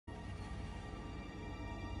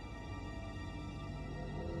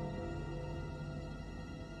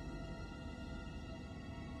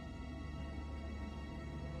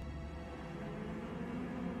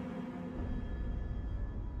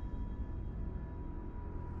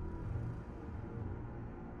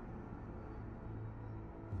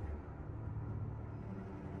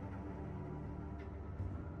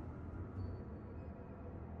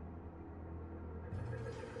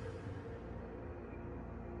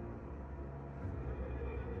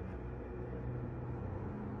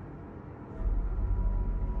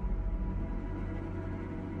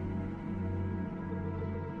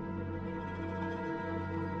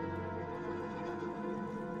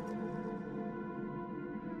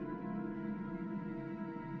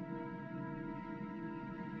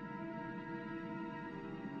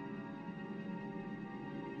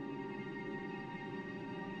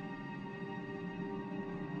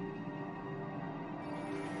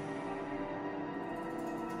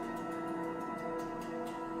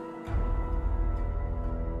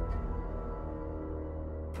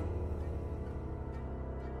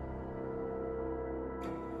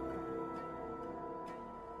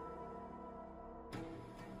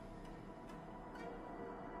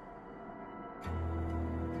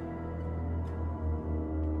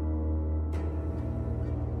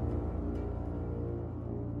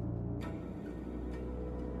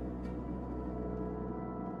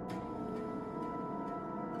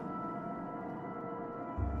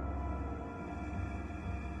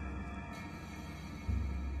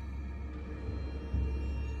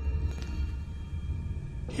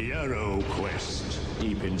Hero quest.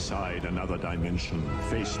 Deep inside another dimension,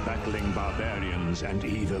 face battling barbarians and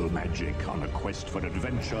evil magic on a quest for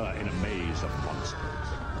adventure in a maze of monsters.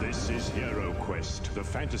 This is Hero Quest, the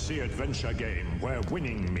fantasy adventure game where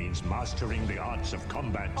winning means mastering the arts of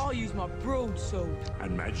combat. I'll use my broadsword.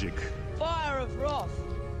 And magic. Fire of Wrath.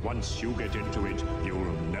 Once you get into it, you'll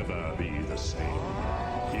never be the same.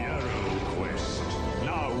 Hero Quest.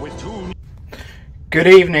 Now with two... Good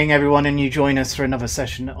evening everyone, and you join us for another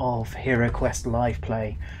session of Hero Quest live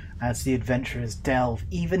play as the adventurers delve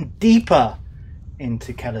even deeper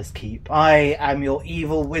into Kellar's Keep. I am your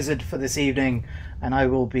evil wizard for this evening, and I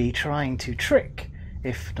will be trying to trick,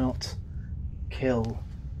 if not kill,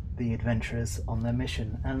 the adventurers on their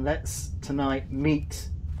mission. And let's tonight meet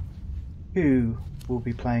who will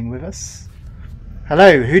be playing with us.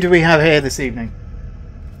 Hello, who do we have here this evening?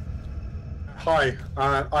 Hi,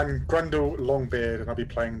 I'm Grundle Longbeard and I'll be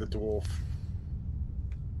playing the dwarf.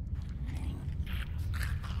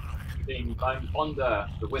 I'm Ponder,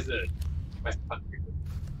 the wizard, West Country.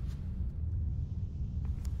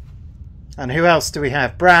 And who else do we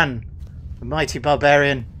have? Bran, the mighty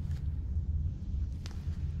barbarian.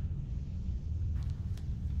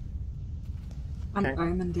 I'm Okay.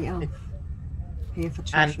 Omen the elf, here for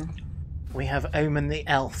treasure. And we have Omen the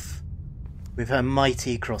elf with her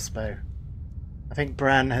mighty crossbow. I think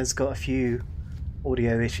Bran has got a few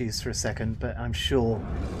audio issues for a second, but I'm sure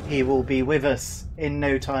he will be with us in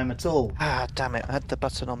no time at all. Ah, damn it, I had the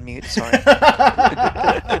button on mute, sorry.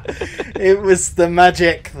 It was the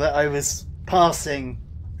magic that I was passing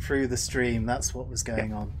through the stream, that's what was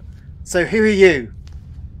going on. So who are you?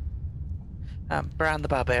 Bran the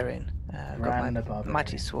Barbarian. Bran got the my Barbarian.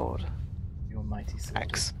 mighty sword. Your mighty sword.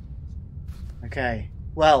 Axe. Okay,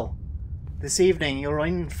 well, this evening you're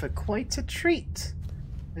in for quite a treat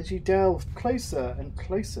as you delve closer and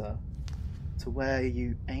closer to where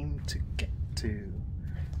you aim to get to.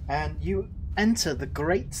 And you enter the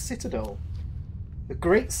Great Citadel. The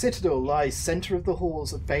Great Citadel lies centre of the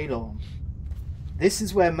halls of Balon. This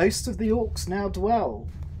is where most of the orcs now dwell.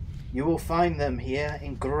 You will find them here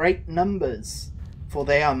in great numbers, for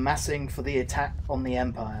they are massing for the attack on the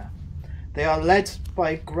Empire. They are led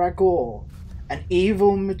by Gragor, an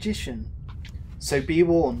evil magician. So be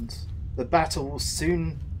warned, the battle will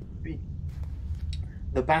soon be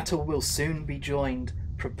joined.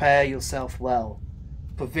 Prepare yourself well,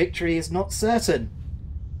 for victory is not certain.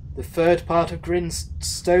 The third part of Grin's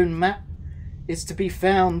stone map is to be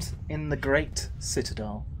found in the Great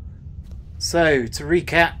Citadel. So, to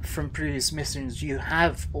recap from previous missions, you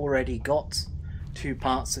have already got two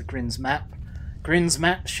parts of Grin's map. Grin's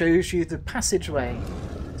map shows you the passageway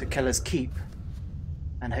to Kellar's Keep,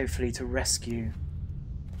 and hopefully to rescue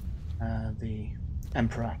the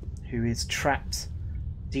Emperor, who is trapped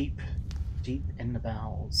deep in the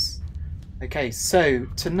bowels. Okay, so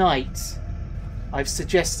tonight I've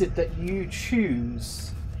suggested that you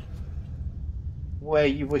choose where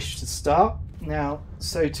you wish to start. Now,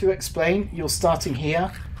 so to explain, you're starting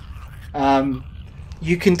here.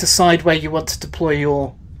 You can decide where you want to deploy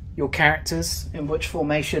your characters, in which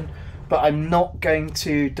formation, but I'm not going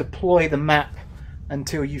to deploy the map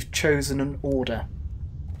until you've chosen an order.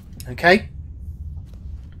 Okay?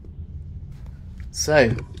 So,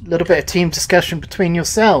 a little bit of team discussion between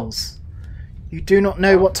yourselves. You do not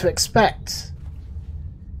know what to expect.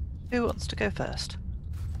 Who wants to go first?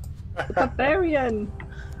 Barbarian!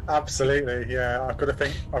 Absolutely, yeah. I've got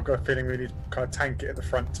a feeling we need to kind of tank it at the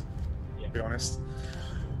front, to be honest.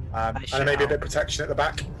 And maybe a bit of protection at the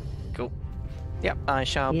back. Cool. Yep, I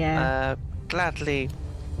shall gladly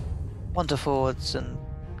wander forwards and...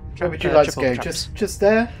 Where would you like to go? traps. Just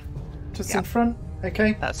there? Just Yeah. in front?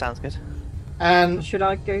 Okay. That sounds good. And Should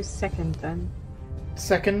I go second then?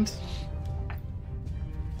 second.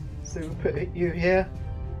 So we'll put you here.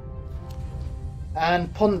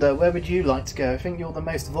 And Ponder, where would you like to go? I think you're the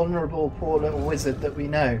most vulnerable poor little wizard that we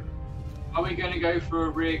know. Are we going to go for a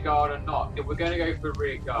rear guard or not? If we're going to go for a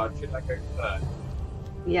rear guard, should I go first?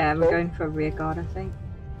 Yeah, we're going for a rear guard, I think.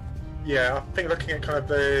 Yeah, I think looking at kind of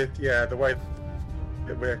the way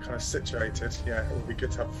that we're kind of situated, yeah, it would be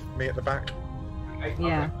good to have me at the back. Okay,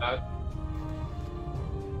 Yeah. I'll go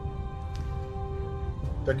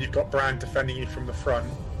Then you've got Bran defending you from the front.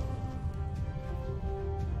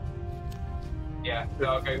 yeah, so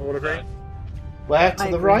I'll go All agree? first. Where? To I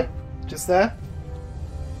the agree. right? Just there?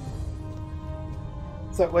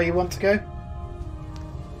 Is that where you want to go?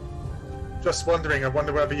 Just wondering, I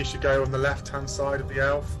wonder whether you should go on the left-hand side of the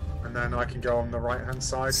elf, and then I can go on the right-hand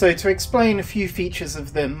side. So to explain a few features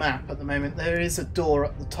of the map at the moment, there is a door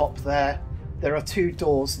at the top there. There are two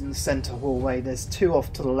doors in the centre hallway. There's two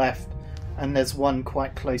off to the left and there's one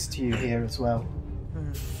quite close to you here as well.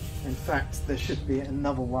 In fact, there should be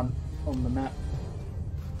another one on the map,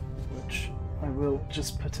 which I will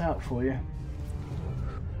just put out for you.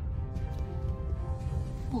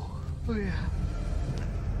 Oh yeah.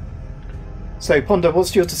 So, Ponder,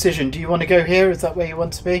 what's your decision? Do you want to go here? Is that where you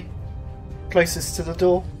want to be? Closest to the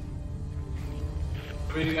door?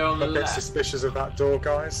 We go on the I'm a bit left. suspicious of that door,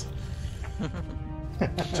 guys.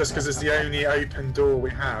 Just because it's the only open door we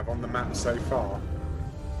have on the map so far.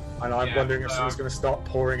 And I'm wondering if someone's going to start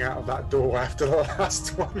pouring out of that door after the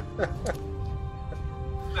last one.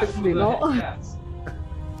 Hopefully not. Yes.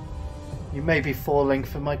 You may be falling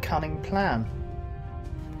for my cunning plan.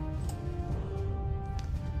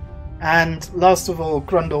 And last of all,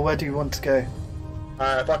 Grundle, where do you want to go?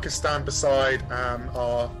 If I could stand beside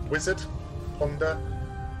our wizard, Ponder,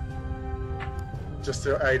 just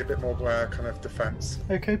to aid a bit more kind of defence.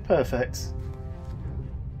 Okay, perfect.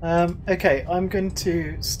 Okay, I'm going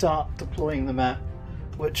to start deploying the map,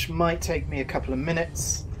 which might take me a couple of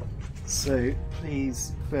minutes, so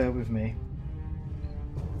please bear with me.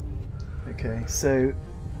 Okay, so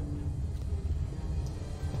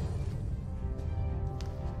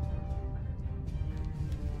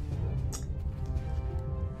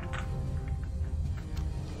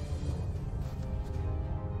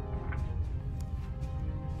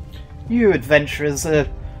you adventurers are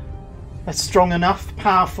strong enough,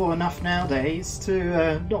 powerful enough nowadays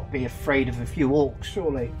to not be afraid of a few orcs,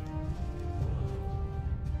 surely.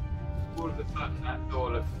 All of the time that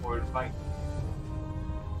door looks more inviting.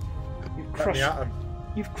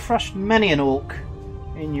 You've crushed many an orc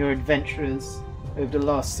in your adventures over the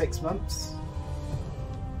last 6 months.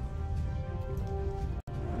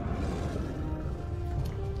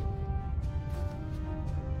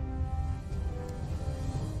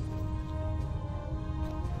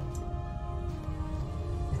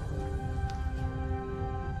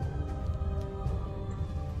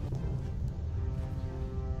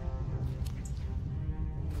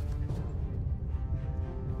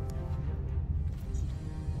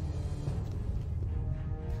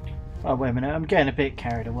 Oh, wait a minute, I'm getting a bit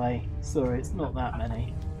carried away. Sorry, it's not that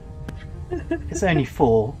many. It's only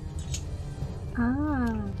 4.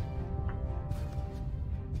 Ah.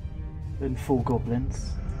 And 4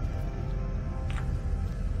 goblins.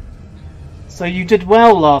 So you did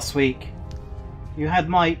well last week. You had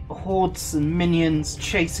my hordes and minions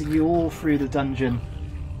chasing you all through the dungeon.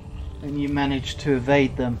 And you managed to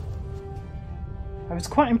evade them. I was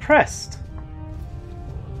quite impressed.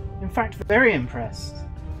 In fact, very impressed.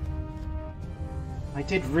 I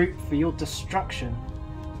did root for your destruction.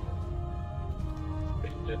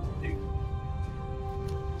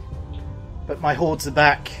 But my hordes are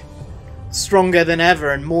back, stronger than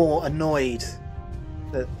ever and more annoyed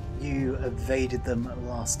that you evaded them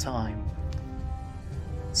last time.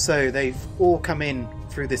 So they've all come in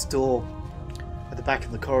through this door at the back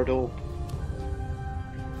of the corridor.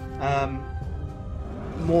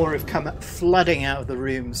 More have come flooding out of the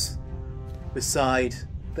rooms beside.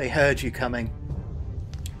 They heard you coming.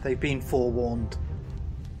 They've been forewarned,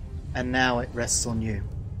 and now it rests on you.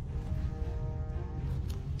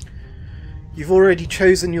 You've already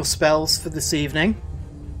chosen your spells for this evening.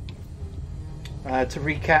 To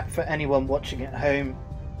recap for anyone watching at home,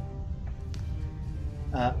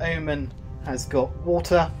 Omen has got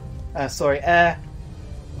air,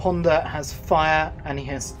 Ponder has fire, and he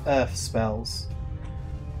has earth spells.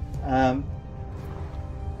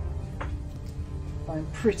 I'm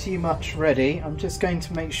pretty much ready. I'm just going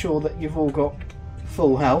to make sure that you've all got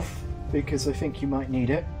full health, because I think you might need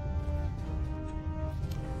it.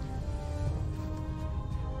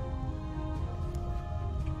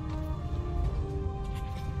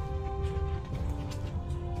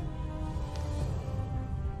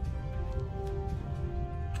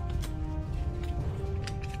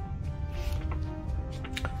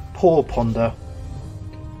 Poor Ponder,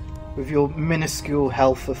 with your minuscule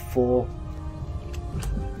health of 4.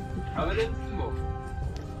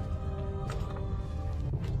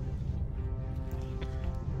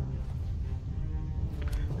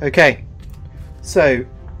 Okay, so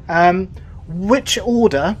which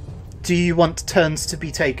order do you want turns to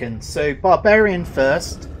be taken? So Barbarian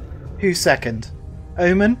first, who second?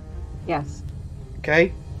 Omen? Yes.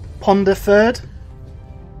 Okay, Ponder third?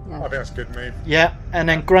 I think that's a good move. Yeah, and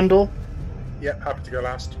then Grundle? Yep, happy to go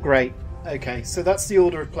last. Great. Okay, so that's the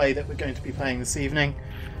order of play that we're going to be playing this evening.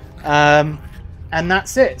 And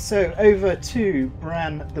that's it. So over to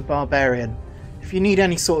Bran the Barbarian. If you need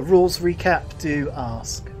any sort of rules recap, do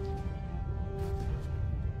ask.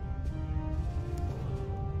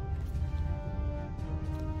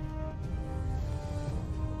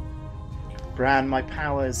 Bran, my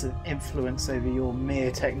powers of influence over your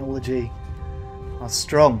mere technology are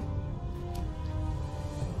strong.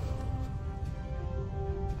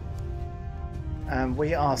 And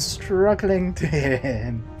we are struggling to hear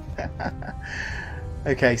him.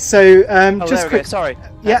 Okay, so just quick. Sorry.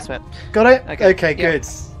 Yeah, That's it. got it. Okay, Okay, yeah. good,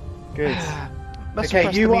 good. Must have Okay,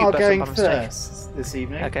 pressed you the mute are button going by mistake. first this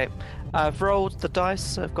evening. Okay, I've rolled the dice,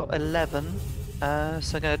 so I've got 11. So I'm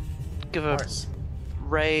going to give a Nice.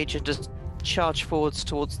 rage and just charge forwards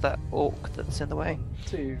towards that orc that's in the way.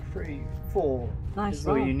 2, 3, 4 Nice is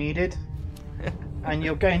all roll. you needed. And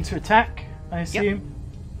you're going to attack, I assume?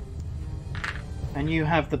 And you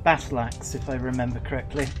have the battle axe, if I remember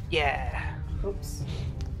correctly. Yeah. Oops.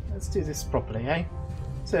 Let's do this properly, eh?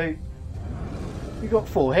 So, you got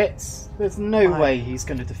 4 hits. There's no Fine. way he's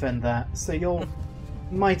going to defend that. So your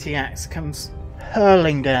mighty axe comes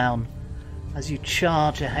hurling down as you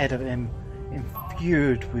charge ahead of him,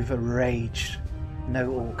 imbued with a rage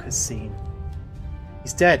no orc has seen.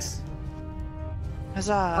 He's dead.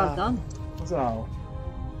 Huzzah! Well done. Huzzah.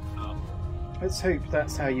 Let's hope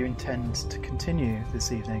that's how you intend to continue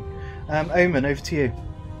this evening. Omen, over to you.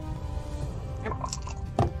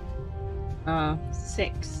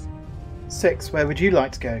 6. 6, where would you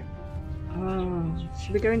like to go?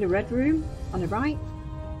 Should we go in the red room on the right?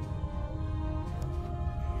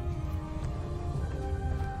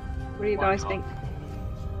 What do you Why guys not? think?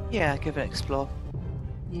 Yeah, give it an explore.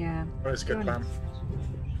 Yeah. Well, that's a good Go on. plan.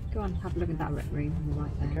 Go on, have a look at that red room on the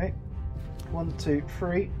right there. Okay. 1, 2,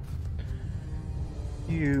 3.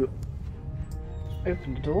 You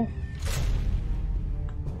open the door.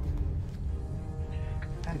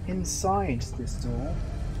 And inside this door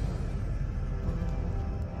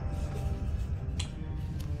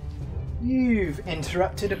you've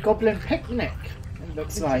interrupted a goblin picnic, it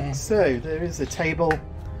looks Good like. job. So there is a table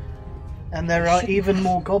and there are even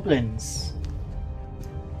more goblins.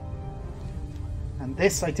 And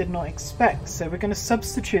this I did not expect, so we're going to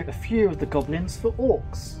substitute a few of the goblins for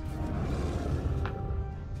orcs.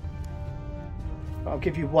 But I'll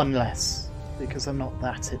give you 1 less, because I'm not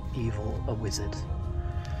that evil a wizard.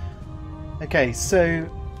 Okay, so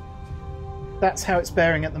that's how it's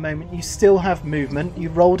bearing at the moment. You still have movement. You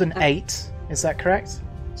rolled an 8, is that correct?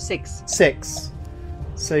 6. 6.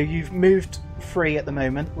 So you've moved free at the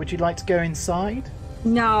moment. Would you like to go inside?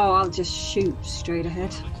 No, I'll just shoot straight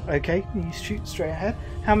ahead. Okay, you shoot straight ahead.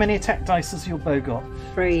 How many attack dice has your bow got?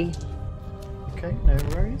 3. Okay, no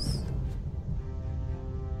worries.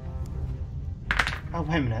 Oh,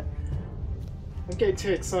 wait a minute. I'm getting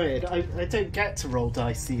too excited. I don't get to roll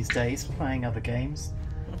dice these days playing other games.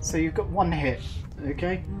 So you've got 1 hit,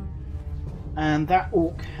 okay? And that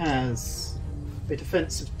orc has a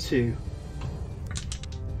defense of 2.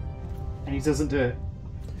 And he doesn't do it.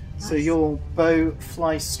 So Nice. your bow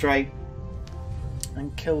flies straight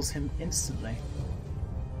and kills him instantly.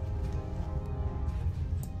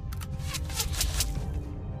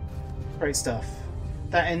 Great stuff.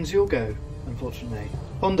 That ends your go, unfortunately.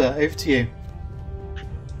 Honda, over to you.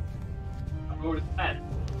 I rolled a 10.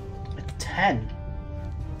 A 10.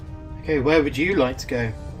 Okay, where would you like to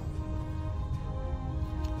go?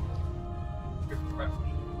 Good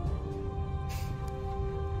question.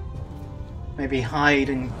 Maybe hide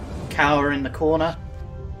and cower in the corner?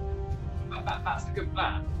 That's a good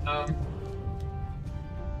plan.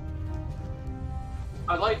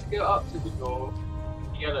 I'd like to go up to the door,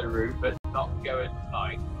 the yellow room, but not go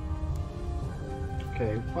inside.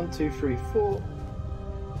 Okay, 1, 2, 3, 4.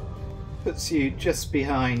 Puts you just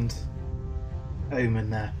behind Omen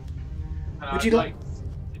there. And Would I'd you like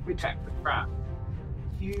would- to check the trap.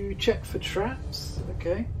 You check for traps,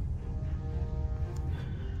 okay.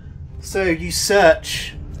 So you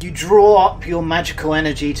search, you draw up your magical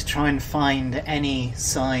energy to try and find any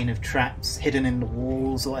sign of traps hidden in the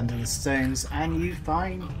walls or under the stones, and you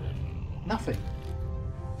find nothing.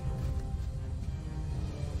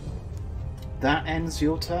 That ends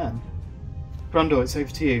your turn. Brundle, it's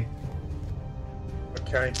over to you.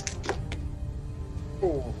 Okay.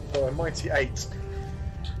 Oh, a mighty 8.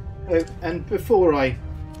 Oh, and before I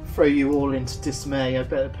throw you all into dismay, I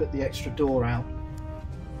better put the extra door out.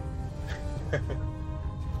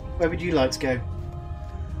 Where would you like to go?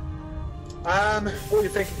 What are you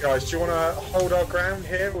thinking, guys? Do you want to hold our ground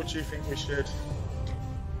here, or do you think we should?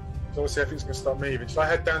 'Cause obviously, everything's going to start moving. Should I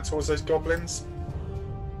head down towards those goblins?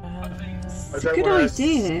 I It's a don't good wanna-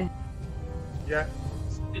 idea. Yeah.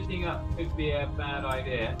 Splitting up could be a bad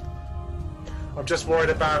idea. I'm just worried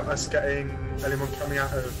about us getting anyone coming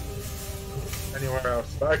out of anywhere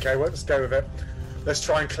else. But okay, well, let's go with it. Let's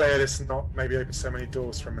try and clear this and not maybe open so many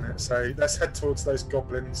doors for a minute. So let's head towards those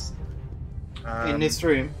goblins. In this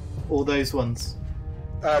room? All those ones?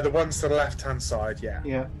 The ones to the left-hand side, yeah.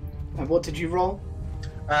 Yeah. And what did you roll?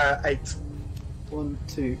 8. 1,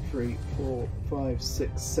 2, 3, 4, 5,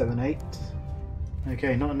 6, 7, 8.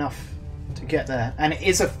 Okay, not enough to get there. And it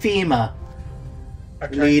is a femur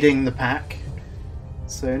leading the pack.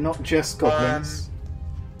 So not just goblins.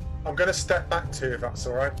 I'm going to step back 2 if that's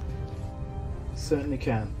alright. Certainly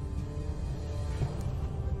can.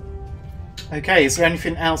 Okay, is there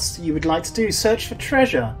anything else you would like to do? Search for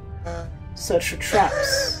treasure. Search for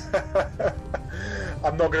traps.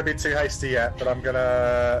 I'm not going to be too hasty yet, but I'm going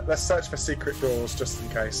to... Let's search for secret doors just in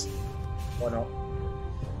case. Why not?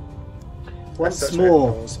 Once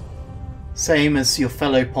more, same as your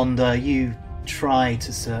fellow ponder, you try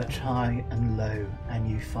to search high and low and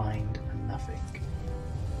you find nothing.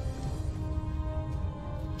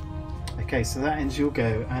 Okay, so that ends your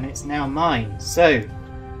go and it's now mine. So,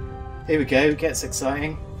 here we go, it gets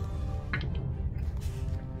exciting.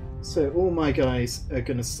 So all my guys are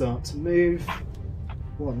going to start to move.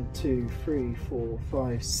 1, 2, 3, 4,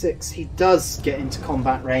 5, 6. He does get into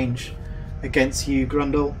combat range against you,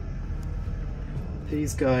 Grundle.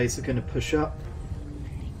 These guys are going to push up.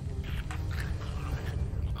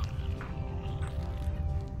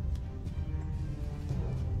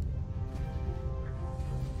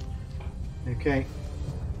 Okay.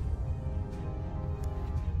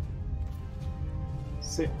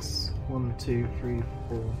 6. 1, 2, 3,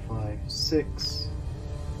 4, 5, 6.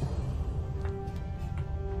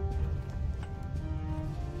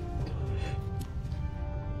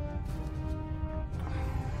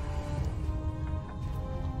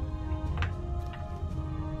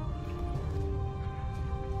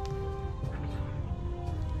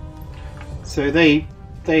 So they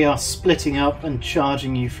are splitting up and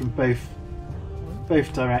charging you from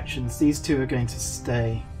both directions. These two are going to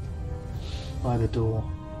stay by the door.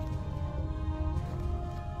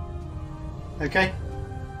 Okay.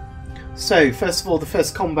 So first of all, the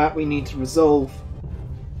first combat we need to resolve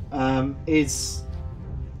is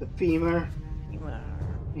the femur.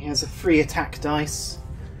 He has a 3 attack dice.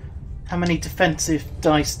 How many defensive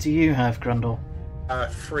dice do you have, Grundle?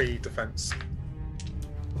 3 defense.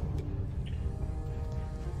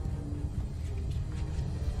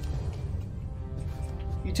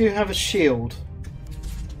 You do have a shield.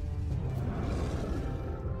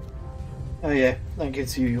 Oh yeah, that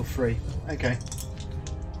gives you your 3. Okay.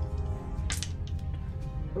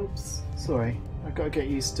 Oops, sorry. I've got to get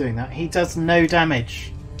used to doing that. He does no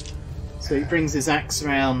damage. So he brings his axe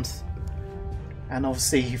around, and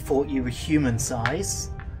obviously he thought you were human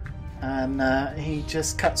size, and he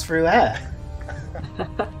just cuts through air.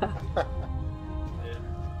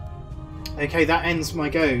 Okay, that ends my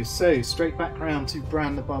go. So, straight back round to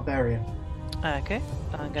Bran the Barbarian. Okay,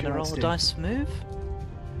 I'm going to roll a do? dice move.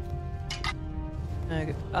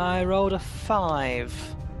 Okay, I rolled a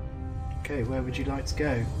 5. Okay, where would you like to go?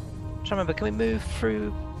 I'm trying to remember, can we move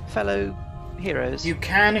through fellow heroes? You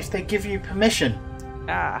can if they give you permission.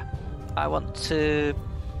 I want to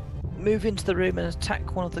move into the room and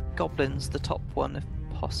attack one of the goblins, the top one if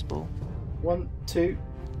possible. 1, 2,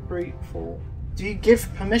 3, 4. Do you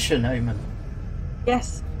give permission, Omen?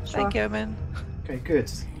 Yes, sure. Thank you, Omen. Okay, good.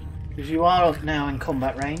 Because you are now in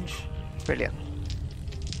combat range. Brilliant.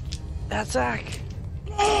 Attack!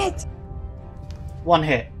 Hit! 1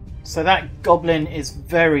 hit. So that goblin is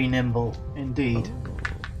very nimble indeed.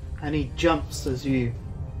 And he jumps as you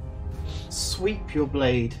sweep your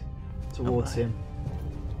blade towards him.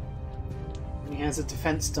 And he has a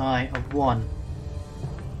defense die of 1.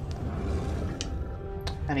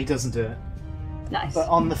 And he doesn't do it. Nice. But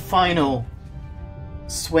on the final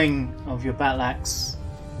swing of your battle axe,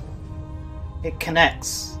 it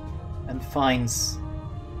connects and finds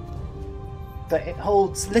that it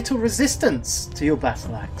holds little resistance to your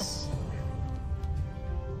battle axe.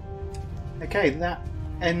 Okay, that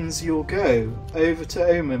ends your go. Over to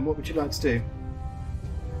Omen. What would you like to do?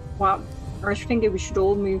 Well, I was thinking we should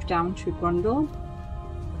all move down to Grundle,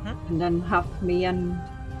 and then have me and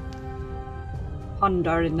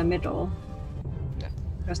Ponder in the middle.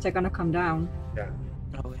 Because they're gonna come down. Yeah.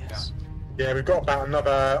 Oh, yes. Yeah, we've got about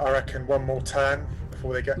another, I reckon, 1 more turn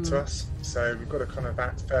before they get to us. So we've got to kind of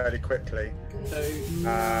act fairly quickly. So,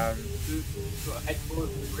 sort of head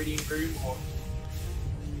towards the reading room, or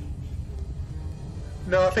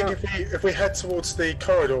No, I think if we head towards the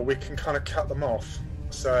corridor, we can kind of cut them off.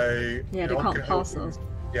 So Yeah, they can't pass us.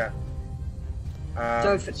 Yeah.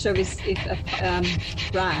 So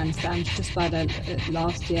if Bran stands just by the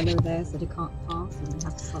last yellow there, so they can't pass, and they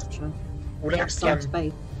have such a Well, next outside time,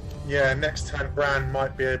 space. yeah, next turn Bran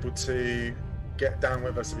might be able to get down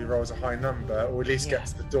with us if he rolls a high number, or at least Yeah. get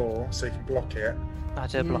to the door so he can block it. I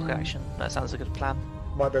do a block Yeah. action. That sounds a good plan.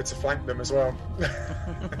 Might be able to flank them as well.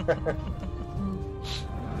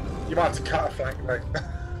 You might have to cut a flank though.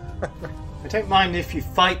 I don't mind if you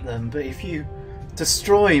fight them, but if you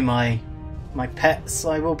destroy my pets,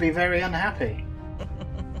 I will be very unhappy.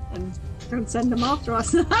 And don't send them after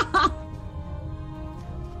us.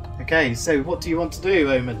 Okay, so what do you want to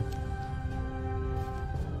do, Omen?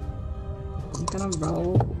 I'm gonna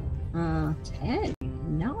roll 10.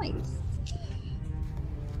 Nice.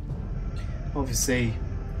 Obviously,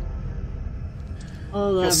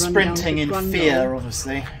 I'll, you're run sprinting in down to fear, Grundle.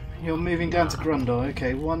 obviously. You're moving down to Grundle.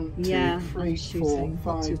 Okay, 1, 2, Yeah, 3, I'm 4, shooting.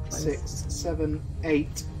 Not too 5, close. 6, 7,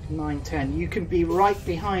 8, 9, 10. You can be right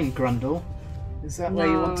behind Grundle. Is that where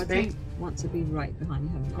you want to I be? don't want to be right behind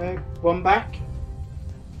him. No, one back,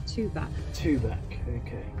 2 back. 2 back.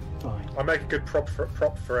 Okay, fine. I'll make a good prop for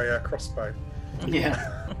a crossbow.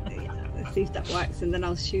 Yeah. Yeah, let's see if that works, and then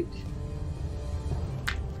I'll shoot.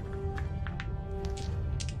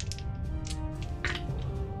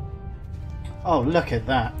 Oh, look at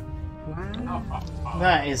that. Wow.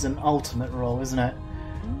 That is an ultimate roll, isn't it?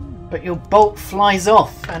 But your bolt flies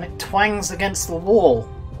off and it twangs against the wall.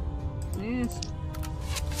 Yes.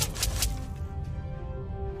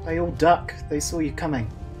 They all duck. They saw you coming.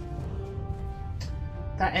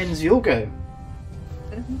 That ends your go.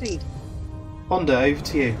 Indeed. Honda, over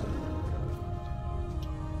to you.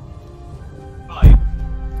 5.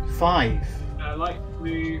 5. I'd like to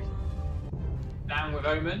move down with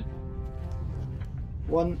Omen.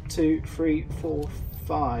 1, 2, 3, 4,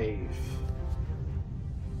 5.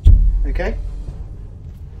 Okay.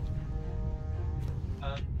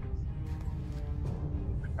 That's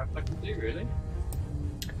what I can do, really.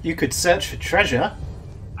 You could search for treasure.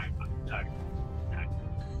 No.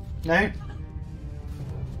 No?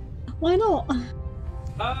 Why not?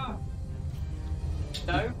 No.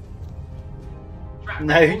 Trap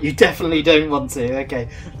No, rolls. you definitely don't want to. Okay.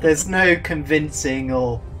 There's no convincing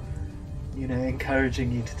or,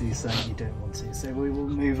 encouraging you to do something you don't want to. So we will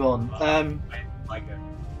move on. I go.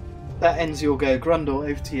 That ends your go. Grundle,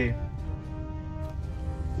 over to you.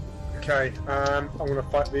 Okay, I'm going to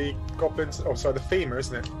fight the goblins. Oh, sorry, the femur,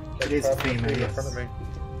 isn't it? It is a femur, in yes. front of me.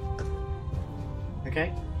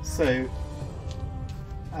 Okay. So,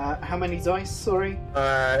 how many dice? Sorry.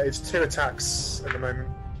 It's 2 attacks at the moment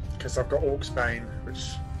because I've got Orc's Bane,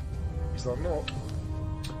 which is not naught.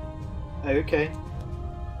 Okay.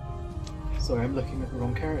 Sorry, I'm looking at the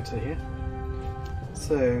wrong character here.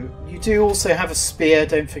 So, you do also have a spear,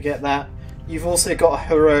 don't forget that. You've also got a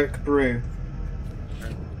heroic brew.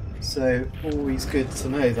 So, always good to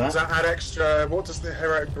know Does that. that add extra? What does the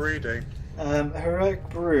heroic brew do? Heroic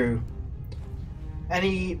brew.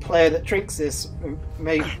 Any player that drinks this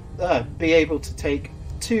may be able to take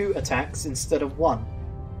 2 attacks instead of 1.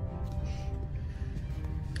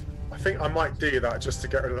 I think I might do that just to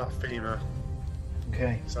get rid of that femur.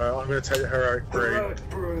 Okay. So I'm going to take the heroic brew. Heroic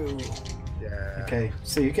brew. Yeah. Okay,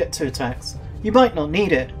 so you get 2 attacks. You might not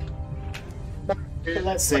need it, but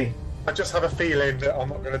let's see. I just have a feeling that I'm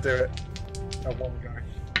not going to do it at one go.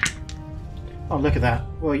 Oh, look at that.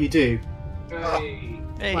 Well, you do. Hey.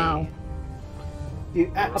 Hey. Wow.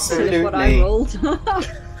 You Instead of what I absolutely rolled.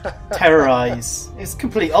 terrorise. It's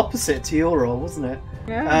complete opposite to your roll, wasn't it?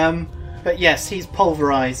 Yeah. But yes, he's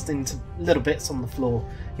pulverised into little bits on the floor.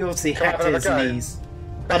 You obviously Can I hacked have his another go? knees.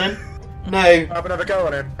 Pardon? No, Have another go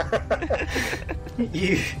on him.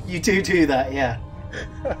 you do that, yeah.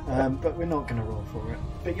 But we're not going to roll for it.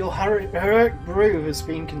 But your heroic brew has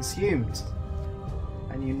been consumed,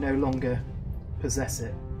 and you no longer possess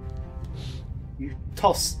it. You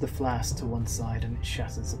toss the flask to one side, and it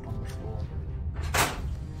shatters upon the floor.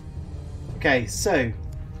 Okay, so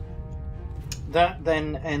that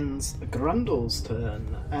then ends Grundle's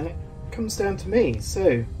turn, and it comes down to me.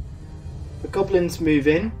 So the goblins move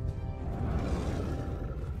in.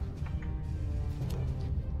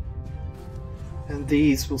 And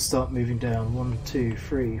these will start moving down. 1, 2,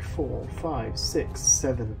 3, 4, 5, 6,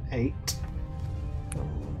 7, 8.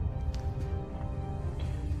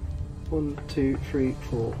 1, 2, 3,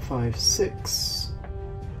 4, 5, 6.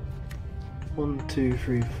 1, 2,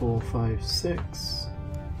 3, 4, 5, 6.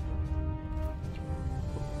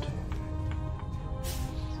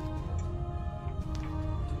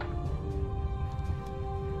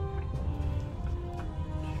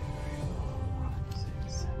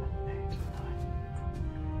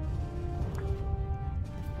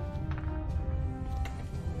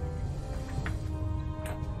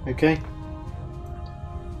 Okay.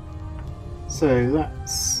 So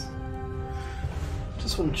that's.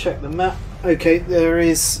 Just want to check the map. Okay, there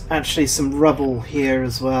is actually some rubble here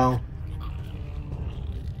as well.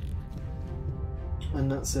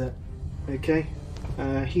 And that's it. Okay.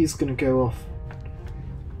 He's going to go off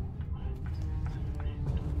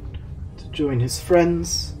to join his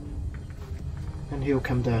friends. And he'll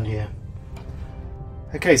come down here.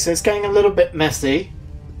 Okay, so it's getting a little bit messy.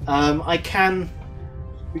 We can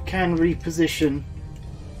reposition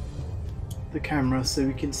the camera so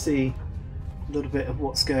we can see a little bit of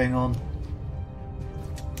what's going on.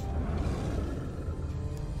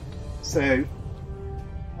 So,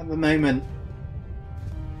 at the moment,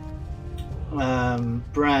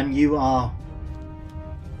 Bran, you are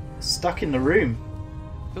stuck in the room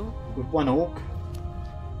with one orc.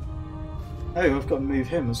 Oh, I've got to move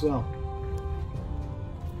him as well.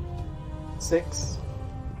 6.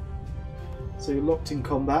 So you're locked in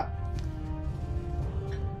combat.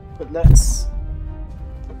 But let's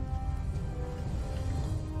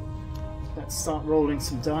start rolling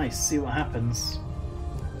some dice, see what happens.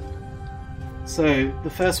 So the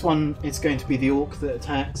first one is going to be the orc that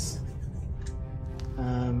attacks.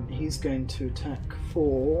 He's going to attack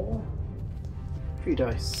for 3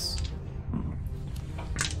 dice.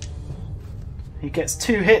 He gets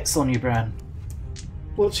 2 hits on you, Bran.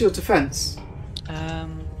 What's your defense?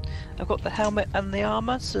 I've got the helmet and the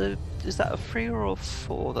armor, so is that a 3 or a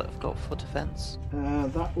 4 that I've got for defense?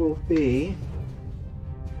 That will be...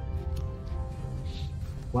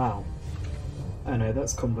 Wow. Oh no,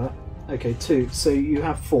 that's combat. Okay, 2. So you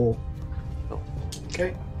have 4. Oh.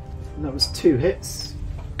 Okay. And that was 2 hits.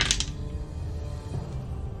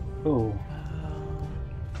 Oh.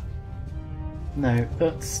 No,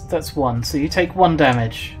 that's 1. So you take 1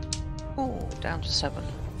 damage. Oh, down to 7.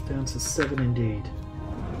 Down to 7 indeed.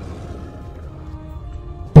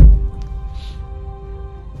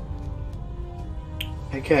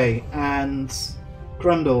 Okay, and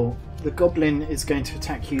Grundle, the goblin is going to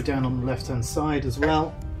attack you down on the left hand side as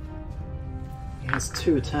well. He has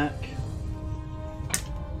 2 attack.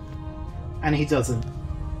 And he doesn't.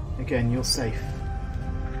 Again, you're safe.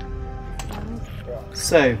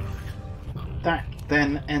 So, that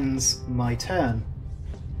then ends my turn.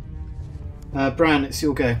 Bran, it's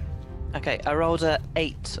your go. Okay, I rolled a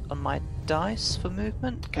 8 on my dice for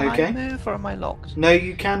movement. Can Okay. I move or am I locked? No,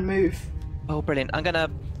 you can move. Oh, brilliant. I'm gonna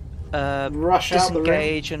Rush out the room.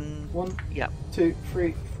 disengage and... 1, Yeah. 2,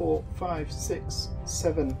 3, 4, 5, 6,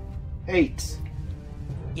 7, 8.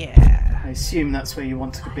 Yeah. I assume that's where you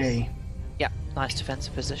want to be. Yeah, nice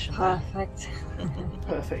defensive position there. Perfect.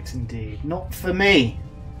 Perfect indeed. Not for me.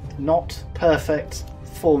 Not perfect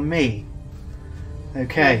for me.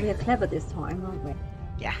 Okay. We're clever this time, aren't we?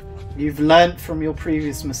 Yeah. You've learnt from your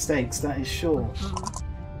previous mistakes, that is sure.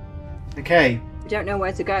 Okay. We don't know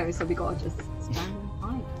where to go, so we gotta just stand and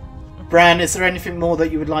fight. Bran, is there anything more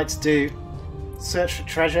that you would like to do? Search for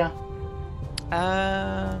treasure?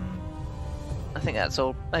 I think that's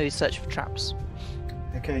all. Maybe search for traps.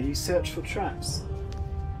 Okay, you search for traps.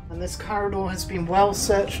 And this corridor has been well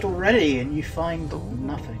searched already, and you find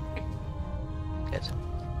nothing. Good.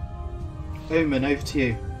 Omen, over to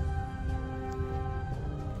you.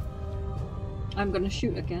 I'm gonna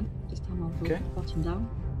shoot again. This time I'll Okay. go bottom down.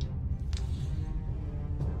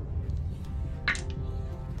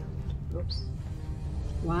 Oops.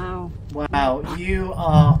 Wow. Wow, you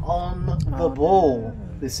are on the ball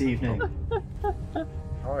this evening.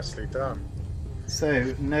 Nicely done.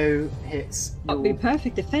 So, no hits. That'll be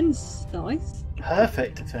perfect defense dice.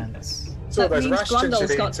 Perfect defense. So That those means rations Grundle's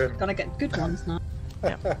you've eaten. gonna get good ones now.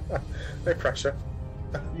 No pressure.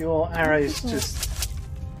 Your arrows just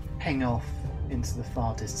ping off into the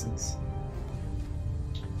far distance.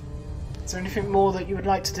 Is there anything more that you would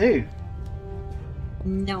like to do?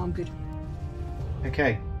 No, I'm good.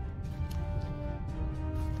 Okay.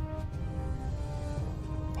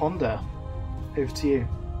 Ponder, over to you.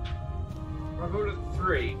 I rolled a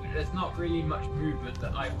 3, but there's not really much movement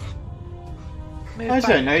that I... Move I back.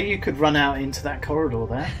 don't know, you could run out into that corridor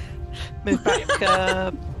there. Move back.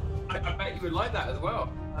 I bet you would like that as well.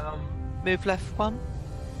 Move left 1.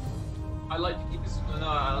 I like to keep this... No,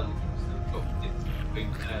 I like to keep this sort of distance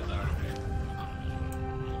between there, though.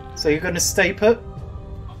 So you're going to stay put?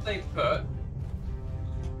 I'll stay put.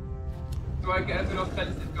 Do I get a good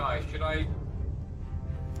offensive guy? Should I...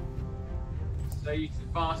 So use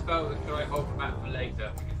the fast spell, or should I hold them back for later?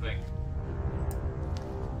 What do you think?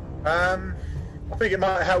 I think it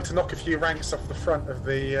might help to knock a few ranks off the front of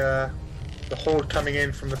the horde coming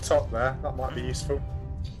in from the top there. That might be useful.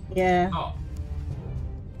 Yeah. Oh,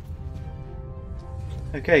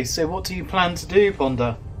 Okay, so what do you plan to do,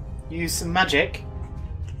 Ponder? Use some magic?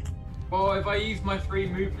 well, if I use my 3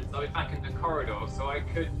 movements, I'll be back in the corridor, so I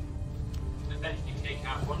could potentially take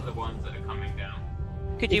out one of the ones that are coming down.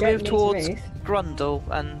 Could You you don't move need to towards move. Grundle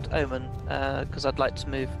and Omen? Because I'd like to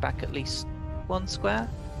move back at least 1 square,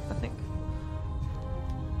 I think.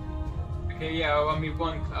 Okay, yeah, I'll move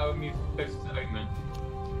closer to Omen.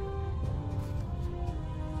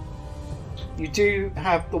 You do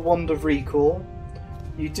have the Wand of Recall.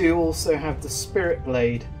 You do also have the Spirit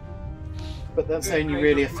Blade, but that's Spirit only Blade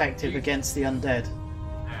really doesn't effective use- against the undead.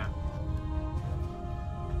 Yeah.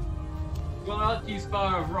 Well, I'll use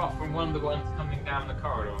Fire of Wrath from one of the ones coming down the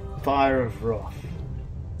corridor. Fire of Wrath.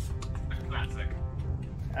 A classic.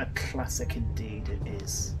 A classic indeed it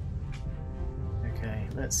is. Okay,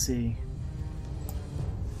 let's see.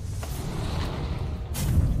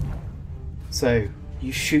 So,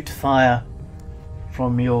 you shoot fire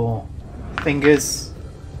from your fingers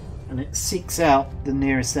and it seeks out the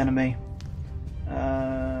nearest enemy.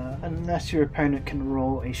 Unless your opponent can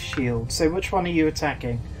roll a shield. So which one are you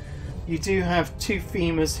attacking? You do have 2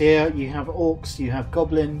 femurs here. You have orcs, you have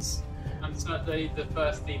goblins. I'm certainly the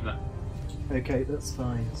first teamer. Okay, that's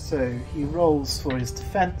fine. So he rolls for his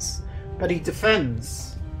defense, but he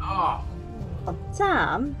defends. Ah, Oh,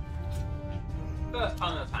 damn. first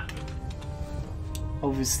time that's happened.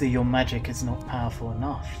 Obviously, your magic is not powerful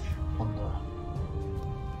enough, Wanda.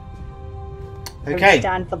 Don't Okay,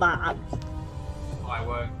 stand for that. I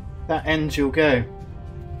won't. that ends your go.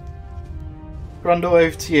 Grundle,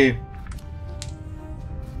 over to you.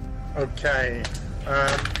 Okay.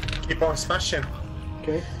 Keep on smashing.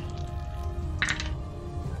 Okay.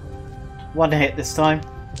 1 hit this time.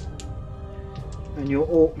 And your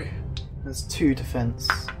orc has 2 defense.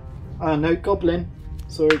 No, goblin.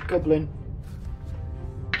 Sorry, goblin.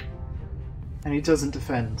 And he doesn't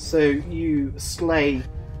defend. So you slay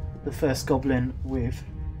the first goblin with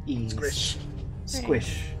ease. Squish.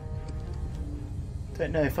 Squish.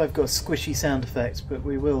 Don't know if I've got a squishy sound effect, but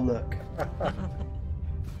we will look.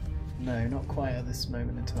 No, not quite at this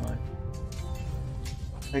moment in time.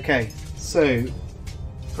 Okay, so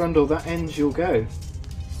Grundle, that ends your go.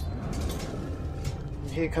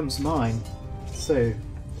 Here comes mine. So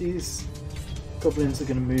these goblins are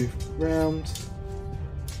going to move round.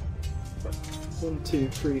 1, 2,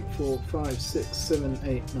 3, 4, 5, 6, 7,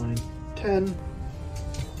 8, 9, 10.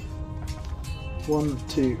 1,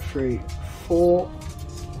 2, 3, 4.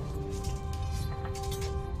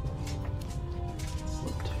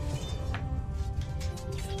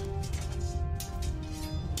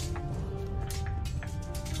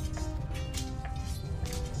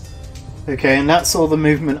 Okay, and that's all the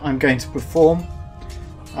movement I'm going to perform.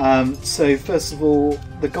 So first of all,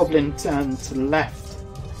 the goblin down to the left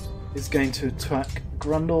is going to attack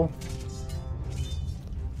Grundle.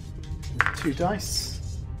 2 dice.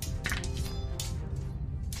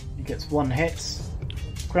 He gets 1 hit.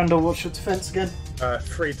 Grundle, what's your defense again?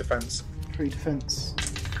 3 defense. 3 defense.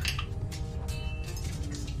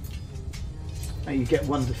 Oh, you get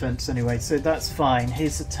 1 defense anyway, so that's fine.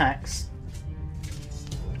 His attacks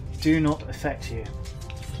do not affect you.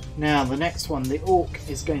 Now the next one, the orc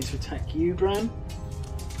is going to attack you, Bran.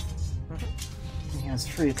 He has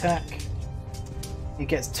 3 attack. He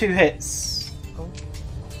gets 2 hits.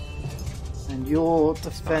 And your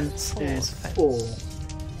defense is 4.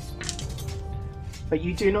 But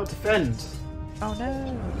you do not defend. Oh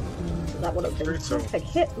no! That would have been a Brutal. perfect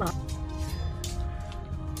hit, man.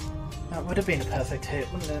 That would have been a perfect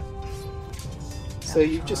hit, wouldn't it? So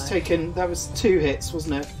That's you've just fine. taken, that was 2 hits,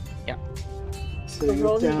 wasn't it? Yeah. So You're you're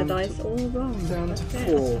rolling the down dice to, all wrong. down to That's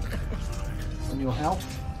 4 it. on your health.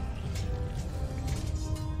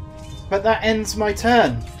 But that ends my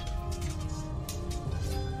turn.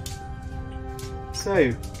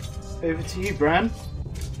 So, over to you, Bran.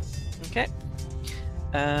 Okay.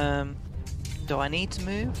 Do I need to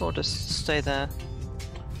move or just stay there?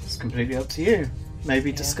 It's completely up to you.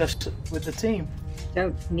 Maybe Yeah. discuss it with the team.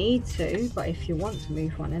 Don't need to, but if you want to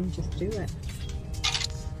move one in, just do it.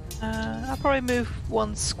 I'll probably move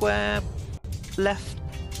 1 square left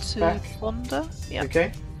to Back. Wanda. Yeah.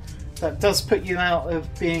 Okay. That does put you out of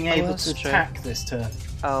being able that's to true. attack this turn.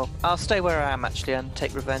 Oh, I'll stay where I am actually and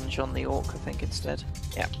take revenge on the orc, I think, instead.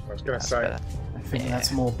 Yeah. I was going to That's say. better. I think Yeah.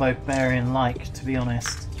 that's more barbarian-like, to be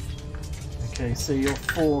honest. Okay, so you're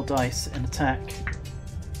 4 dice in attack.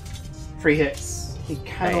 3 hits. He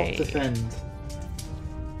cannot Hey. defend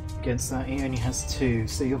against that. He only has 2.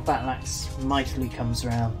 So your battle axe mightily comes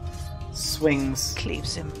around, swings,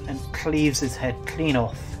 Cleaves him. and cleaves his head clean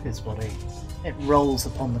off his body. It rolls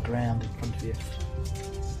upon the ground in front of you.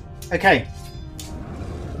 Okay.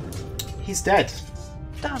 He's dead.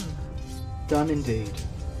 Done. Done indeed.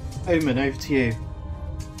 Omen, over to you.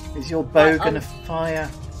 Is your bow Right, going to fire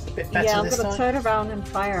a bit better Yeah, I'm this going to time? turn around and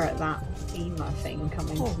fire at that femur thing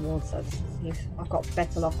coming towards us. See if I've got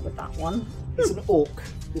better luck with that one. It's an orc.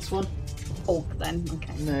 This one? Orc then,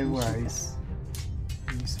 okay. No worries.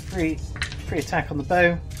 Use free attack on the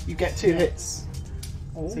bow. You get 2 hits.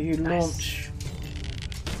 Oh, So you nice. launch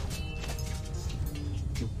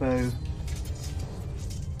your bow.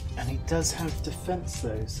 And he does have defense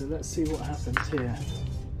though, so let's see what happens here.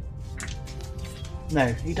 No,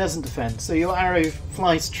 he doesn't defend. So your arrow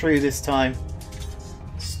flies true this time.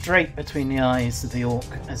 Straight between the eyes of the orc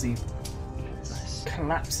as he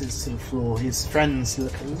collapses to the floor. His friends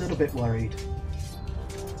look a little bit worried,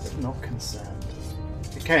 but not concerned.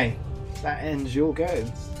 Okay, that ends your go.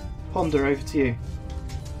 Ponder, over to you.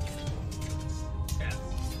 Yeah.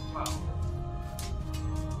 Well.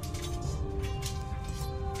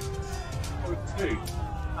 Oh, 2.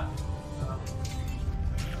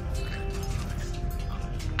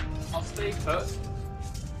 I'll stay put.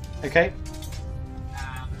 Okay,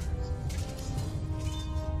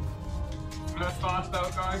 And first fire spell,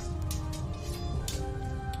 guys.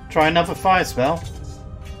 try another fire spell.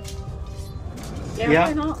 Yeah.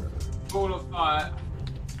 Why not? Ball of fire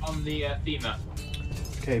on the femur.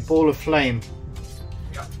 Okay, ball of flame.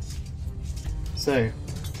 Yep. So.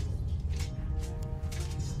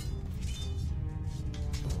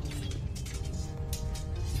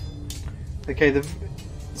 Okay,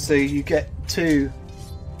 so you get two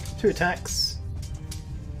attacks.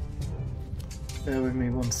 Bear with me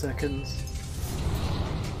 1 second.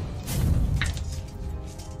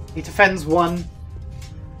 He defends 1,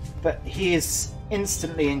 but he is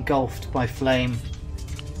instantly engulfed by flame.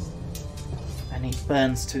 And he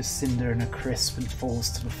burns to a cinder and a crisp and falls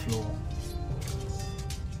to the floor,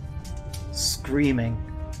 screaming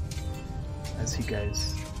as he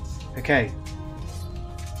goes. Okay.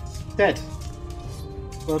 Dead.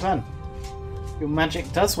 Well done. Your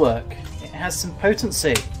magic does work. It has some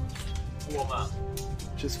potency. Warm up.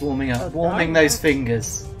 Just warming up. Oh, Warming nice. those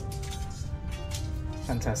fingers.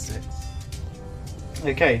 Fantastic.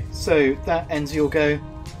 Okay, so that ends your go.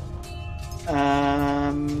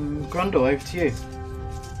 Grundle, over to you.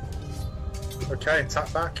 Okay,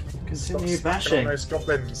 tap back. Continue Stop bashing. smacking on those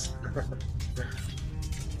goblins.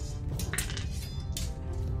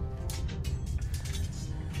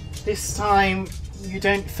 This time you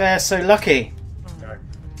don't fare so lucky. No.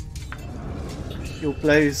 Your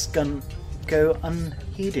blows go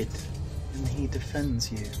unheeded, and he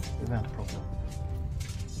defends you without problem.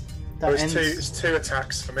 That Well, ends. it's 2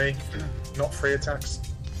 attacks for me, not 3 attacks.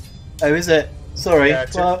 Oh, is it? Sorry. Yeah,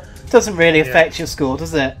 Well, it doesn't really Yeah. affect your score,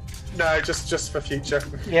 does it? No, just for future.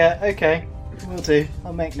 Yeah. Okay. Will do.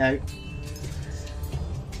 I'll make note.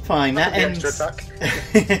 Fine. That The ends. extra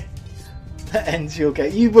attack. That ends your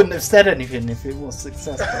game. You wouldn't have said anything if it was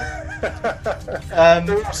successful.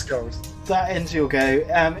 The rascals. That ends your go.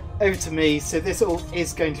 Over to me. So this all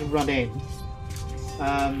is going to run in.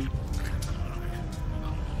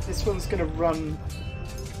 This one's going to run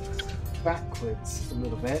backwards a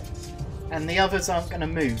little bit, and the others aren't going to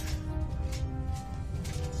move.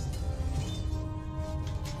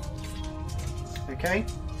 Okay.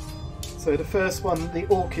 So the first one, the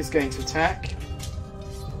orc is going to attack.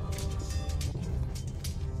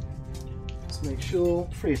 Let's make sure.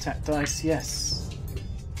 Free attack dice. Yes.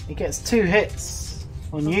 He gets 2 hits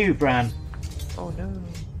on you, Bran. Oh no.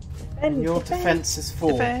 And your defense is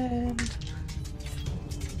 4. Defend.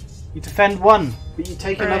 You defend 1, but you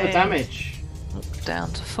take another Hooray. damage.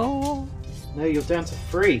 Down to 4. No, you're down to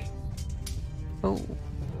 3. Oh.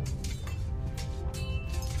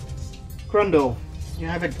 Grundle, you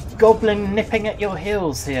have a goblin nipping at your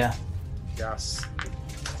heels here. Yes.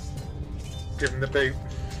 Give him the boot.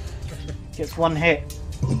 Gets 1 hit.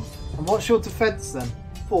 And what's your defense then?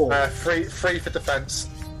 4. 3 for defense.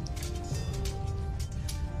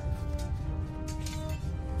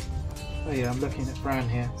 Oh yeah, I'm looking at Bran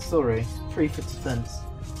here. Sorry. 3 for defense.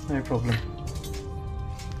 No problem.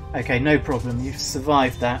 Okay, no problem. You've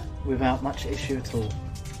survived that without much issue at all.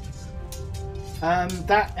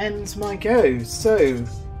 That ends my go. So,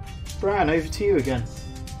 Bran, over to you again.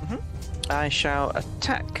 I shall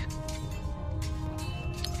attack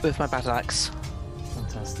with my battle axe.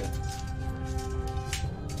 Fantastic.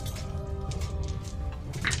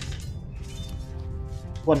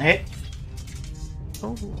 One hit.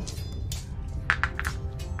 Oh.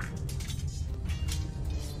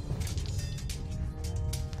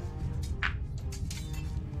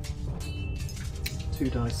 Two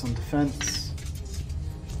dice on defense.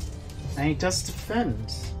 And he does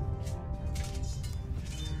defend.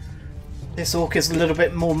 This orc is a little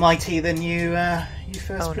bit more mighty than you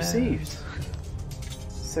first Oh, no. perceived.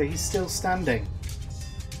 So he's still standing.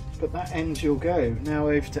 But that ends your go. Now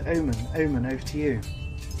over to Omen. Omen, over to you.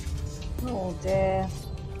 Oh dear.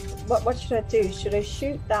 What should I do? Should I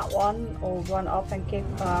shoot that one or run off and give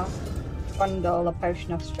Grundle a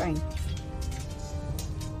potion of strength?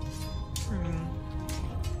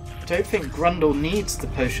 I don't think Grundle needs the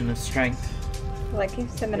potion of strength. Well, that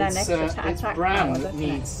gives him an extra It's attack Bran power, that doesn't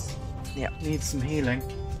it? needs some healing.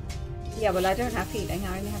 Yeah, well, I don't have healing.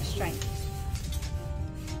 I only have strength.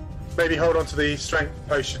 Maybe hold on to the strength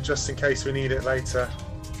potion just in case we need it later.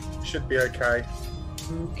 Should be okay.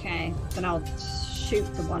 Okay, then I'll shoot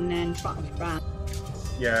the one in front of Bran.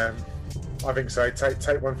 Yeah, I think so.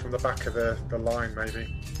 Take one from the back of the line,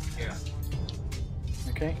 maybe. Yeah.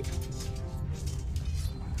 Okay.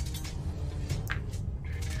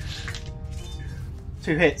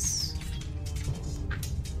 Two hits.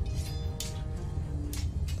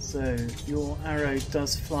 So your arrow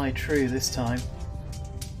does fly true this time.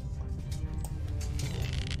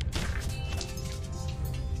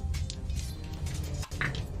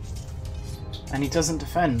 And he doesn't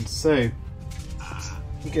defend, so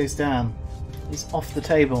he goes down. He's off the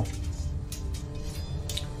table.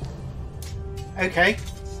 Okay.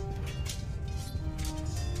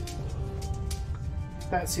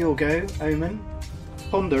 That's your go, Omen.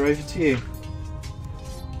 Ponder, over to you.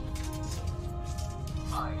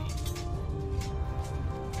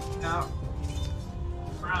 Now,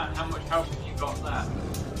 Bran, how much health have you got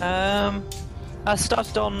there? I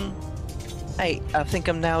started on 8. I think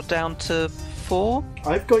I'm now down to 4.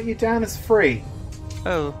 I've got you down as 3.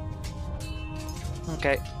 Oh.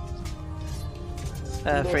 Okay.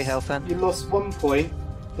 3 health then. You lost 1 point,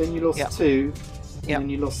 then you lost Yep. 2, and Yep. then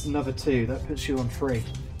you lost another 2. That puts you on 3.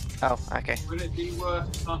 Oh, okay. Would it be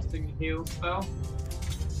worth casting a heal spell?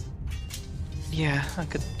 Yeah, I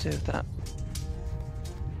could do that.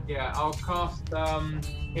 Yeah, I'll cast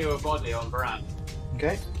heal a body on Bran.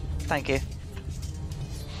 Okay. Thank you.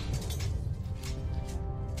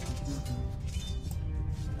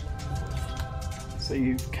 So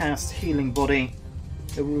you cast Healing Body.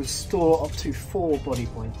 It will restore up to 4 body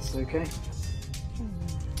points, okay?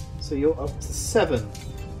 So you're up to 7.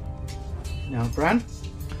 Now, Bran.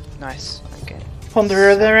 Nice. Okay.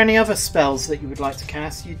 Ponder, are there any other spells that you would like to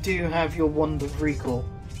cast? You do have your Wand of Recall.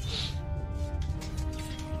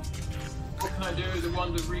 What can I do with the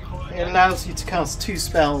Wand of Recall It again? allows you to cast 2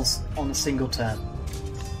 spells on a single turn.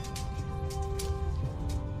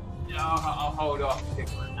 Yeah, I'll hold off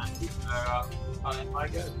because we're handy, so I'll let my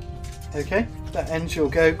go. Okay, that ends your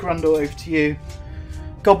go. Grundle, over to you.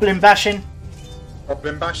 Goblin bashing.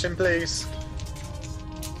 Goblin bashing, please.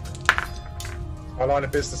 My line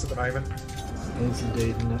of business at the moment. It is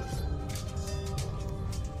indeed, isn't it?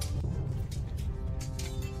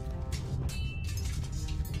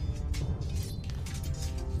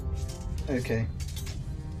 Okay.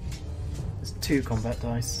 There's 2 combat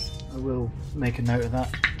dice. I will make a note of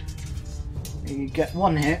that. You get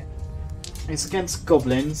 1 hit. It's against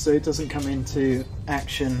goblins, so it doesn't come into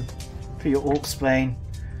action for your Orc's Bane,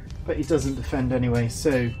 but he doesn't defend anyway,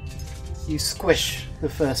 so you squish the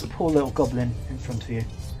first poor little goblin in front of you.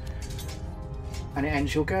 And it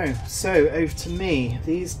ends your go. So, over to me.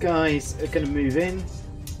 These guys are going to move in.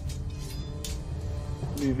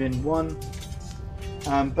 Move in 1.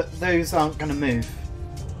 But those aren't going to move.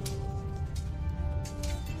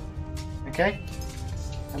 Okay?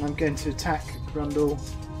 And I'm going to attack Grundle.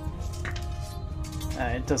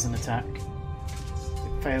 It doesn't attack.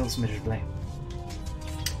 It fails miserably.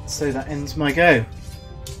 So that ends my go.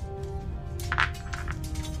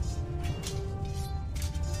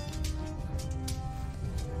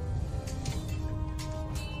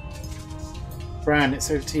 Bran, it's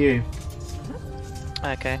over to you.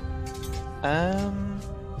 Okay.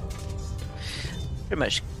 Pretty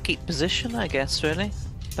much keep position, I guess, really.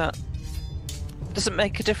 But does it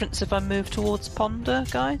make a difference if I move towards Ponder,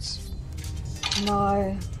 guys?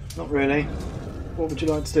 No. Not really. What would you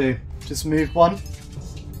like to do? Just move 1?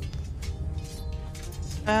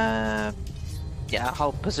 Yeah,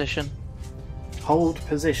 hold position. Hold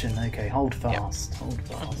position. Okay, hold fast. Hold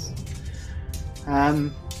fast.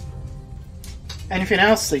 Anything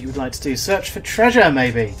else that you would like to do? Search for treasure,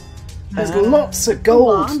 maybe? There's lots of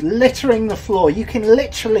gold littering the floor. You can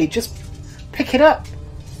literally just pick it up.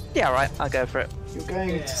 Yeah, right, I'll go for it. You're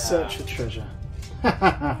going to search for treasure.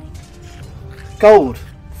 Gold.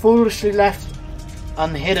 Foolishly left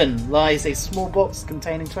unhidden lies a small box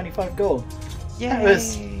containing 25 gold. Yay! That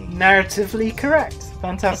was narratively correct.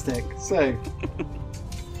 Fantastic. So,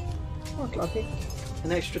 What lucky.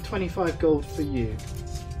 an extra 25 gold for you.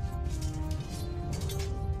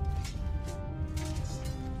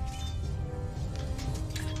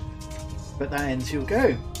 But that ends your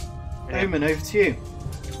go. Omen, over to you.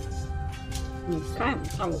 Okay,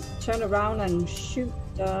 I'll turn around and shoot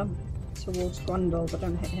towards Grundle, but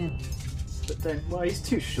don't hit him. But don't. Well, he's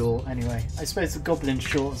too short anyway. I suppose the goblin's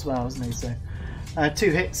short as well, isn't he? So,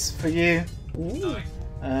 2 hits for you. Ooh.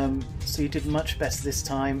 So you did much better this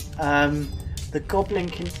time. The goblin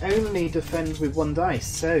can only defend with 1 dice,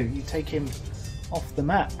 so you take him off the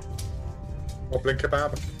map. Goblin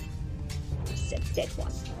kebab. It's a dead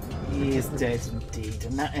one. He is dead indeed,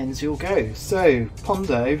 and that ends your go. So,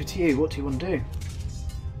 Ponder, over to you. What do you want to do?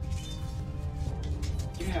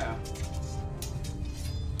 Yeah.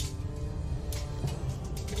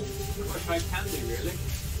 Not much I can do, really.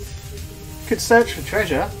 Could search for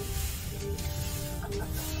treasure.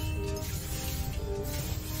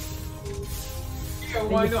 Yeah,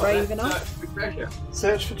 why you not? brave Let's enough? search for treasure.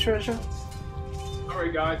 Search for treasure.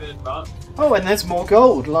 Sorry, guys, in advance. Oh, and there's more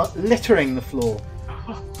gold littering the floor.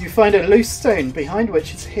 You find a loose stone behind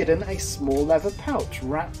which is hidden a small leather pouch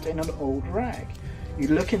wrapped in an old rag. You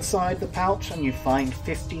look inside the pouch and you find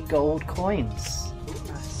 50 gold coins.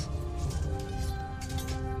 Nice.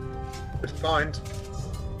 Good find.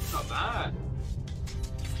 Not bad.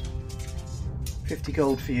 50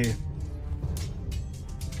 gold for you.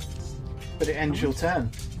 But it ends your turn.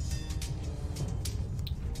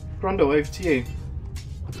 Grundle, over to you.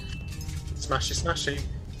 Smashy, smashy.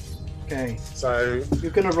 Okay. So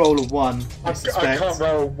You're going to roll a 1, I I suspect. can't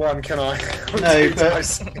roll 1, can I? No, Two but,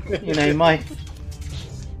 dice. you know, my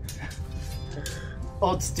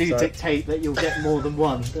odds do So- dictate that you'll get more than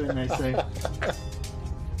 1, don't they? So,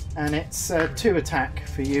 and it's 2 attack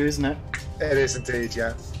for you, isn't it? It is indeed,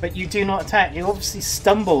 yeah. But you do not attack. You obviously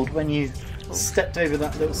stumbled when you stepped over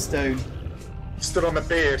that little stone. Stood on the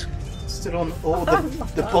beard. Stood on all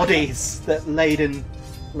the bodies that laden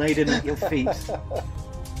at your feet.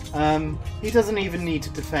 He doesn't even need to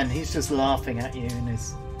defend. He's just laughing at you in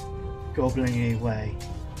his gobbling way.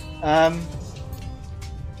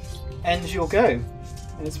 Ends your go,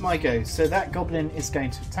 and it's my go. So that goblin is going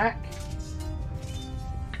to attack.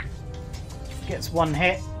 Gets 1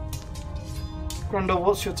 hit. Grundle,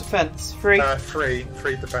 what's your defense? 3. 3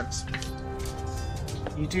 defense.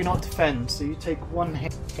 You do not defend, so you take 1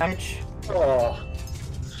 hit damage. Oh,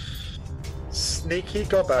 sneaky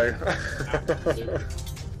gobbo.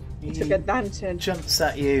 He took advantage. Jumps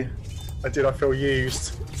at you. I feel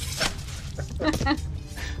used.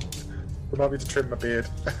 Remind me to trim my beard.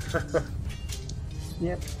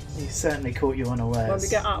 Yep. He certainly caught you When we unawares.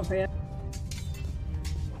 get out of here.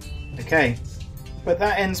 Okay, but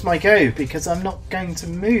that ends my go because I'm not going to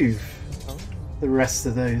move the rest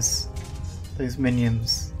of those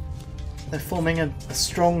minions. They're forming a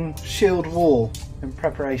strong shield wall in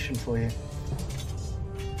preparation for you.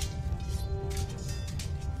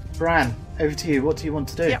 Bran, over to you. What do you want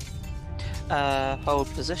to do? Yep. Hold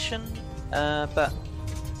position, but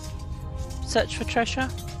search for treasure.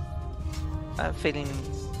 I'm feeling.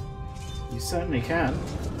 You certainly can.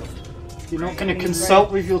 You're not going to Right.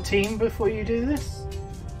 consult with your team before you do this? Do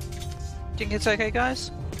you think it's okay,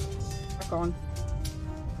 guys? Go on.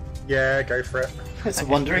 Yeah, go for it. It's a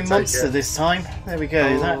wandering Take monster it. this time. There we go.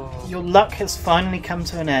 Oh. Your luck has finally come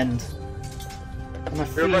to an end. And a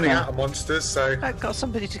We're running out femur, of monsters, so I've got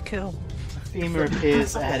somebody to kill.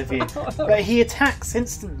 appears ahead of you. But he attacks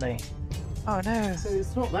instantly. Oh no. So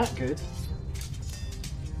it's not that good.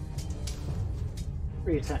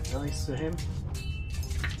 3 attack dice for him.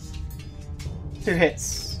 2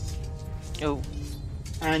 hits. Oh.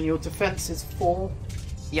 And your defense is 4.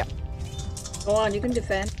 Yep. Go on, you can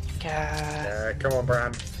defend. yeah, come on,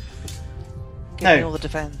 Bran. Give No. me all the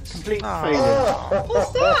defense. Complete Oh. failure.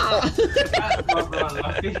 What's that? That's not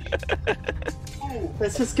unlucky.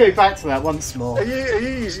 Let's just go back to that once more. Are you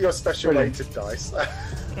using your special Brilliant. weighted dice?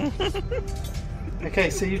 Okay,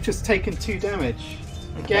 so you've just taken 2 damage.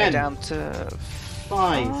 We're Again, down to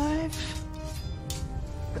 5. 5.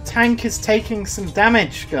 The tank is taking some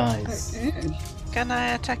damage, guys. Can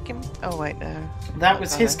I attack him? Oh wait, no. That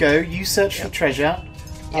was his go. You search for Yep. treasure.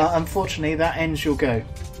 Yep. Unfortunately, that ends your go.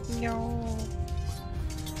 No.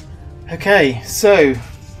 Okay, so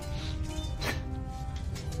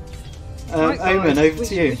Right, guys, Omen, over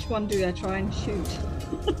to you. Which one do I try and shoot?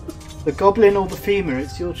 The goblin or the femur?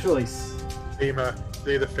 It's your choice. Femur.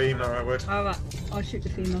 Do the femur, I would. Alright, I'll shoot the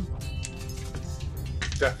female.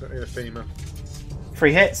 Definitely the femur.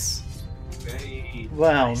 3 hits. Hey.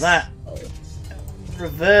 Wow, Nice. that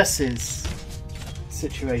reverses the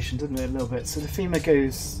situation, doesn't it, a little bit? So the femur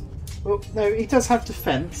goes... Oh, no, he does have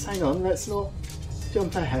defense. Hang on, let's not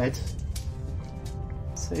jump ahead.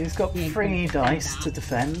 So he's got 3 dice to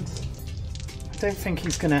defend. I don't think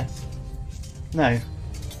he's gonna... No.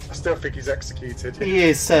 I still think he's executed. He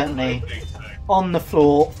is certainly on the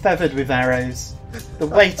floor, feathered with arrows. The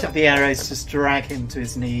weight of the arrows just drag him to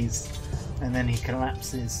his knees, and then he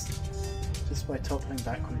collapses just by toppling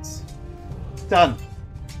backwards. Done.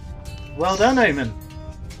 Well done, Omen.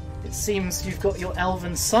 It seems you've got your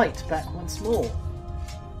elven sight back once more.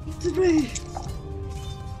 Did we?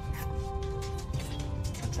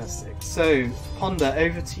 Fantastic. So, Ponder,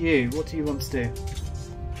 over to you. What do you want to do?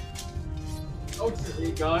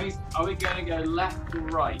 Ultimately, guys, are we going to go left or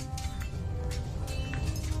right?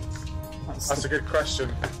 That's a good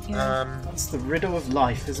question. That's the riddle of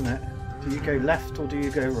life, isn't it? Do you go left or do you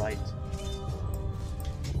go right?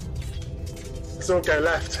 Let's all go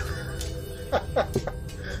left.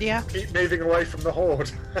 Yeah. Keep moving away from the horde.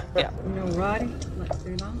 Yeah. No, right. Let's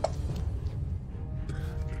do that.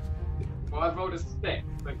 Well, I've rolled a 6,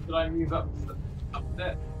 but should I move up a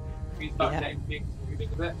bit? We start Yeah. getting things moving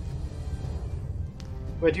a bit.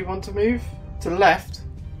 Where do you want to move? To the left?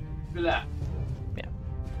 To left.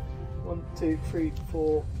 1, 2, 3,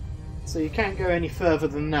 4. So you can't go any further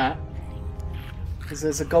than that because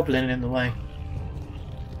there's a goblin in the way.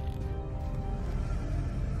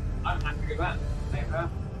 I'm happy with that. There we go.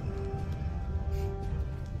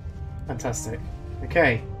 Fantastic.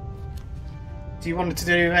 Okay. Do you want to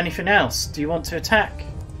do anything else? Do you want to attack?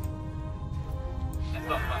 That's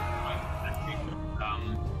not much. I think,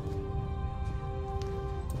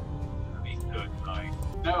 that'd be good, right?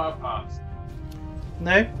 No, I'll pass.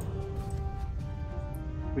 No?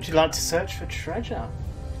 Would you like to search for treasure?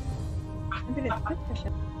 Maybe it's good for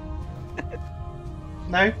sure.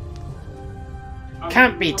 No?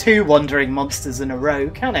 Can't be two wandering monsters in a row,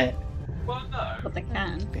 can it? Well, no. But they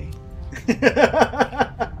can.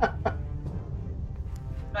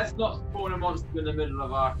 Let's not spawn a monster in the middle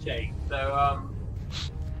of our chain. So,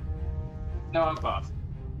 no, I'll pass.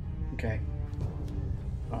 Okay.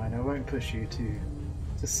 Fine, I won't push you to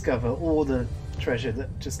discover all the treasure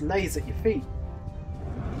that just lays at your feet.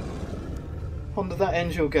 Ponder, that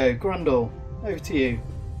ends your go. Grundle, over to you.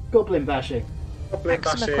 Goblin bashing. Goblin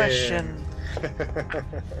Excellent bashing. question.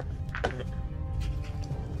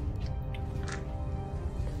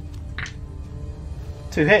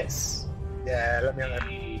 2 hits. Yeah, let me have that.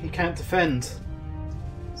 He can't defend.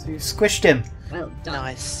 So you squished him. Well done.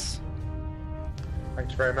 Nice.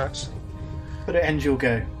 Thank you very much. But it ends your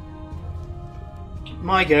go.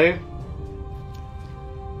 My go.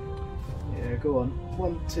 Yeah, go on.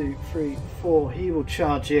 1, 2, 3, 4. He will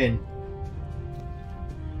charge in.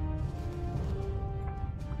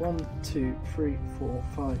 1, 2, 3, 4,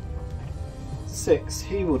 5, 6.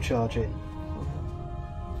 He will charge in.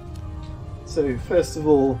 So first of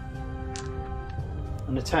all,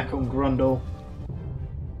 an attack on Grundle.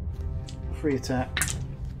 Free attack.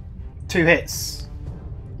 2 hits.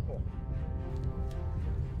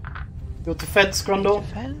 Your defense, Grundle.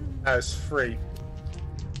 That was 3.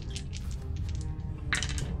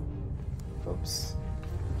 Oops.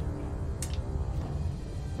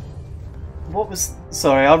 What was...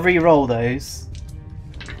 Sorry, I'll re-roll those.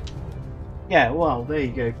 Yeah, well, there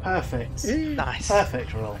you go. Perfect. Nice.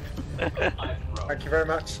 Perfect roll. Thank you very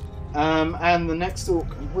much. And the next orc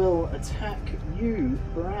will attack you,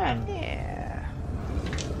 Bran. Yeah.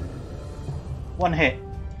 1 hit.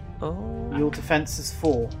 Oh. Your defense is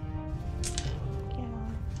 4.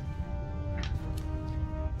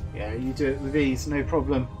 Yeah, you do it with ease, no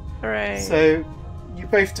problem. Hooray. So, you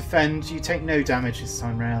both defend, you take no damage this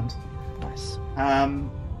time round. Nice.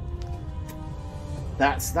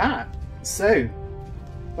 That's that. So,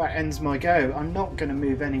 that ends my go. I'm not going to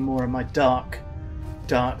move any more of my dark,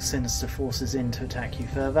 sinister forces in to attack you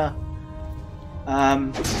further.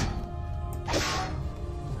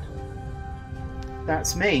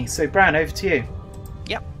 That's me. So, Bran, over to you.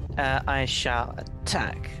 Yep. I shall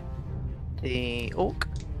attack the orc.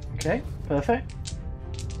 Okay, perfect.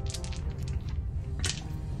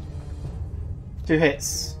 2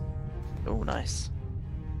 hits. Oh, nice.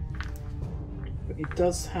 But he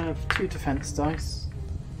does have 2 defense dice.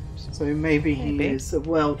 So maybe he Maybe. is a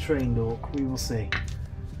well-trained orc. We will see.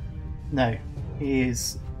 No, he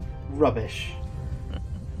is rubbish.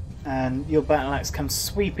 And your battle axe comes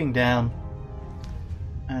sweeping down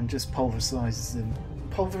and just pulverizes him.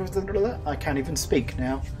 I can't even speak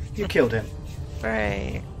now. You killed him.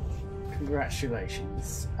 Hooray.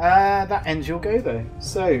 Congratulations. That ends your go though.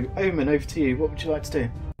 So, Omen, over to you. What would you like to do?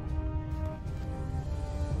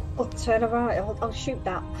 I'll turn around. I'll shoot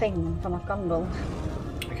that thing in front of Gundle.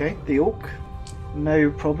 Okay, the orc.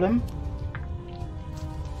 No problem.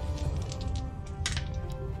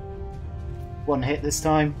 1 hit this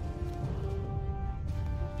time.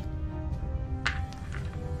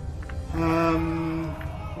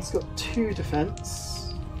 He's got 2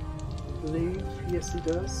 defense, I believe. Yes, he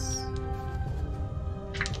does.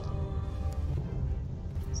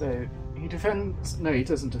 So he defends. No, he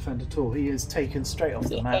doesn't defend at all. He is taken straight off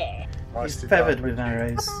the map. He's Nicely feathered done, with thank you.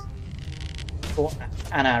 arrows. Or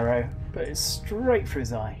an arrow, but it's straight for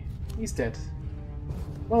his eye. He's dead.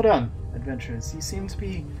 Well done, adventurers. You seem to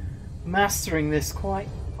be mastering this quite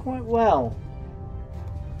well.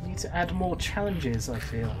 You need to add more challenges, I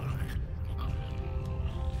feel.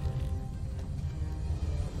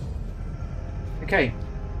 Okay.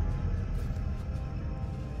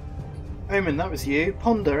 Omen, that was you.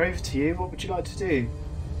 Ponder, over to you. What would you like to do?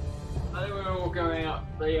 I think we're all going up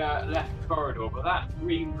the left corridor, but that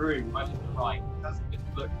green room right to the right doesn't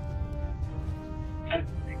look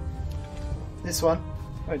empty. This one?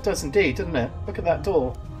 Oh, it does indeed, doesn't it? Look at that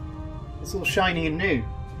door. It's all shiny and new.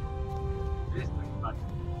 This looks like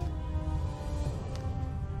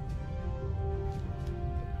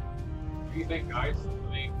what do you think, guys?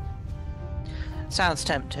 I mean, Sounds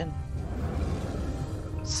tempting.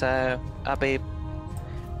 So, but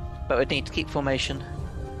we'd need to keep formation.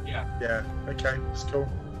 yeah. Yeah, okay, it's cool.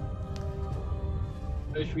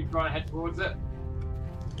 So should we try and head towards it?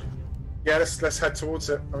 Yeah, let's head towards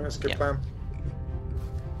it. I think that's a good Yeah. plan.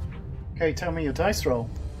 Okay, tell me your dice roll.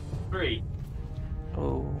 3.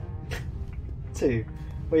 Oh. 2.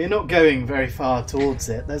 Well, you're not going very far towards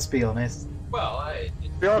it, let's be honest. Well,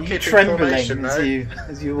 We are Are you keeping trembling formation, as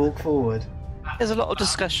though. you walk forward? There's a lot of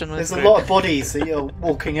discussion with There's a group. lot of bodies that you're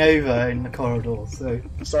walking over in the corridor, so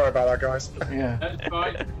Sorry about that, guys. yeah. that's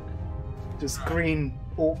fine. Just green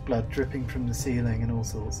orc blood dripping from the ceiling and all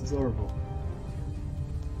sorts. It's horrible.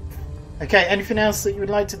 Okay, anything else that you would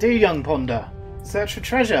like to do, young Ponder? Search for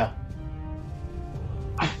treasure?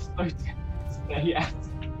 I'm supposed to say yes.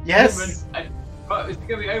 Yes? But it's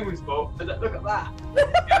going to be Omen's fault. Look at that.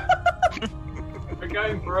 We're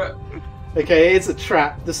going for it. Okay, it's a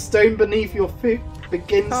trap. The stone beneath your feet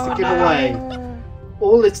begins to give away.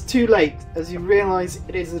 All is too late. As you realise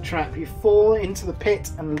it is a trap, you fall into the pit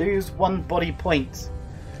and lose 1 body point.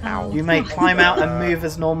 Ow. You may climb out and move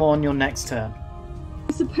as normal on your next turn.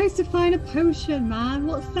 I'm supposed to find a potion, man.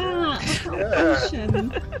 What's that? What's that Yeah.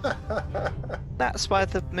 potion? That's why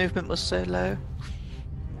the movement was so low.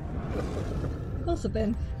 Must have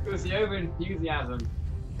been. It was the Omen enthusiasm.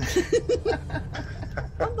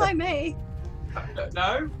 Not by me.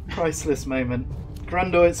 No? Priceless moment.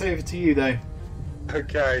 Grandor, it's over to you though.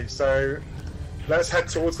 Okay, so let's head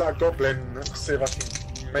towards that goblin. Let's see if I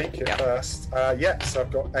can make it Yeah. first. Yeah, so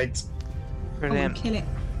I've got 8. Brilliant. Kill it.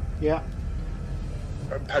 Yeah.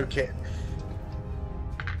 Poke it.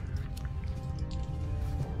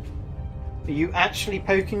 Are you actually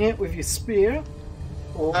poking it with your spear?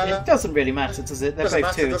 Or it doesn't really matter, does it? They're Doesn't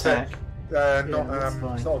both matter, 2 does it? attack. Not, that's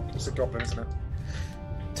fine. it's a goblin, isn't it?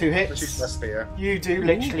 2 Let's use hits. my spear. You do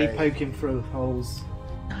literally Okay. poke him through holes.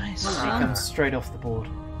 Nice. He comes straight off the board.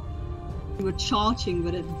 You were charging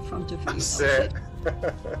with it in front of you. That's That was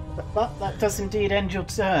it. But that does indeed end your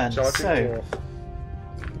turn. Charging So,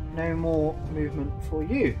 dwarf. no more movement for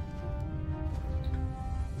you.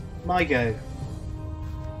 My go.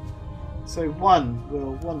 So 1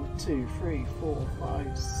 will 1, 2, 3, 4,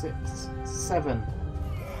 5, 6, 7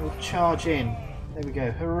 will charge in. There we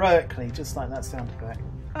go. Heroically, just like that sound effect.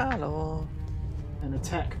 Hello. And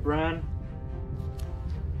attack Bran.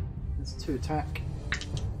 There's 2 attack.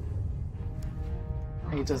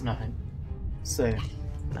 He does nothing. So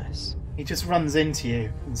Nice. he just runs into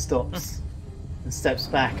you and stops and steps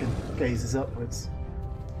back and gazes upwards.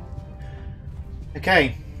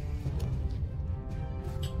 Okay.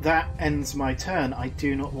 That ends my turn. I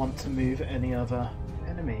do not want to move any other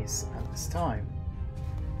enemies at this time.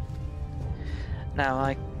 Now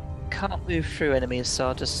I can't move through enemies, so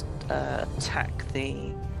I'll just attack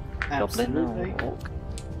the goblin Absolutely. or orc.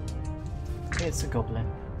 It's a goblin.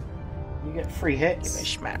 You get 3 Give me a hits,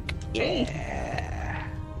 smack. Yeah.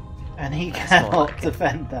 and he That's more cannot like it.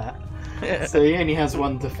 defend that. So he only has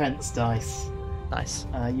 1 defense dice. Nice.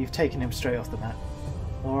 You've taken him straight off the map.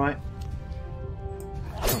 Alright.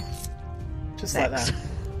 Just like Next.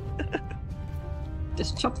 that.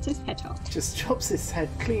 Just chops his head off. Just chops his head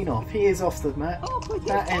clean off. He is off the map. Oh, poor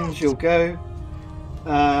That cat. ends your go.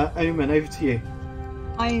 Omen, over to you.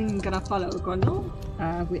 I'm gonna follow Grundle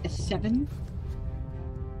with a 7.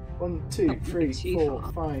 1, 2, Not 3, too 4,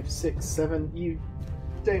 far. 5, 6, 7. You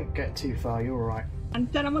don't get too far, you're alright.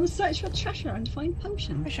 And then I'm gonna search for treasure and find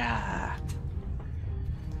potions.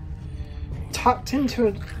 Tucked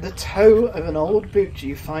into the toe of an old boot,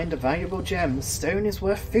 you find a valuable gem. The stone is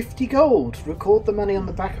worth 50 gold. Record the money on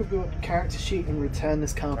the back of your character sheet and return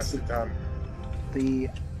this card That's to it done. the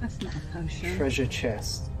That's not a potion. treasure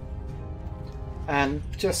chest. And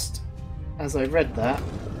just as I read that,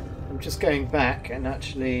 I'm just going back and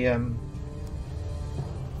actually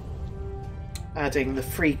adding the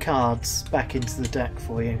free cards back into the deck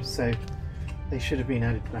for you, so they should have been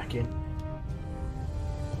added back in.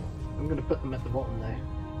 I'm going to put them at the bottom there.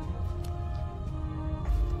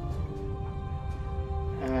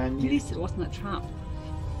 And At least it wasn't a trap.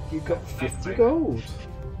 you got 50 gold.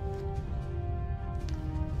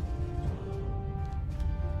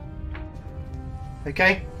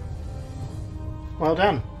 Okay. Well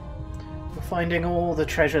done. For finding all the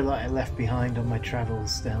treasure that I left behind on my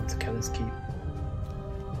travels down to Kellar's Keep.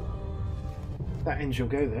 That ends your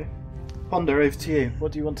go though. Ponder, over to you.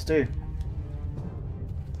 What do you want to do?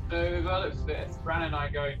 So by the looks of it, Bran and I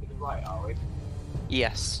going to the right, are we?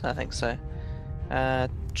 Yes, I think so.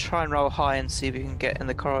 Try and roll high and see if you can get in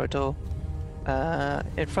the corridor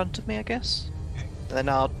in front of me, I guess. And then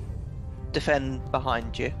I'll defend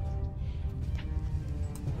behind you.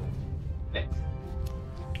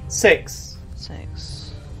 6.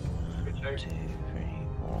 6. 1, 2, 3,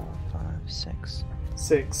 4, 5, 6.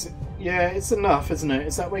 6. Yeah, it's enough, isn't it?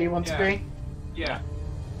 Is that where you want to be? Yeah.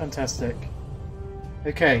 Fantastic.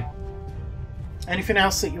 Okay. Anything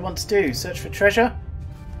else that you want to do? Search for treasure?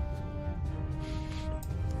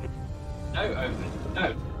 No, Omen.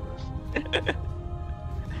 No.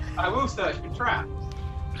 I will search for traps.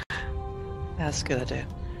 That's a good idea.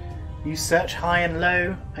 You search high and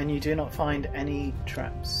low, and you do not find any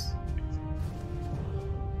traps.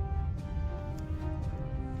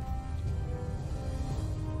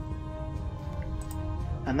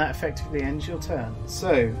 And that effectively ends your turn.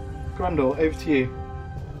 So, Grundle, over to you.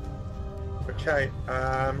 Okay,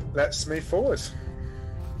 let's move forward.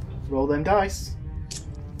 Roll them dice.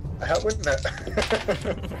 A help, wouldn't it?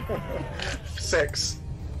 6.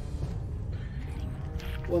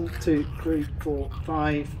 1, 2, 3, 4,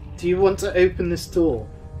 5. Do you want to open this door?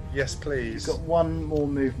 Yes, please. You've got one more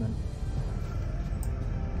movement.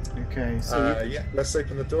 Okay, so yeah, let's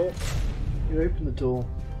open the door. you open the door.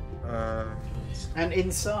 Um, And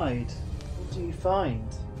inside, what do you find?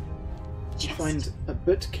 You find a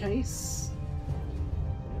bookcase,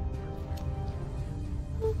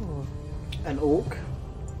 an orc,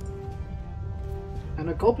 and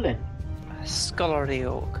a goblin. A scholarly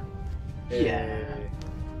orc. Yeah.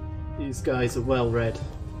 These guys are well read.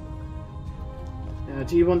 Now,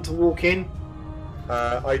 do you want to walk in?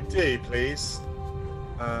 I do, please.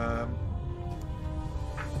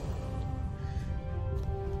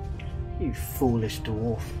 You foolish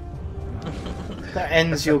dwarf. That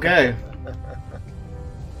ends your go.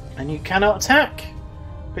 And you cannot attack,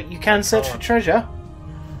 but you can search for treasure.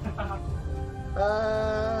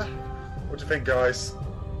 What do you think, guys?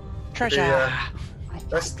 Treasure!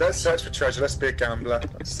 Let's search for treasure. Let's be a gambler.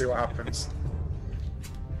 Let's see what happens.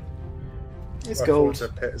 It's Well, gold. it's a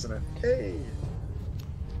pit, isn't it? Hey.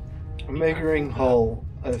 A meagering hole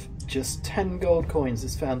of just 10 gold coins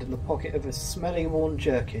is found in the pocket of a smelly worn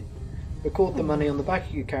jerkin. Record the money on the back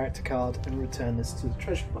of your character card and return this to the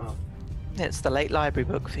treasure pile. It's the late library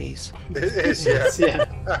book fees. It is, yeah. Yes, yeah.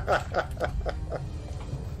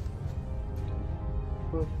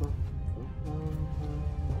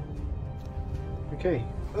 Okay.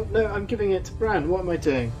 Oh, no, I'm giving it to Bran. What am I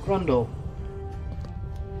doing? Grundle.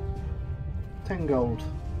 10 gold.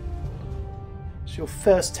 It's your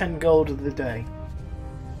first 10 gold of the day.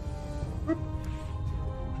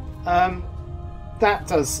 That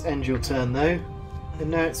does end your turn though.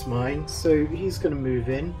 And now it's mine. So he's going to move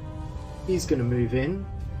in. He's going to move in.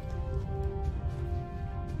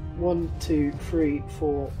 1, 2, 3,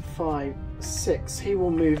 4, 5, 6. He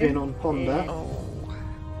will move in on Ponder.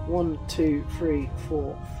 1, 2, 3,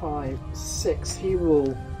 4, 5, 6. He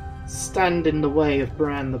will stand in the way of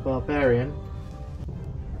Bran the Barbarian.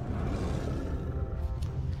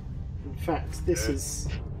 In fact, this is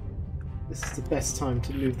the best time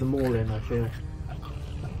to move them all in, I feel.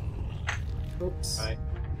 Oops. Right.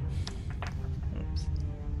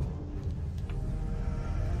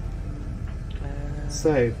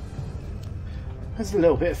 So, there's a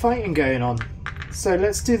little bit of fighting going on. So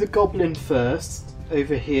let's do the goblin first,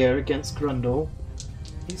 over here against Grundle.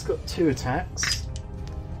 He's got 2 attacks.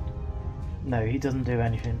 No, he doesn't do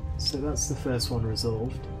anything. So that's the first one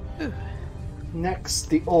resolved. Ooh. Next,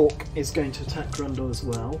 the orc is going to attack Grundle as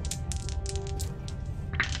well.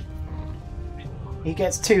 He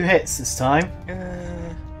gets 2 hits this time.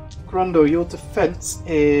 Grundle, your defense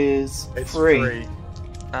is It's 3. 3.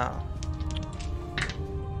 Oh.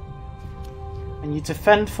 And you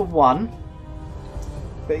defend for 1,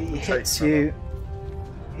 but he hits cover. you.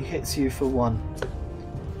 He hits you for 1,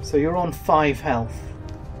 so you're on 5 health.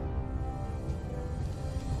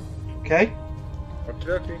 Okay.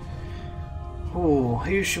 Okay. Oh,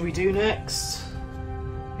 who should we do next?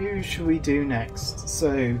 Who should we do next?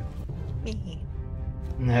 So,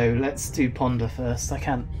 no, let's do Ponder first. I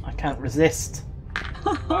can't resist.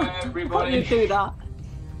 Bye, Why everybody. you do that?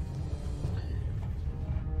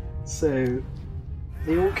 So,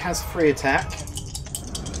 the orc has free attack.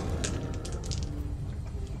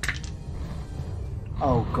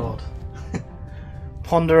 Oh god.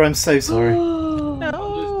 Ponder, I'm so sorry.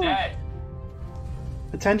 Ponder's dead.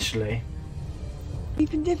 Potentially.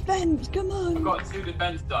 Even defense, come I've on. got 2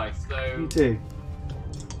 defense dice, so You do.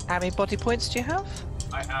 How many body points do you have?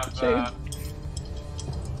 I have 2.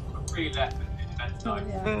 3 left in defense Oh, dice.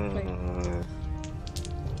 yeah, please.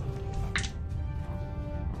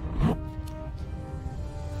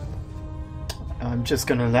 I'm just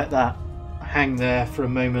going to let that hang there for a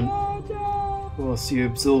moment whilst you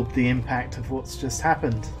absorb the impact of what's just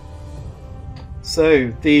happened. So,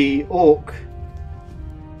 the orc,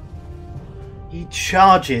 he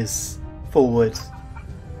charges forward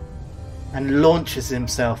and launches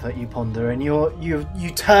himself at you, Ponder, and you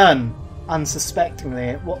turn unsuspectingly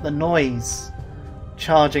at what the noise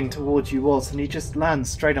charging towards you was, and he just lands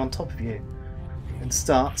straight on top of you and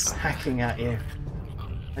starts hacking at you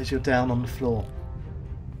as you're down on the floor.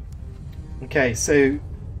 Okay, so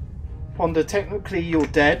Ponder, technically you're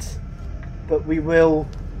dead, but we will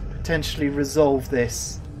potentially resolve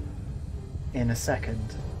this in a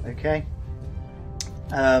second, okay?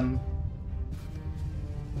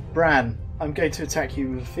 Bran, I'm going to attack you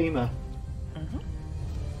with a femur.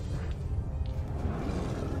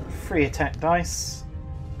 Free attack dice.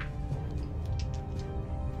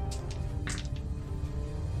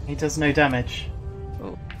 He does no damage.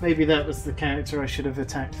 Oh. Maybe that was the character I should have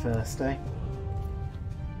attacked first, eh?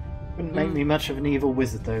 Wouldn't make me much of an evil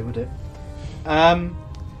wizard though, would it?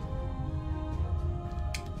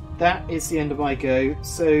 That is the end of my go.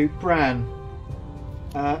 So, Bran,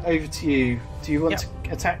 over to you. Do you want to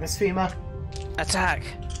attack this femur? Attack!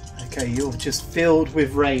 Okay, you're just filled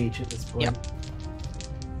with rage at this point. Yep.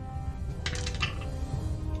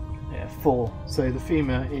 Yeah, 4. So the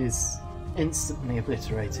femur is instantly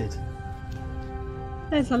obliterated.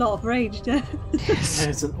 There's a lot of rage there.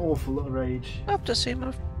 There's an awful lot of rage. I've just seen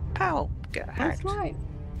my pal get That's hacked. right.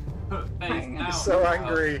 Put face Hang on. down. So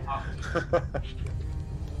angry.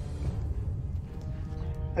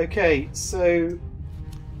 Okay, so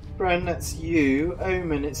Bran, that's you.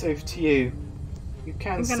 Omen, it's over to you. You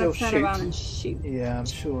can I'm still gonna turn shoot. around and shoot. Yeah, I'm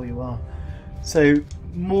sure you are. So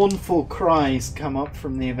mournful cries come up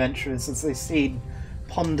from the adventurers as they see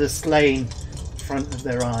Ponder slain in front of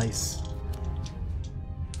their eyes.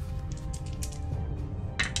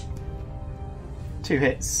 Two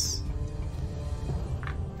hits.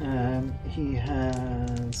 He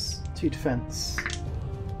has 2 defense.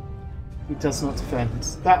 He does not defend.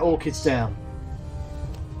 That orc is down.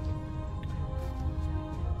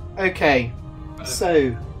 Okay,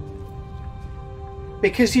 so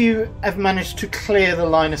because you have managed to clear the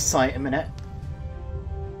line of sight a minute,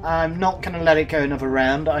 I'm not going to let it go another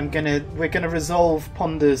round. We're gonna resolve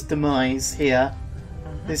Ponder's demise here.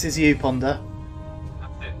 This is you, Ponder.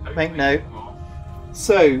 That's it. Make note.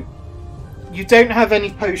 So, you don't have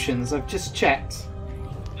any potions. I've just checked.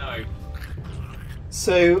 No.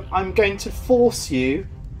 So I'm going to force you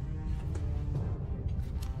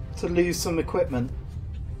to lose some equipment.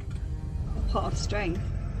 A pot of strength.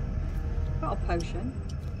 Got a potion.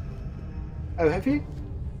 Oh, have you?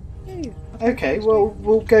 Ooh, Okay, well,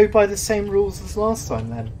 we'll go by the same rules as last time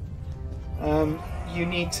then. You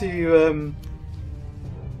need to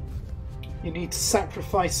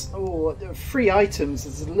sacrifice. Oh, 3 items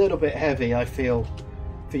is a little bit heavy, I feel,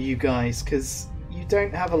 for you guys, because you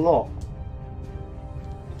don't have a lot.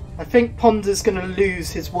 I think Ponder's going to lose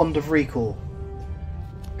his Wand of Recall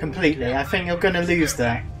completely. I think you're going to lose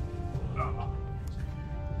that.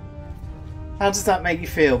 How does that make you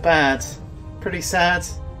feel? Bad? Pretty sad?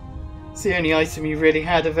 It's the only item you really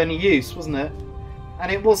had of any use, wasn't it?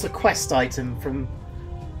 And it was a quest item from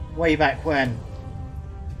way back when.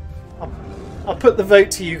 I'll put the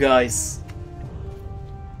vote to you guys.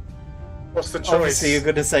 What's the choice? Obviously you're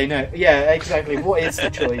going to say no. Yeah, exactly. What is the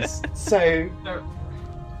choice? So, No.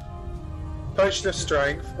 Potion of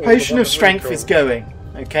Strength. or the Potion Wand of Strength Recall. is going,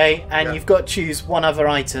 okay? And Yeah. you've got to choose one other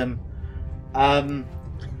item.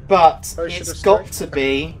 But Potion it's of got Strength? to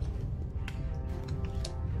be...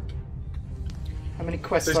 How many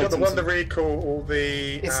quest So he's got items? the Wand of Recall or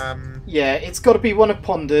the... It's- Yeah, it's got to be one of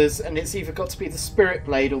Ponder's, and it's either got to be the Spirit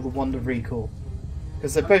Blade or the Wand of Recall.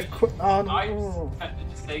 Because they're both... I oh. tempted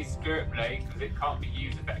to say Spirit Blade because it can't be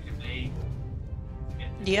used effectively.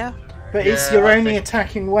 Yeah. But it's Yeah, your I only think-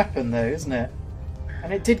 attacking weapon, though, isn't it?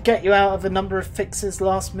 And it did get you out of a number of fixes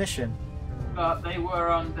last mission. But they were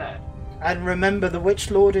undead. And remember, the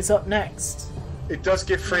Witch Lord is up next. It does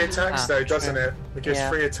give 3 attacks though, doesn't true. it? It gives Yeah.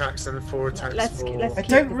 3 attacks and 4 attacks Let's- for... let's I keep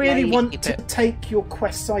don't the really blade. want Keep to it. take your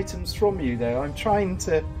quest items from you, though. I'm trying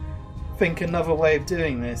to think another way of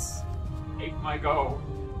doing this. Take my gold.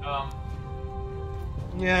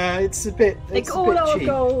 Yeah, it's a bit. It's Take a all bit our cheap.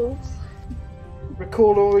 gold.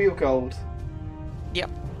 Recall all your gold. Yep.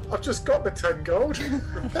 I've just got the 10 gold.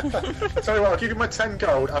 Tell you what, I'll give you my 10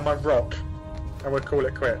 gold and my rock, and we'll call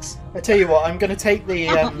it quits. I tell you what, I'm going to take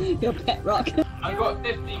the. Your pet rock. I've got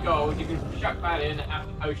 50 gold. You can chuck that in and have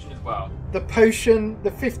the potion as well. The potion,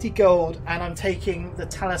 the 50 gold, and I'm taking the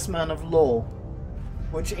Talisman of Law,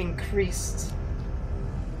 which increased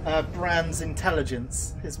Bran's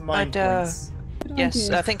intelligence, his mind points. Yes,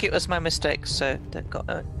 idea. I think it was my mistake, so they've got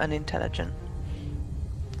an intelligent.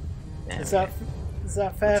 Is that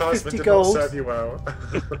fair? Talisman 50 did not gold. serve you well.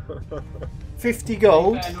 50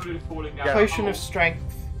 gold. Fair, not really falling down Yeah. the Potion hole. of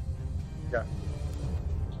Strength. Yeah.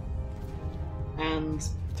 And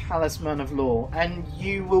Talisman of Law. And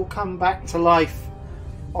you will come back to life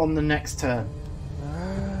on the next turn.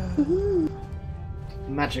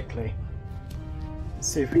 Magically. Let's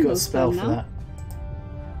see if we've got a Ooh, spell for fun now. that.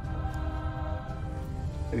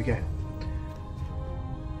 There we go.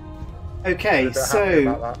 Okay, They're happy so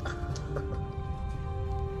about that.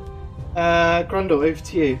 Grundle, over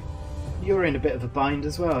to you. You're in a bit of a bind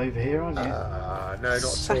as well over here, aren't you? No, not at all.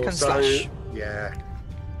 Second So, slash. yeah,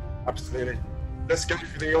 absolutely. Let's go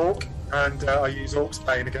for the orc, and I use Orc's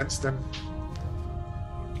Bane against them.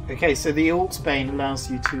 Okay, so the Orc's Bane allows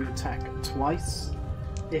you to attack twice,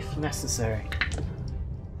 if necessary.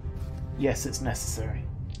 Yes, it's necessary.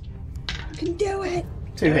 You can do it.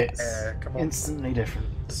 2 hits. Yeah, come on. Instantly different.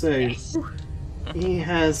 So, he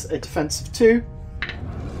has a defense of 2.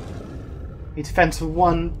 He defends for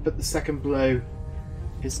 1, but the second blow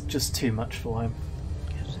is just too much for him.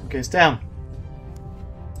 It goes down.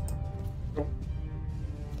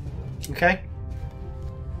 Okay.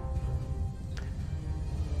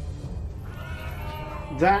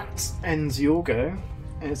 That ends your go.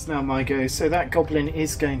 It's now my go. So that goblin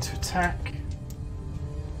is going to attack.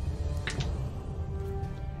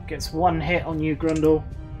 Gets 1 hit on you, Grundle.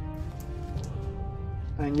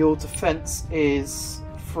 And your defense is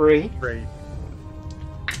 3. 3.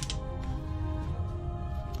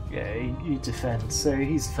 Yeah, you defend, so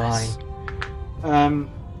he's fine. Nice.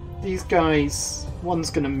 These guys,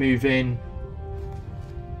 one's going to move in,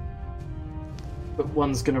 but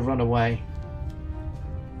one's going to run away.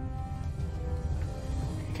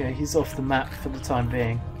 Okay, he's off the map for the time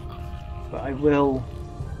being, but I will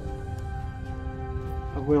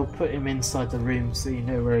put him inside the room so you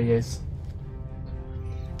know where he is.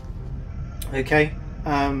 Okay,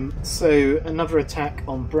 so another attack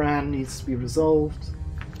on Bran needs to be resolved.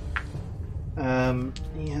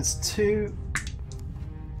 He has 2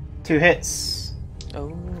 hits.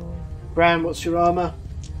 Oh, Bran, what's your armor?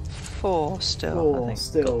 4 still. 4 I think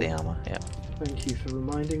still. got the armor. Yeah. Thank you for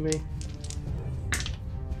reminding me.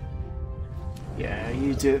 Yeah,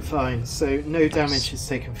 you do it fine. So no damage is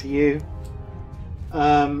taken for you.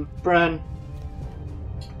 Bran,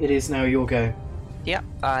 it is now your go. Yep.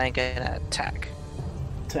 I'm gonna attack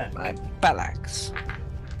Attack. my ballax.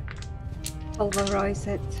 Pulverize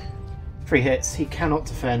it. 3 hits. He cannot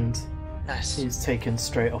defend. Nice. He's taken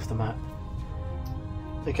straight off the map.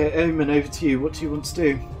 Okay, Omen, over to you. What do you want to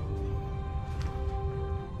do?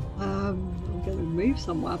 I'm going to move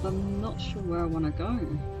somewhere, but I'm not sure where I want to go.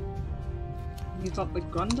 Move up with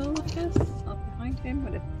Grundle, I guess, up behind him.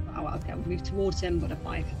 But okay, I'll move towards him with a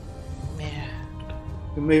 5. Yeah.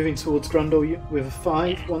 You're moving towards Grundle with a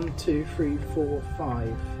 5. 1, 2, 3, 4,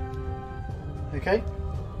 5. Okay.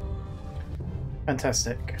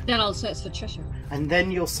 Fantastic. Then I'll search for treasure. And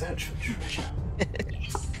then you'll search for treasure.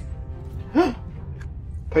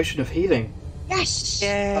 Potion of healing. Yes!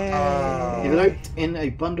 Yay. Eloped in a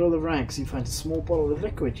bundle of rags, you find a small bottle of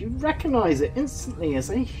liquid. You recognise it instantly as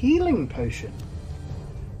a healing potion.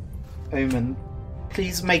 Omen,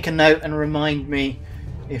 please make a note and remind me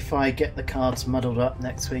if I get the cards muddled up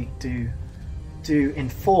next week. Do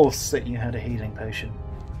enforce that you had a healing potion.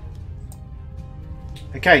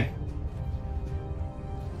 Okay.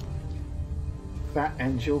 That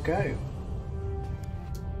ends your go.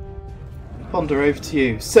 Ponder, over to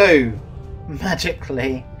you. So,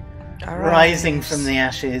 magically, rising from the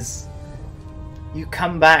ashes, you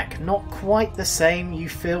come back, not quite the same. You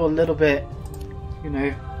feel a little bit,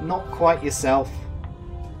 not quite yourself,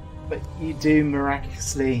 but you do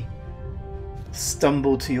miraculously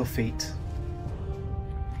stumble to your feet.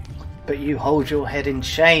 But you hold your head in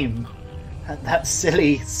shame That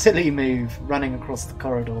silly move running across the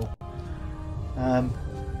corridor. Fine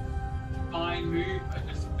move. I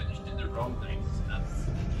just finished in the wrong place. That's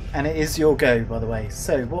And it is your go, by the way.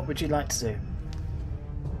 So, what would you like to do?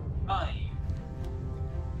 fine.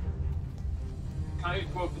 Can I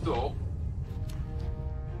go up the door?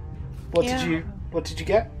 What Yeah. did you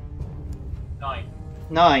get? 9.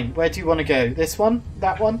 9. Where do you want to go? This one?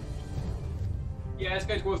 That one? Yeah, let's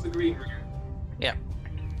go towards the green room. Yeah.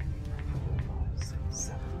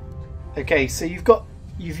 Okay, so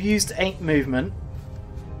you've used 8 movement.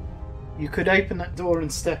 You could open that door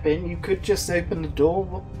and step in. You could just open the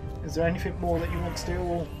door. Is there anything more that you want to do?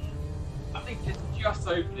 Or... I think it's just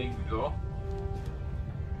opening the door.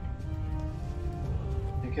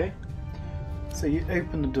 Okay. So you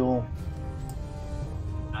open the door.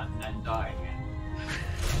 And then die again.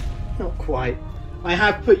 Not quite. I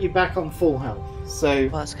have put you back on full health. So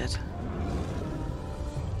Well, that's good.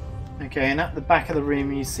 okay, and at the back of the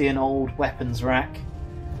room you see an old weapons rack.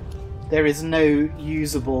 There is no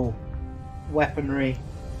usable weaponry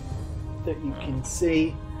that you can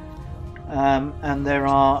see, and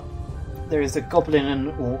there is a goblin and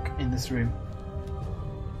an orc in this room.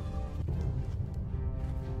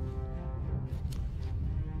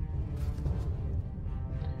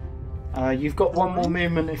 You've got one more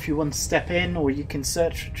movement if you want to step in, or you can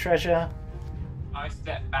search for treasure. I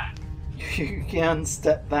step back. You can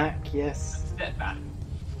step back, yes. Step back.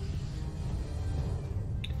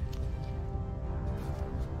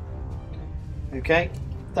 Okay,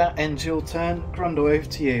 that ends your turn. Grundle, over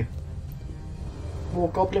to you. More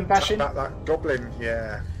goblin bashing? That goblin,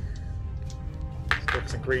 yeah. Got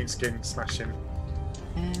some green skin smashing.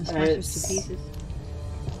 And smashes to pieces.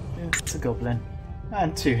 It's a goblin.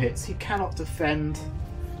 And 2 hits. He cannot defend.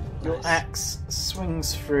 Your Nice. axe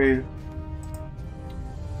swings through.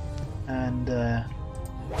 And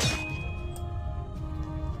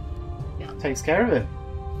takes care of him.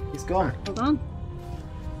 He's gone. Hold on.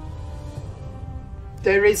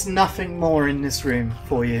 There is nothing more in this room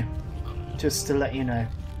for you. Just to let you know.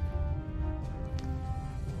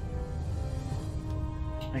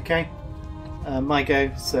 Okay. My go.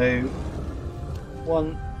 So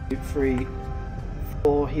 1, 2, 3,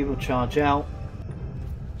 4. He will charge out.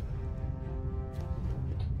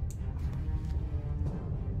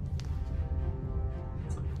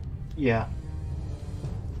 Yeah.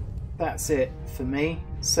 That's it for me.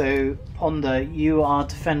 So, Ponder, you are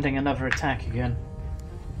defending another attack again.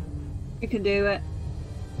 You can do it.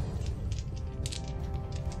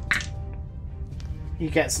 He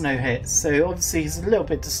gets no hits, so obviously he's a little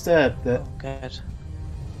bit disturbed that Good.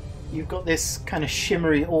 you've got this kind of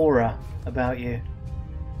shimmery aura about you.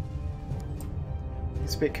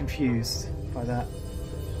 He's a bit confused by that.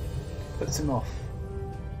 Puts him off.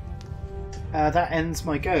 That ends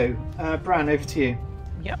my go. Bran, over to you.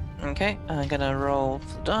 Yep. Okay, I'm gonna roll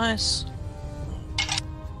the dice.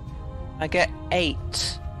 I get 8.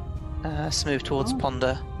 Let's move towards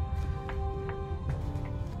Ponder.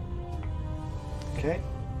 Okay.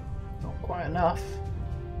 Not quite enough.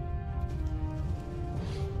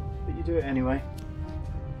 But you do it anyway.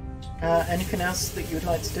 Anything else that you would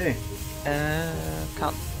like to do?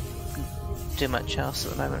 Can't do much else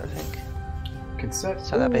at the moment, I think. You can search,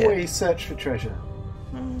 So that'd be it. always search for treasure.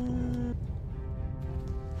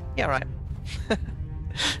 Yeah, right.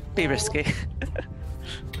 Be risky.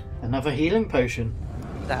 Another healing potion.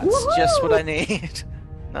 That's just what I need.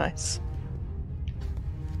 Nice.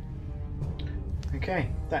 Okay,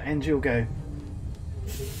 that ends your go.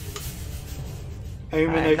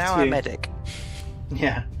 Omen, Right, over now to I'm you. medic.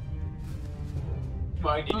 Yeah.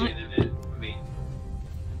 Why did you do it in a minute for me?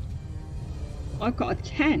 I've got a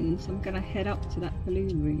 10, so I'm going to head up to that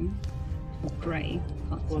balloon room. Grey.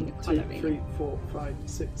 Can't see 1, the 2, colour 3, really. 4, 5,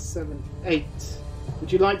 6, 7, 8.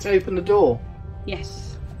 Would you like to open the door?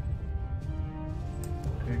 Yes.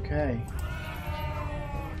 Okay.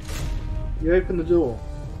 You open the door.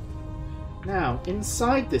 Now,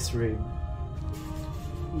 inside this room,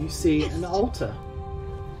 you see an altar.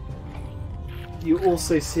 You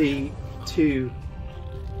also see 2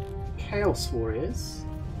 Chaos Warriors.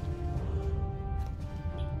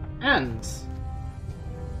 And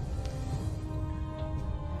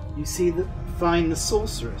you find the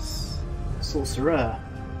sorcerer.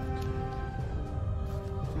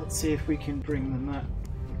 Let's see if we can bring the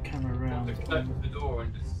camera around. Just close the door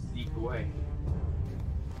and just sneak away.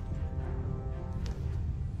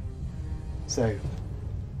 So,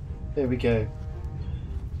 there we go.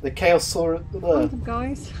 The Chaos Sorcerer. Hold them,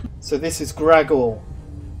 guys. So this is Gragor.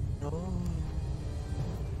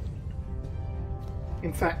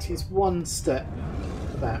 In fact, he's 1 step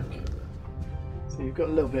back. So So you've got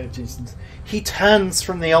a little bit of distance. He turns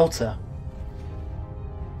from the altar.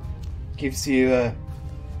 Gives you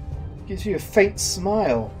a faint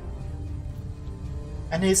smile.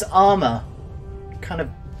 And his armour, kind of,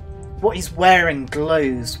 what he's wearing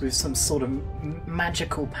glows with some sort of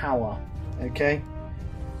magical power. Okay?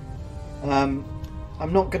 I'm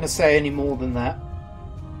not going to say any more than that.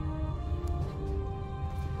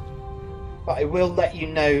 But I will let you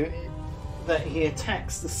know that he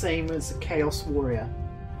attacks the same as a Chaos Warrior.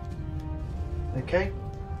 Okay?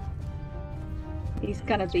 He's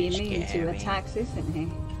gonna be immune to attacks, isn't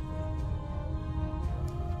he?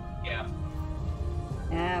 Yeah.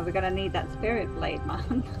 Yeah, we're gonna need that spirit blade,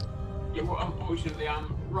 man. Yeah, well, unfortunately,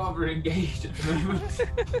 I'm rather engaged at the moment.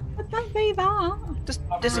 But don't be that. Just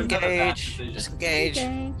I've disengage. run Disengage.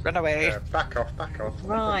 Okay. Run away. Yeah, back off, back off.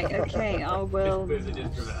 Right, okay, I will. Just because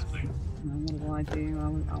it is reversing. What do?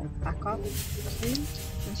 I'll back up 2,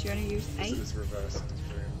 since you only used 8. This is reverse.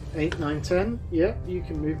 8, 9, 10. Yeah, you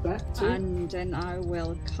can move back too. And then I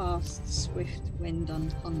will cast Swift Wind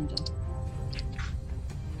on Ponder.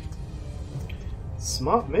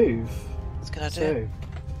 Smart move. That's a good idea.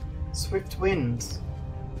 So, Swift Wind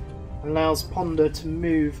allows Ponder to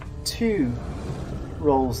move 2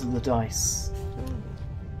 rolls of the dice.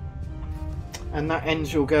 And that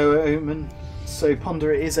ends your go, Omen. So,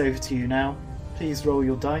 Ponder, it is over to you now. Please roll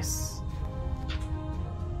your dice.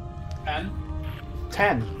 10.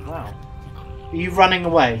 10. Wow. Are you running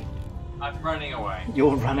away? I'm running away.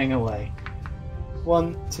 You're running away.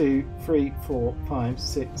 1, 2, 3, 4, 5,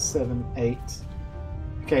 6, 7, 8.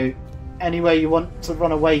 Okay. Anywhere you want to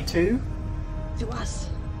run away to? To us.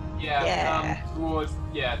 Yeah. Towards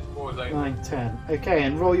over. 9, 10. Okay,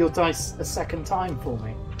 and roll your dice a second time for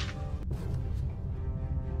me.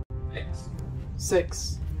 6.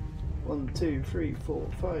 6. 1, 2, 3, 4,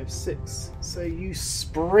 5, 6. So you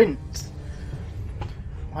sprint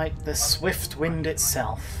like the swift wind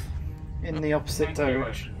itself in the opposite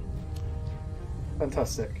direction.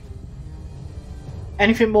 Fantastic.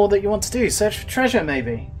 Anything more that you want to do? Search for treasure,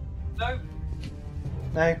 maybe? No.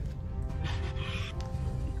 No?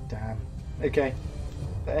 Damn. Okay.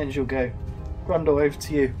 That ends your go. Grundle, over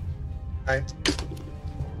to you. Okay.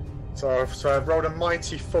 So I've rolled a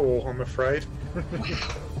mighty 4, I'm afraid.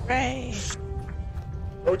 Hooray!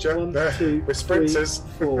 Told you, 1, we're 2, 3, sprinters.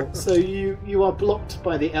 4. So you are blocked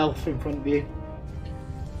by the elf in front of you.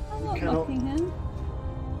 I'm not cannot- blocking him.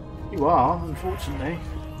 You are, unfortunately.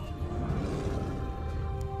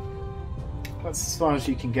 That's as far as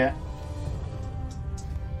you can get.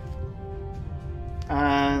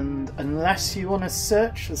 And unless you want to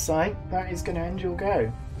search the site, that is going to end your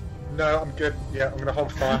go. No, I'm good. Yeah, I'm going to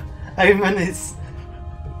hold fire. Omen is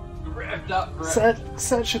Revved up for it.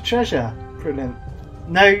 search for treasure. Brilliant.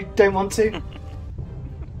 No, don't want to?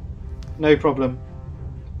 No problem.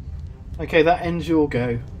 Okay, that ends your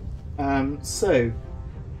go. So,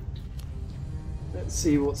 let's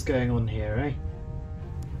see what's going on here, eh?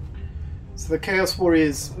 So the Chaos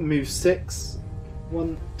Warriors move 6.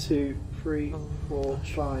 1, 2, 3, 4,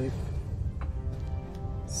 5,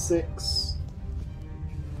 6.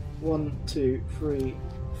 1, 2, 3,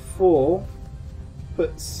 4.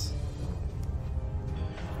 Puts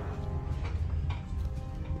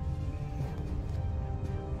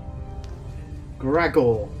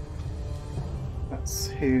Gragor. That's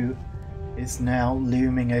who is now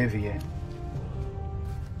looming over you.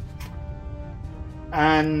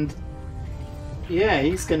 And yeah,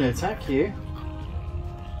 he's going to attack you.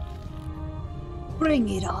 Bring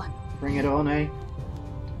it on. Bring it on, eh?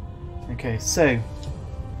 Okay, so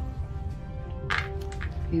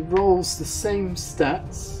he rolls the same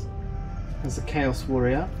stats as a Chaos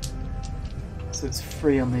Warrior, so it's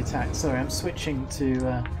 3 on the attack. Sorry, I'm switching to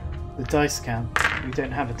the dice cam. We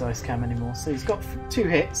don't have a dice cam anymore. So he's got 2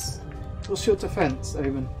 hits. What's your defense,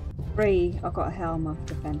 Omen? 3. I've got a helm of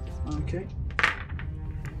defense. Okay.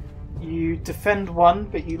 You defend 1,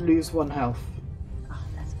 but you lose 1 health. Oh,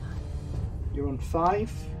 that's fine. You're on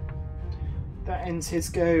 5. That ends his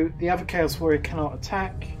go. The other Chaos Warrior cannot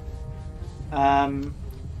attack.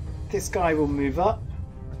 This guy will move up.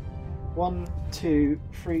 1, 2,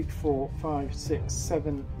 3, 4, 5, 6,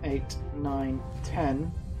 7, 8, 9,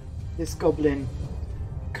 10. This goblin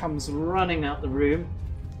comes running out the room.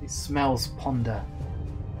 He smells Ponder.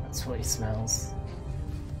 That's what he smells.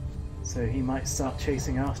 So he might start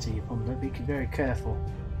chasing after you, Ponder. Be very careful.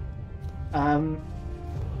 That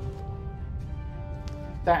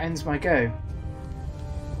ends my go.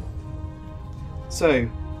 So,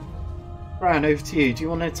 Brian, over to you. Do you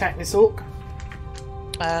want to attack this orc?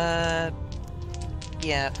 Yeah.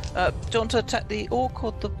 Do you want to attack the orc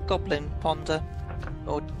or the goblin, Ponder?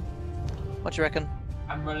 Or What do you reckon?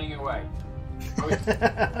 I'm running away. Oh,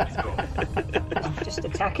 Just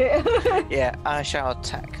attack it. Yeah, I shall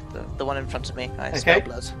attack the one in front of me. I smell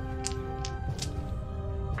blood.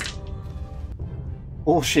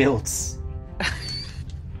 All shields.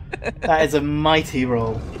 That is a mighty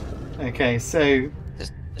roll. Okay, so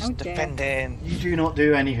Just Okay. defending. you do not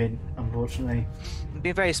do anything, unfortunately.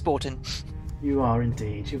 Be very sporting. You are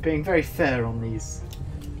indeed. You're being very fair on these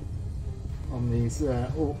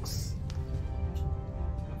orcs.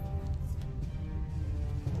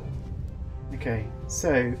 Okay,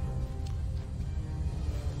 so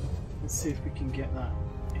let's see if we can get that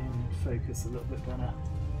in focus a little bit better.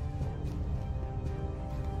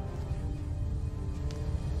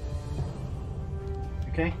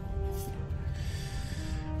 Okay.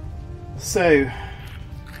 So,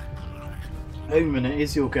 Omen, it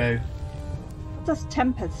is your go. What does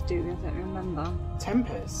Tempest do? I don't remember.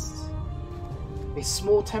 Tempest. A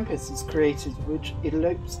small tempest is created which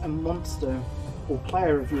elopes a monster or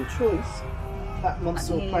player of your choice. That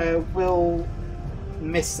monster or player will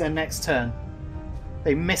miss their next turn.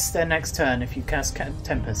 They miss their next turn if you cast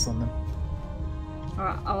Tempest on them.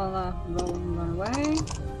 Alright, I'll roll and run away.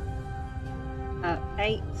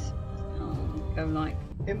 8. I'll go like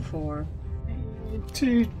 4.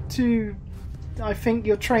 I think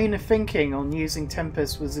your train of thinking on using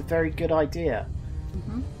Tempest was a very good idea.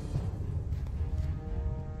 Mm-hmm.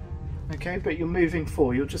 Okay, but you're moving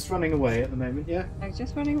 4. You're just running away at the moment, yeah? I'm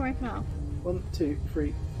just running away for now. 1, 2,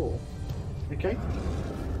 3, 4. Okay.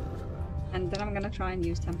 And then I'm going to try and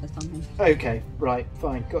use Tempest on him. Okay, right,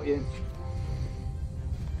 fine, got you.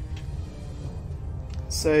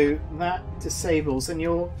 So that disables, and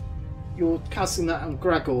you're casting that on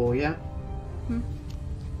Gregor, yeah? Hmm.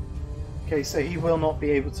 Okay, so he will not be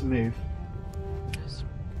able to move.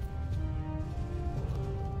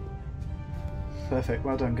 Perfect,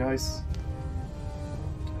 well done, guys.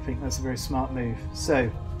 I think that's a very smart move. So,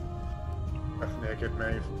 Definitely a good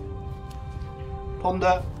move.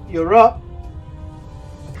 Ponder, you're up.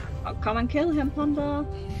 I'll come and kill him, Ponder.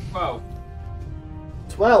 12.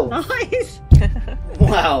 12. Nice!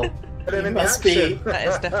 Wow. Put him You in must the be action. That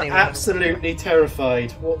is definitely absolutely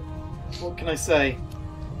terrified. What can I say?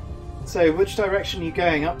 So, which direction are you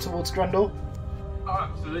going? Up towards Grundle? Oh,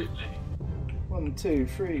 absolutely. 1, 2,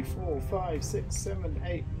 3, 4, 5, 6, 7,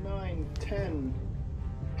 8, 9, 10.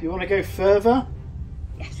 Do you want to go further?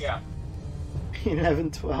 Yeah.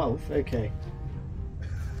 11, 12. Okay.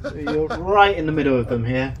 So you're right in the middle of them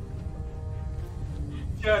here.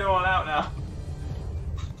 Turn them all out now.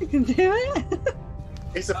 You can do it!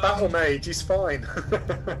 He's a battle mage, he's fine.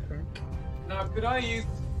 Now, could I use...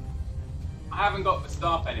 I haven't got the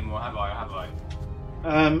staff anymore, have I?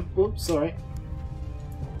 Oops, sorry.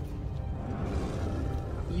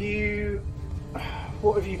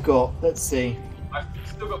 What have you got? Let's see. I've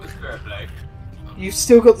still got the Spirit Blade. You've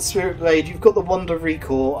still got the Spirit Blade, you've got the Wonder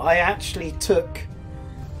Recall. I actually took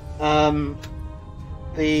the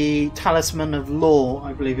Talisman of Law,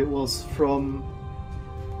 I believe it was, from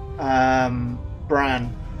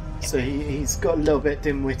Bran. So he's got a little bit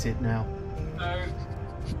dim-witted now. So,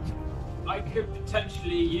 I could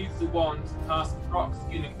potentially use the wand to cast Rock,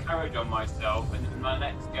 Skin and Courage on myself, and then my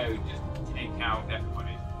next go just take out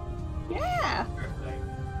everybody. Yeah! Spirit Blade.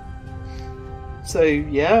 So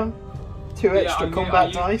yeah, 2 Yeah, extra I'll combat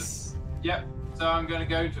use dice. Yep, so I'm going to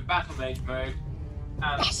go into Battle Mage mode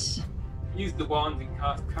and Yes! use the wand and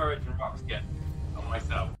cast Courage and Rock Skin on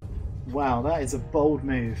myself. Wow, that is a bold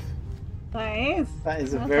move. That is. That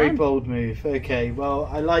is a Well very done. bold move. Okay, well,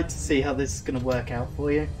 I like to see how this is going to work out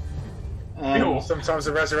for you. Sometimes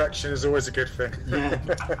the resurrection is always a good thing. Yeah.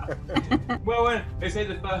 Well, when they say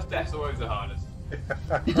the first death's always the hardest.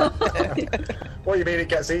 What, you mean it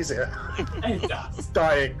gets easier? It does. It's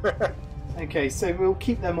dying. Okay, so we'll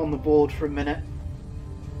keep them on the board for a minute.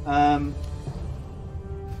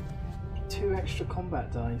 2 extra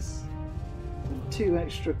combat dice. And 2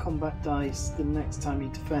 extra combat dice the next time he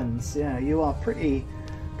defends. Yeah, you are pretty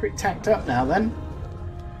tacked up now then.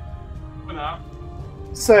 For now.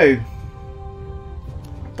 So,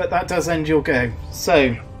 but that does end your go.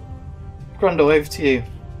 So, Grundle, over to you.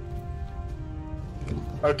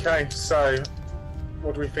 Okay, so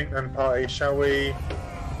what do we think then, party? Shall we?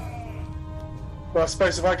 Well, I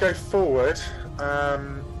suppose if I go forward,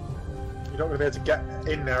 you're not going to be able to get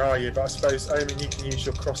in there, are you? But I suppose, Omen, you can use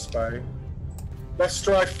your crossbow. Let's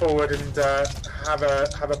stride forward and have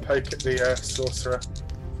a poke at the sorcerer.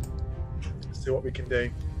 See what we can do.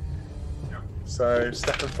 So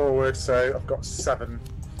stepping forward. So I've got 7.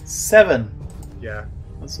 7. Yeah.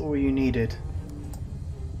 That's all you needed.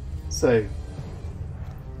 So,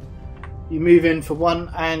 You move in for one,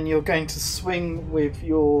 and you're going to swing with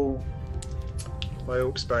your My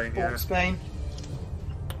Orc's Bane, yeah. Orc's Bane.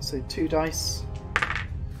 So 2 dice.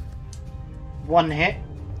 1 hit.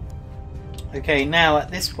 Okay, now at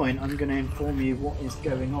this point I'm going to inform you what is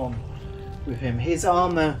going on with him. His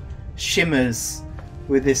armour shimmers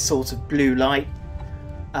with this sort of blue light.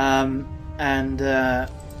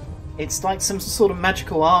 It's like some sort of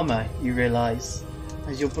magical armour, you realise,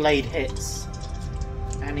 as your blade hits.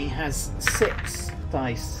 And he has 6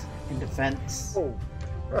 dice in defence. Oh.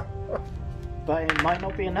 But it might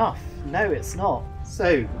not be enough. No, it's not.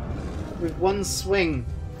 So, with one swing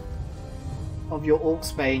of your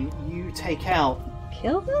Orc's Bane, you take out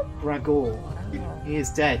Kill them? Ragor. He is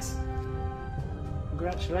dead.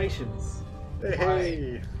 Congratulations.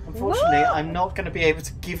 Hey. Unfortunately, What? I'm not going to be able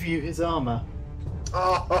to give you his armour.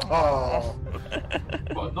 Oh.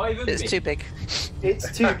 What, not even It's me? too big.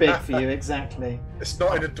 It's too big for you, exactly. It's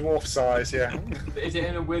not in a dwarf size, yeah. Is it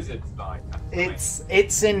in a wizard size?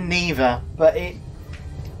 It's in neither, but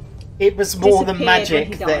it was more the Disappeared when magic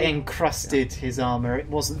he that died. encrusted his armour. It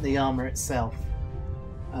wasn't the armour itself.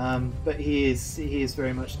 But he is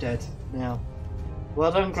very much dead now.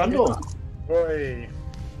 Well done, Grundle. Boy.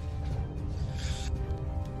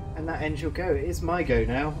 And that ends your go. It is my go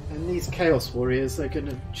now, and these Chaos Warriors are going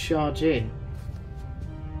to charge in.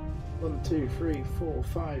 1, 2, 3, 4,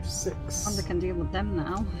 5, 6. Wonder can deal with them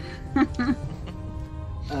now.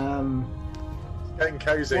 Getting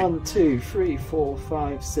cozy. 1, 2, 3, 4,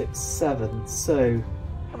 5, 6, 7. So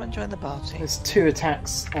Come and join the party. there's 2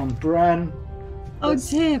 attacks on Bran. Oh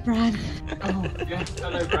dear, Brad. Oh, Yeah,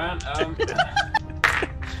 hello, Bran.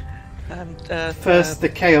 First, the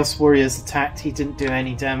Chaos Warriors attacked. He didn't do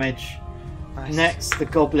any damage. Nice. Next, the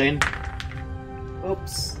Goblin.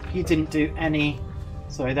 Oops, he didn't do any.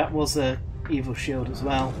 Sorry, that was a evil shield as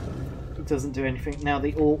well. He doesn't do anything. Now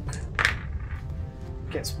the Orc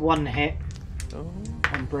gets 1 hit Oh,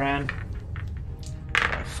 on Bran,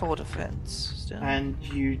 4 defense still. and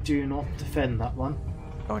you do not defend that one.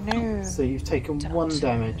 Oh no. So you've taken Down 1 to-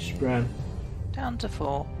 damage, Bran. Down to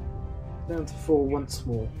 4. Down to 4 once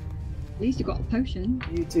more. at least you got a potion.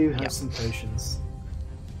 You do have Yep. some potions.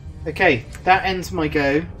 Okay, that ends my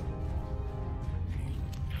go.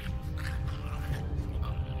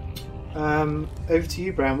 Over to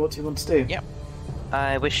you, Bran. What do you want to do? Yep.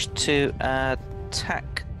 I wish to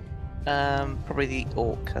attack probably the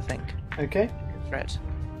orc, I think. Okay, Threat.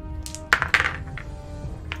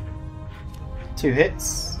 2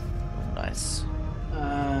 hits. Nice.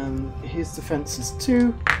 His defense is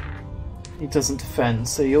 2. He doesn't defend,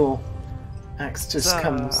 so your axe just Zah.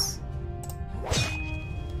 comes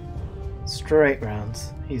straight round.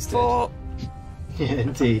 He's dead. 4. Yeah,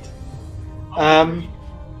 indeed. Oh,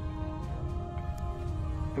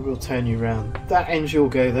 I will turn you round. That ends your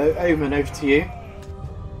go, though. Omen, over to you.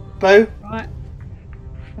 Bo, Right.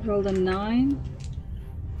 I rolled a 9.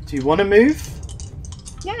 do you want to move?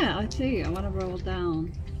 Yeah, I do. I want to roll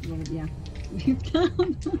down. Roll, yeah. Move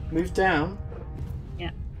down. Move down. Yeah.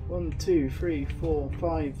 1, 2, 3, 4,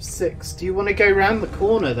 5, 6. Do you want to go round the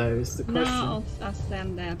corner, though? Is the No, question. I'll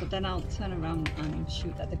stand there, but then I'll turn around and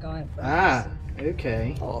shoot at the guy. Ah,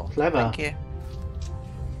 okay. Oh, Clever. Thank you.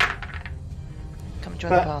 Come join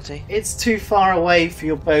But- the party. It's too far away for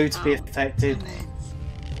your bow to be Ow. affected, Damn it.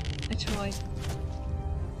 I tried.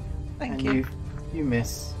 Thank and you. you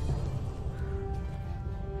miss.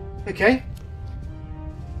 Okay.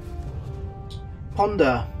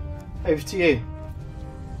 Ponder, over to you.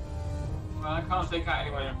 Well, I can't take out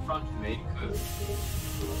anyone in front of me because.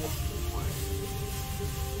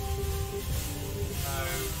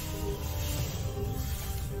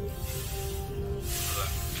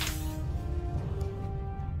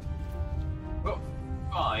 Well,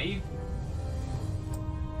 5.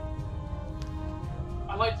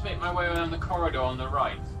 I'd like to make my way around the corridor on the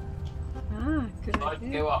right. Ah, good I'd like to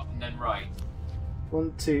idea. go up and then right.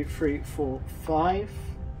 1, 2, 3, 4, 5.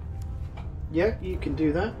 Yeah, you can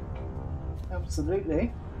do that.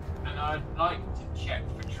 Absolutely. And I'd like to check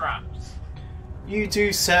for traps. You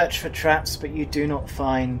do search for traps, but you do not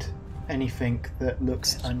find anything that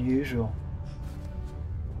looks unusual.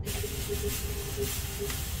 And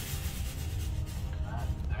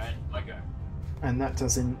there ends my go. And that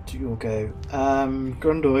does end your go.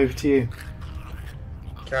 Grundle, over to you.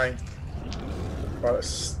 Okay. Right,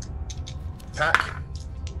 let's attack.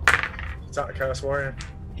 Attack the Chaos Warrior.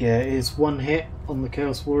 Yeah, it is 1 hit on the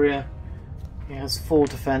Chaos Warrior. He has 4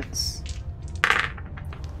 defense.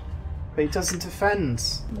 But he doesn't defend.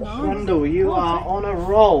 Grundle, you are on a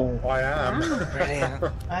roll. I am. Brilliant.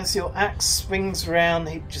 As your axe swings round,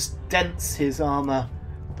 he just dents his armour,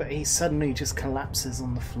 but he suddenly just collapses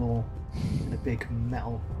on the floor. in a big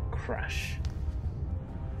metal crash.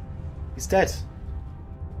 He's dead.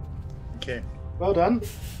 Okay. Well done.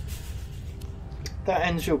 That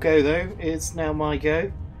ends your go though. It's now my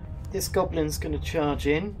go. This goblin's going to charge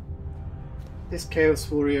in. This Chaos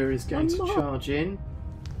Warrior is going to charge in.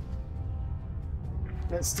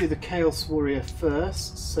 Let's do the Chaos Warrior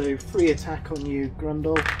first. So free attack on you,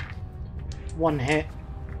 Grundle. 1 hit.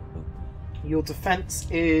 Your defense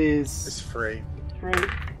is... It's free. 3.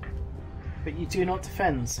 But you do not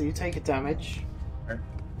defend, so you take a damage. Okay.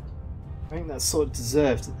 I think that's sort of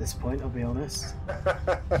deserved at this point, I'll be honest.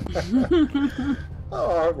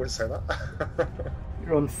 Oh, I wouldn't say that.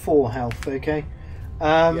 You're on 4 health, okay?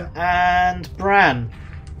 Yeah. And Bran.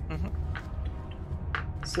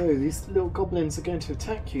 So these little goblins are going to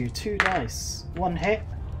attack you. 2 dice. 1 hit.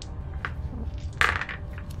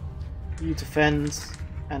 You defend.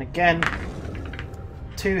 And again.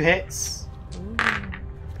 2 hits.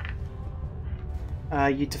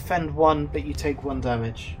 You defend 1, but you take 1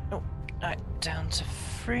 damage. Oh, right, down to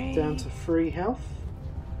 3. Down to 3 health.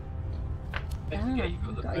 Yeah, you've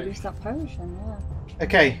got the Gotta use potion. that potion, yeah.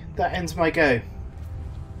 Okay, that ends my go.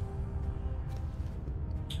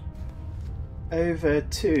 Over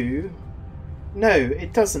to... No,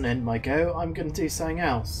 it doesn't end my go. I'm going to do something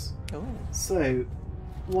else. Oh. So,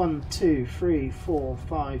 1, 2, 3, 4,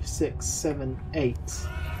 5, 6, 7, 8.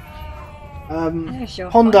 Yeah, sure.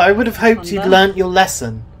 Honda, I would have hoped you'd Honda. learnt your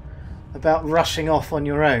lesson about rushing off on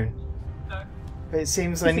your own. No. But it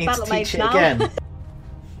seems I It's a need to battle teach mage it now. again.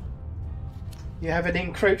 You have an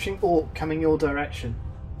encroaching orc coming your direction.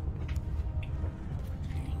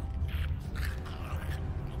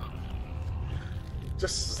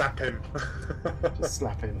 Just zap him. Just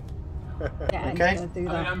slap him. Yeah, Okay. he's gonna do I mean,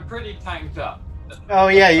 that. I'm pretty tanked up. Oh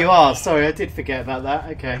yeah, you are. Sorry, I did forget about that.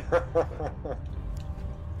 Okay.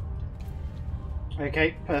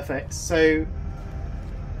 Okay, perfect. So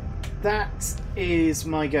that is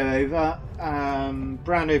my go over.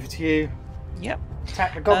 Bran, over to you. Yep.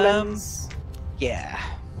 Attack the goblins. Yeah.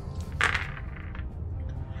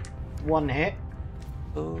 1 hit.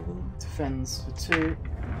 Oh. Defends for 2.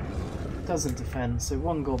 Doesn't defend, so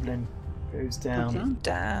 1 goblin goes down done.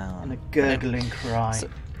 Down. and a gurgling cry. So,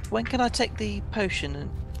 when can I take the potion? And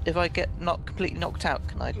if I get not completely knocked out,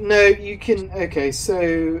 can I? No, you can. Okay, so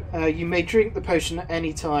you may drink the potion at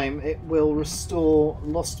any time. It will restore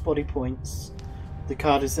lost body points. The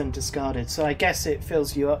card is then discarded. So I guess it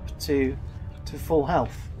fills you up to full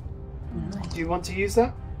health. Do you want to use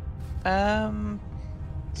that?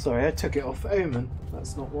 Sorry, I took it off Omen.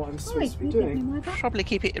 That's not what I'm Sorry, supposed to be can you give me doing. my back? Probably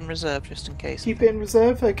keep it in reserve just in case. Keep it in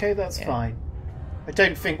reserve? Okay, that's Yeah. fine. I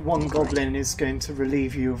don't think 1 goblin is going to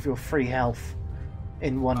relieve you of your free health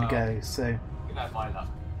in one Oh. go, so... You can have my luck.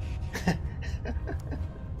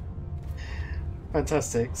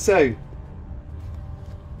 Fantastic. So,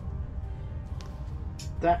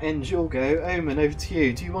 that ends your go. Omen, over to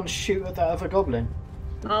you. Do you want to shoot at that other goblin?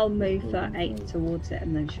 I'll move for 8 towards it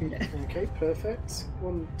and then shoot it. Okay, perfect.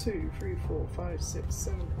 1, 2, 3, 4, 5, 6,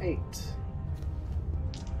 7, 8.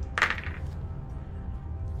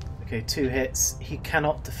 Okay, 2 hits. He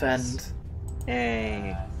cannot defend.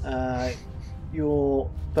 Yay! Your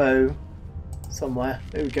bow somewhere.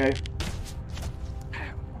 There we go.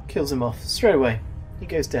 Kills him off straight away. He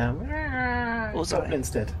goes down. Bullseye.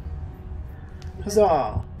 Goblin's dead.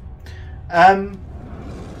 Huzzah!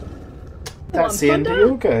 That's the end of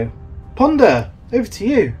your go. Ponder, over to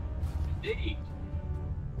you. Indeed.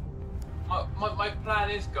 My plan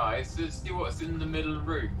is, guys, to see what's in the middle of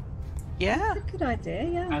the room. Yeah. That's a good idea,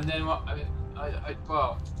 yeah. And then what? Well,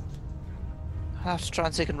 I'll have to try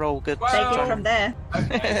and see if I can roll good. Well- Take it from there.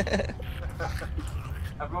 okay.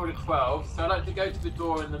 I've rolled a 12, so I'd like to go to the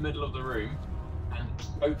door in the middle of the room and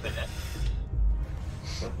open it.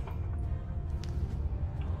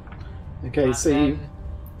 Okay, And so you. then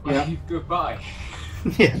yeah. wave goodbye.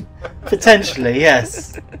 Yeah, potentially,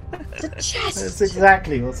 yes. It's a chest! That's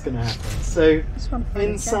exactly what's going to happen. So, This one for the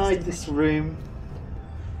inside chest, this isn't room,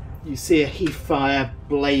 you see a heath fire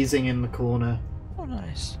blazing in the corner. Oh,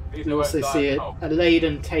 nice. Please You don't also die see at a all.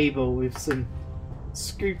 laden table with some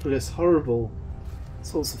scrupulous, horrible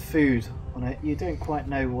sorts of food on it. You don't quite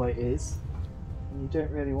know what it is, and you don't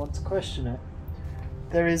really want to question it.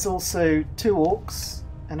 There is also 2 orcs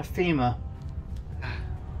and a femur. The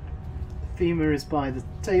femur is by the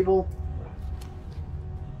table,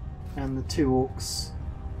 and the 2 orcs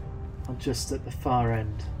are just at the far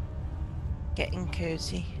end. Getting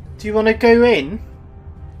cozy. Do you want to go in?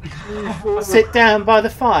 Sit down by the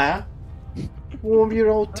fire? Warm your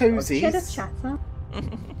old Chitter toesies? chatter.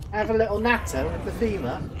 Have a little natter with the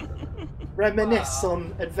femur? Reminisce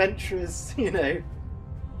on adventurers, you know?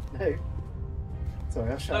 No. No.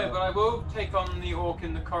 Sorry, I'll shut No, up. but I will take on the orc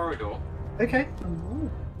in the corridor. Okay. Oh.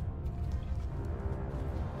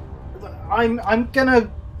 I'm gonna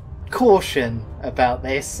caution about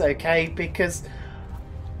this, okay? Because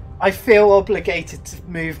I feel obligated to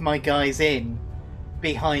move my guys in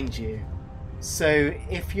behind you. So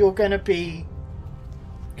if you're gonna be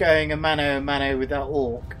going a mano a mano with that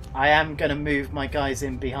orc, I am gonna move my guys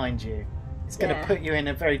in behind you. It's gonna Yeah. put you in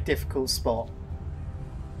a very difficult spot.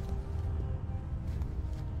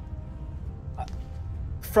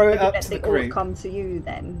 Throw it Maybe up let to the the orc group. come to you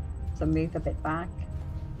then. So move a bit back.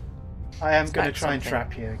 I am going to Stack try and something.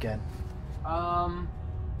 trap you again.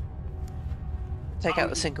 Take out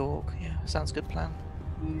the single orc. Yeah, sounds a good plan.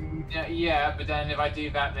 Yeah, but then if I do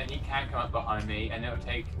that, then he can come up behind me, and it'll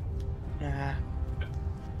take. Yeah.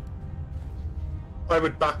 I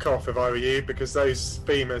would back off if I were you, because those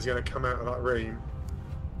femurs are going to come out of that room.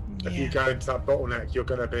 If you go into that bottleneck, you're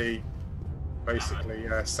going to be basically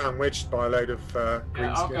sandwiched by a load of Yeah,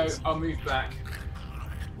 I'll go. greenskins. I'll move back.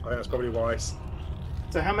 I think that's probably wise.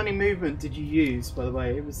 So how many movement did you use, by the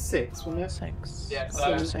way? It was 6, wasn't it? 6. Yeah, so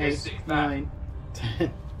Seven, just 8, 6 back. 9,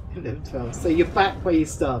 10, 11, 12. So you're back where you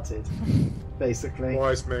started, basically.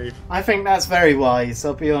 Wise move. I think that's very wise,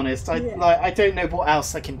 I'll be honest. Yeah. I don't know what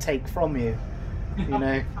else I can take from you. You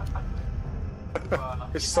know?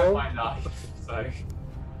 His It's soul? my life, so.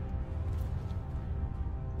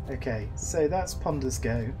 Okay, so that's Ponder's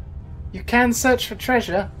go. You can search for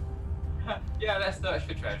treasure. Yeah, let's search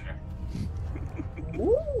for treasure.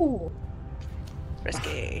 Ooh.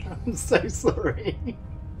 Risky. I'm so sorry.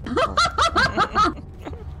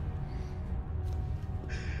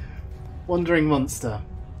 Wandering monster.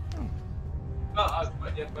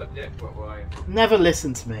 Why? Never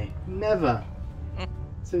listen to me. Never.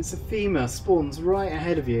 So it's a femur spawns right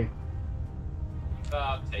ahead of you.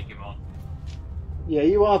 I'll take him on. Yeah,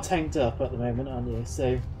 you are tanked up at the moment, aren't you?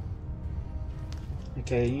 So,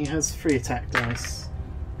 okay, he has 3 attack dice.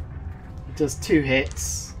 He does 2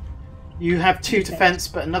 hits. You have 2 defense,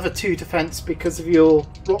 but another 2 defense because of your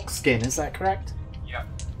rock skin. Is that correct? Yep.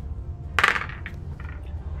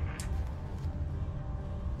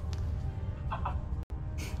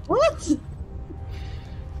 What?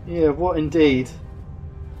 Yeah, what indeed?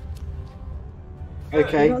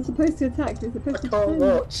 Okay, You're not supposed to attack, you're I supposed to can't defend.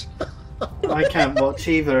 watch. I can't watch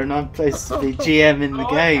either, and I'm supposed to be GM in the Oh,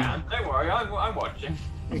 game. I can. Don't worry, I'm watching.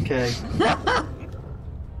 Okay. But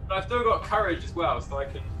I've still got courage as well, so I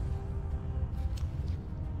can.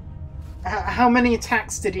 How many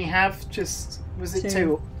attacks did he have? Just was it 2?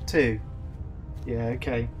 2. 2. Yeah.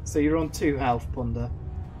 Okay. So you're on 2 health, Ponder.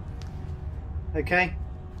 Okay.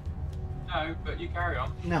 No, but you carry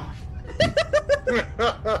on. No.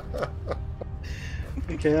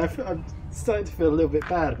 Okay. I'm starting to feel a little bit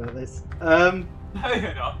bad about this. No,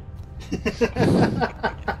 you're not.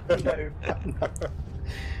 No, I'm not.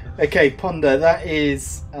 Okay, Ponder. That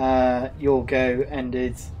is your go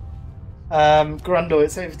ended. Grundle,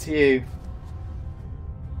 it's over to you.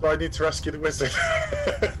 I need to rescue the wizard.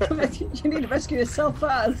 You need to rescue yourself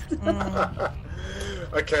first.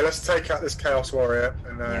 Okay, let's take out this Chaos Warrior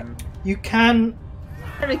and then. You can.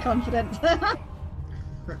 Very confident.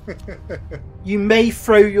 You may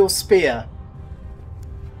throw your spear.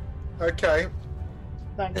 Okay.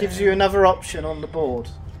 That gives you another option on the board.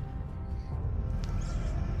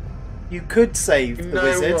 You could save You the know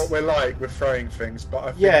wizard. what we're like with throwing things, but I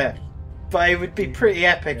think. Yeah, but it would be pretty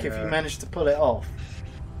epic if you Yeah. managed to pull it off.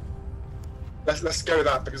 Let's go with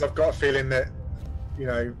that, because I've got a feeling that, you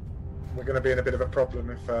know, we're going to be in a bit of a problem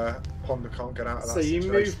if Ponder can't get out of that So you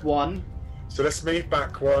situation. move 1. So let's move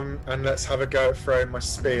back 1 and let's have a go at throwing my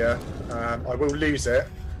spear. I will lose it.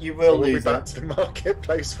 You So will we'll be lose back it. to the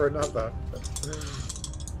marketplace for another.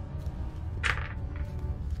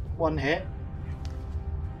 1 hit.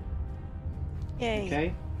 Yay.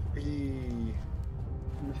 Okay. Eee.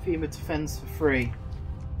 And the femur defends for 3.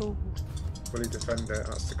 Ooh. Will he defend it?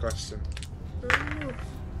 That's the question.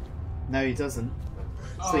 No, he doesn't.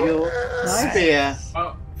 So Oh. your Nice. spear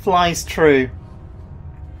Oh, flies true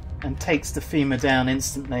and takes the femur down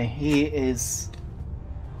instantly. He is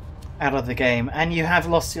out of the game, and you have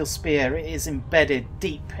lost your spear. It is embedded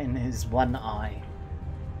deep in his one eye.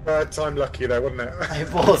 Third time lucky though, wasn't it?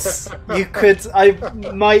 It was. You could. I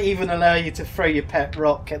might even allow you to throw your pet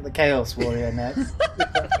rock at the Chaos Warrior next.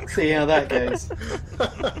 See how that goes.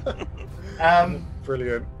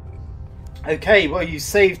 Brilliant. Okay, well, you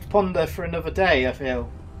saved Ponder for another day, I feel.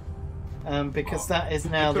 Because that is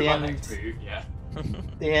now for the my end. next move, yeah.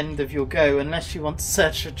 The end of your go, unless you want to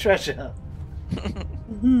search for treasure.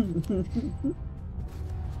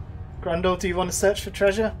 Grundle, do you want to search for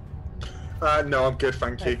treasure? No, I'm good,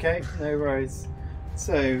 thank you. Okay, no worries.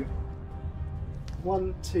 So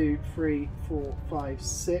 1, 2, 3, 4, 5,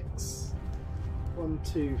 6. 1,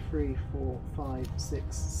 2, 3, 4, 5,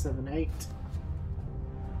 6, 7, 8.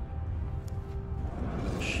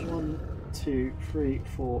 1, 2, 3,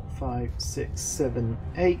 4, 5, 6, 7,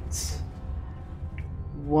 8.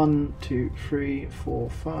 1, 2, 3, 4,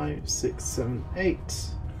 5, 6, 7, 8.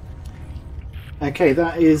 Okay,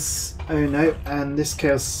 that is... Oh no, and this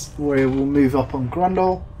Chaos Warrior will move up on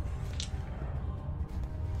Grundle.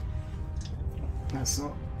 That's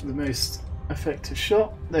not the most effective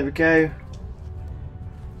shot. There we go.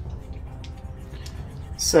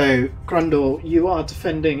 So, Grundle, you are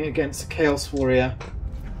defending against a Chaos Warrior.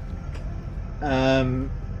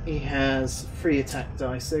 He has 3 attack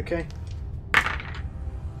dice, okay?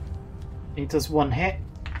 He does 1 hit.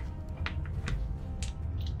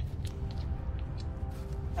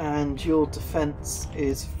 And your defense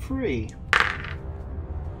is 3.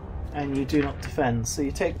 And you do not defend, so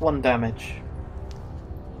you take 1 damage.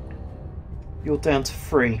 You're down to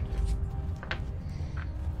 3.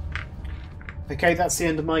 Okay, that's the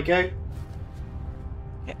end of my go.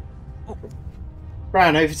 Yeah. Oh.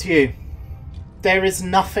 Brown, over to you. There is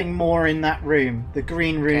nothing more in that room. The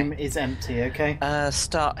green room Okay. is empty, okay?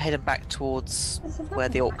 Start heading back towards where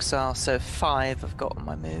the orcs are. So 5 I've got on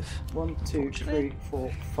my move. 1, 2, 3,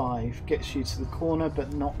 4, 5. Gets you to the corner,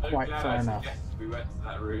 but not I'm quite glad far I enough. suggested we went to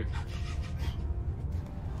that room.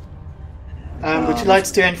 Would you like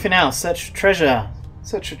to do anything else? Search for treasure.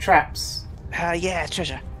 Search for traps. Yeah,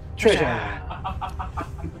 treasure. Treasure.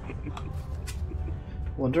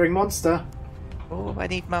 Wandering monster. Oh, I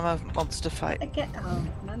need my monster fight. Oh,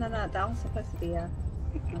 no, that was supposed to be a...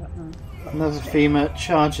 I don't know. Another femur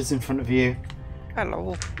charges in front of you.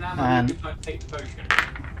 Hello. Now Man. we can take the potion.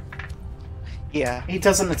 Yeah. He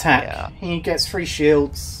doesn't attack. Yeah. He gets 3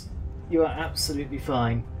 shields. You are absolutely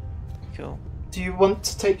fine. Cool. Do you want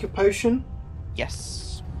to take your potion?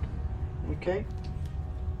 Yes. Okay.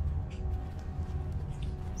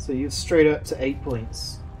 So you're straight up to 8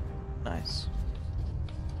 points. Nice.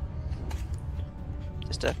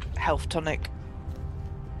 Just a health tonic.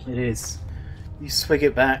 It is. You swig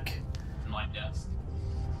it back, Light dust.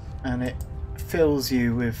 and it fills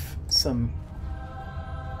you with some.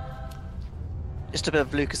 Just a bit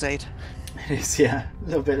of Lucozade. It is, yeah, a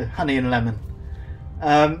little bit of honey and lemon.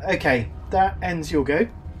 Okay, that ends your go.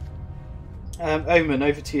 Omen,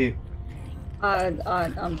 over to you.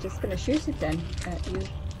 I'm just going to shoot it then at you.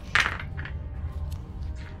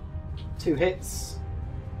 2 hits.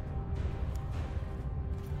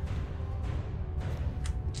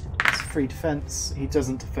 It's 3 defense. He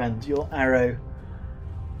doesn't defend. Your arrow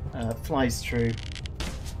flies through.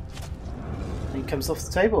 And he comes off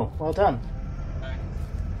the table. Well done. Okay.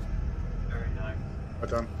 Very nice. Well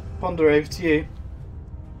done. Ponder, over to you.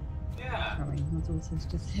 Yeah. Sorry, my daughter's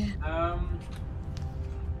just here.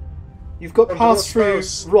 You've got Ponder, pass what through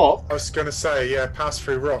spells? rock. I was going to say, yeah, pass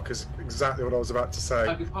through rock is exactly what I was about to say.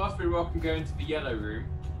 I could pass through rock and go into the yellow room.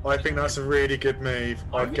 I think that's a really good move.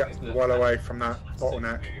 I'd get well away from that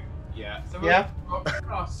bottleneck. Yeah. So Yeah. I'll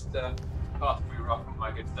cast pass through rock on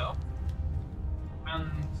my good self. And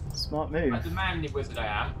Smart move. like the manly wizard I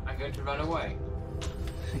am, I'm going to run away.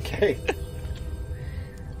 Okay.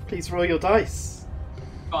 Please roll your dice.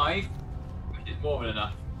 5, which is more than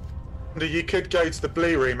enough. You could go to the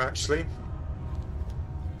blue room, actually.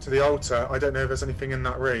 To the altar. I don't know if there's anything in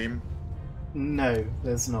that room. No,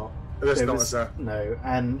 there's not. There's There not, was- is there? No,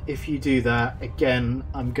 and if you do that, again,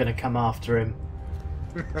 I'm going to come after him.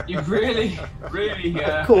 You really, really.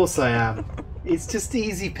 Of course I am. It's just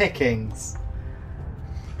easy pickings.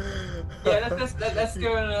 Yeah, let's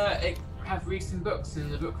go and have read some books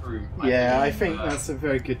in the book room. Yeah, I think that's a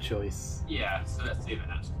very good choice. Yeah, so let's do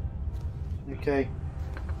that. Okay.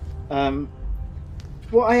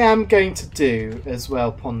 What I am going to do as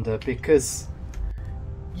well, Ponder, because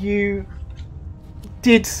you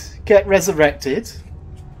did get resurrected,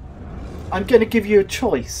 I'm going to give you a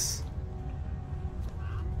choice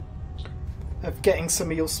of getting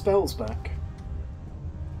some of your spells back.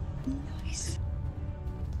 Nice.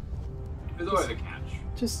 There's always a catch.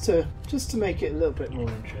 Just to make it a little bit more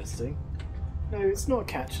interesting. No, it's not a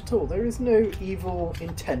catch at all. There is no evil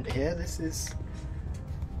intent here. This is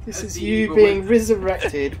That's the you evil being way.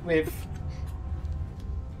 resurrected with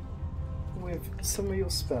some of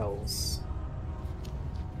your spells.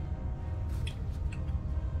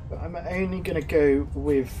 But I'm only going to go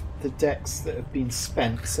with the decks that have been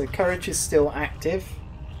spent. So courage is still active.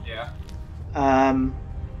 Yeah.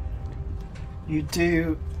 You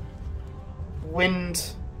do.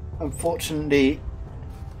 Wind, unfortunately,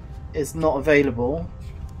 is not available.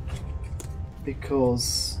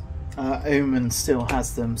 because Omen still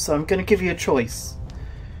has them. So I'm going to give you a choice.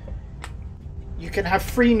 You can have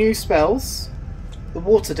 3 new spells, the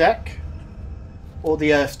water deck or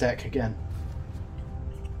the earth deck again.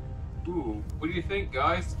 Ooh, what do you think,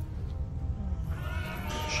 guys?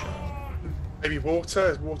 Maybe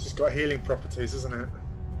water. Water's got healing properties, isn't it?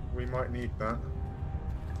 We might need that.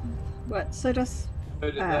 What? So does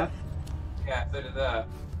So did that. Yeah, so did that.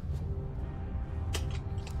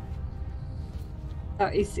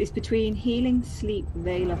 It's between healing, sleep,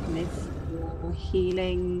 veil of mist, or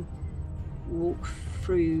healing, walk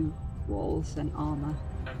through walls and armor.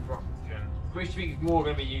 And Rockton. Which do you think is more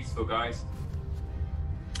going to be useful, guys?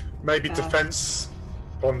 Maybe defense,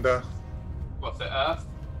 Bonda. What's it, Earth?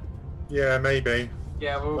 Yeah, maybe.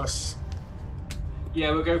 Yeah, we'll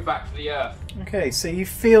go back to the Earth. Okay, so you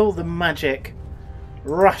feel the magic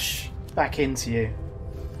rush back into you.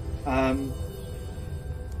 And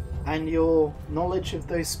your knowledge of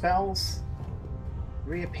those spells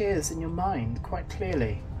reappears in your mind quite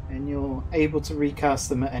clearly, and you're able to recast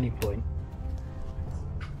them at any point.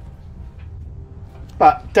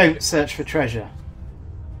 But don't search for treasure.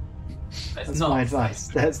 That's my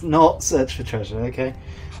advice. Let's not search for treasure, okay?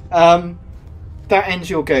 That ends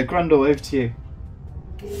your go. Grundle, over to you.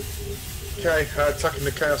 Okay, attacking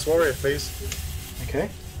the Chaos Warrior, please. Okay.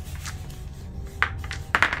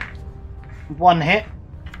 1 hit.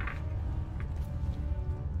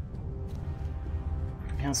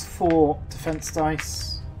 He has 4 defense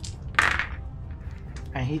dice.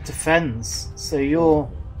 And he defends. So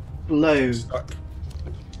your blow Stuck.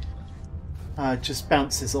 just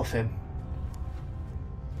bounces off him.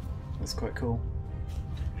 That's quite cool.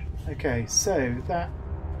 Okay, so that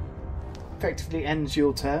effectively ends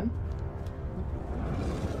your turn.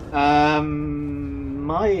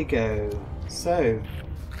 My go. So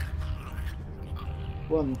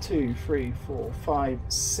 1, 2, 3, 4, 5,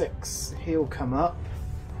 6. He'll come up.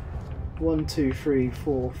 1, 2, 3,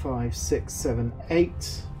 4, 5, 6, 7,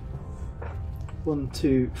 8. 1,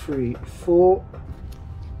 2, 3, 4.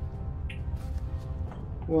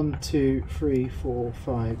 1, 2, 3, 4,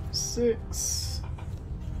 5, 6.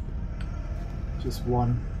 Just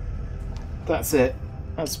 1. That's it.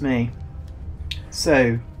 That's me.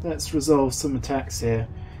 So let's resolve some attacks here.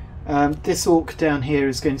 This orc down here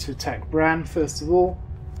is going to attack Bran first of all.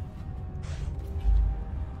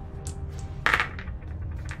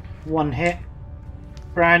 1 hit.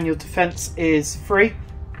 Bran, your defense is 3.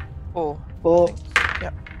 4.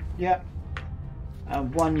 Yep. Yep.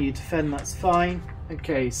 1 you defend, that's fine.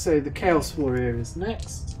 Okay, so the Chaos Warrior is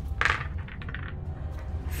next.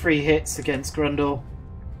 3 hits against Grundle.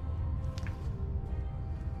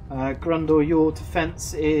 Grundle, your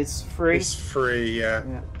defense is 3. It's 3,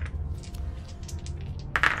 yeah.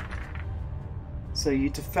 So you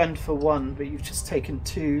defend for 1, but you've just taken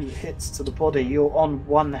 2 hits to the body. You're on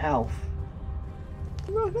 1 health.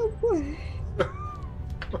 run away.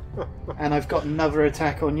 And I've got another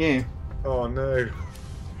attack on you. Oh no.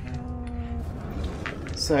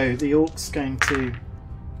 So the orc's going to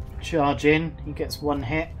charge in. He gets 1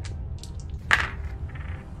 hit.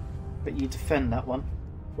 But you defend that one.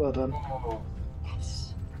 Well done. Oh,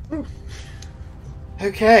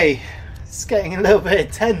 Okay, it's getting a little bit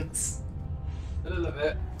intense. a little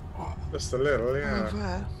bit. Just a little,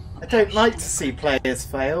 yeah. I don't like to see players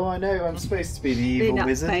fail. I know I'm supposed to be the You're evil not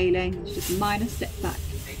wizard. failing, it's just a minor setback.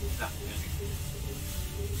 Exactly.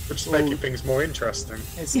 Which is making things more interesting.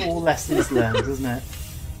 It's all lessons learned, isn't it?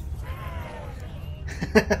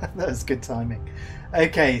 That was good timing.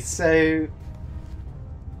 Okay, so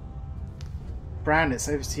Bran, it's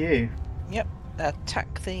over to you. Yep.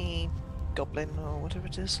 Attack the goblin or whatever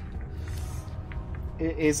it is.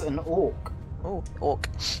 It is an orc. Oh, orc.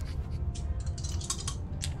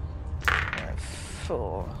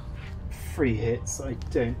 4. 3 hits. I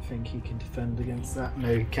don't think he can defend against that.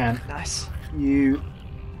 No, he can't. Nice. You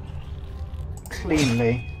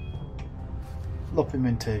cleanly lop him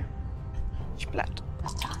in 2. Splat.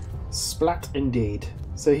 Splat indeed.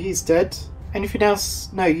 So he's dead. Anything else?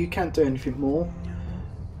 No, you can't do anything more.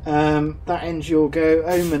 That ends your go.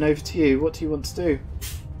 Omen, over to you. What do you want to do?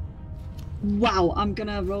 Wow, I'm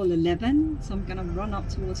gonna roll 11, so I'm gonna run up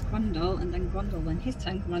towards Grundle, and then Grundle, when his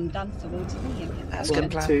turn, run down towards me again. That's One,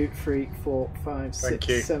 good plan. 2, 3, 4, 5, Thank 6,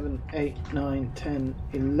 you. 7, 8, 9, 10,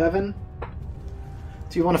 11.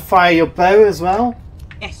 Do you want to fire your bow as well?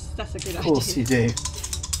 Yes, that's a good idea. Of course you do.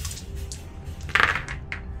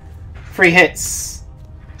 3 hits.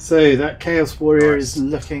 So that Chaos Warrior Nice. is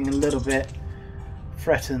looking a little bit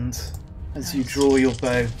threatened as you draw your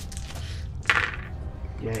bow.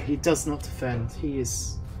 Yeah, he does not defend.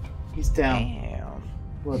 He's down. Damn.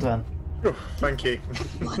 Well done. Oh, thank you.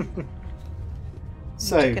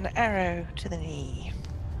 So Took an arrow to the knee.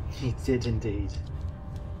 he did indeed.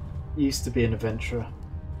 Used to be an adventurer.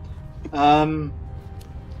 That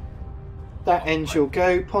ends your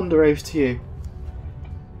go. Ponder, over to you.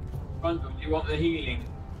 Rundle, do you want the healing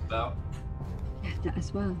spell? Yeah, that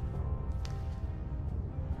as well.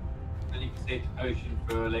 Then you can save the potion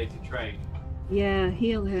for a later trade. Yeah,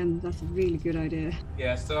 heal him. That's a really good idea.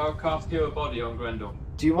 Yeah, so I'll cast Heal Body on Grendel.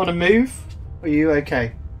 Do you want to move? Or are you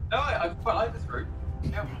okay? No, I quite like this route.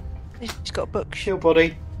 Yeah. He's got a book. Shield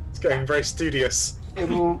body. It's getting very studious. It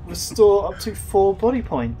will restore up to 4 body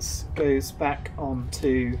points. Goes back on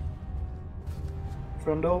to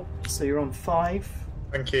Grundle. So you're on 5.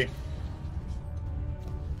 Thank you.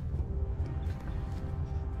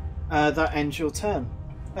 That ends your turn.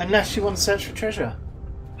 Unless you want to search for treasure.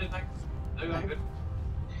 No, thanks. No, I'm good.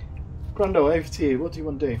 Grundle, over to you. What do you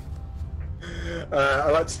want to do?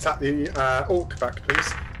 I'd like to tap the orc back,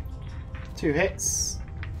 please. 2 hits.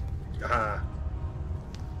 Ah,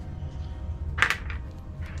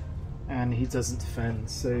 And he doesn't defend.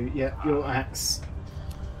 So, yeah, your axe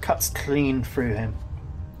cuts clean through him.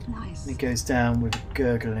 Nice. And he goes down with a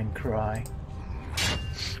gurgling cry.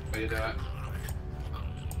 What are you doing?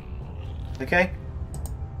 Okay?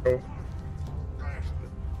 cool.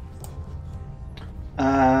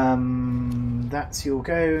 That's your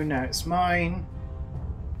go. Now it's mine.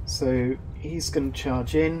 So he's going to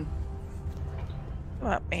charge in. Come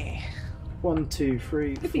at me. 1, 2,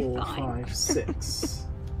 3, Could be 4, fine. 5, 6.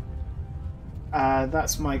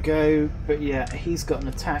 That's my go. But yeah, he's got an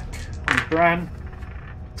attack on Bran.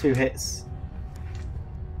 2 hits.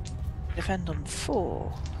 Defend on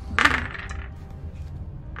 4.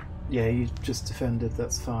 Yeah, you just defended.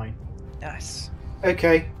 That's fine. Nice.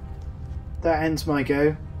 Okay. That ends my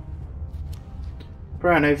go.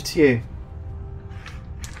 Bran, over to you.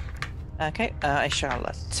 Okay, I shall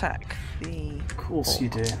attack the. Of course you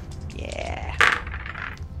do. Yeah.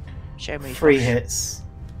 Show me. 3 Josh. hits.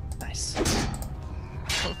 Nice.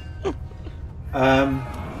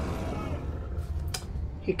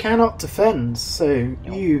 He cannot defend, so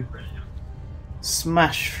you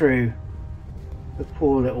smash through the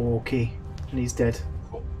poor little orky, and he's dead.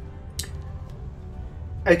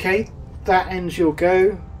 Okay, that ends your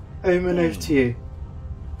go. Omen, over to you.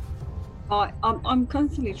 I'm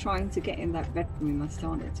constantly trying to get in that red room I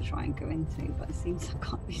started to try and go into, but it seems I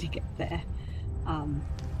can't really get there.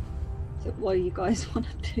 So what do you guys want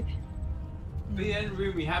to do? The end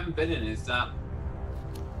room we haven't been in is that.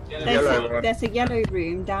 There's a yellow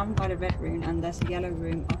room down by the red room, and there's a yellow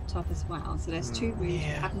room up top as well. So there's 2 rooms we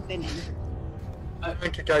haven't been in. I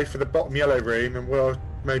think I go for the bottom yellow room, and we'll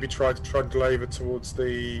maybe try to trundle over towards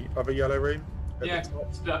the other yellow room. at the Yeah,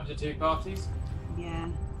 top. split up to 2 parties. Yeah.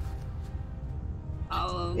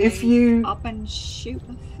 Oh, If maybe you- up and shoot,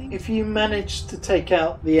 I think. If you manage to take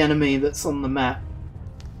out the enemy that's on the map,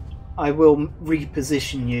 I will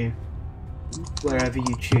reposition you wherever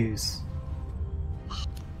you choose.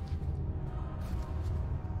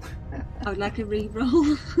 I would like a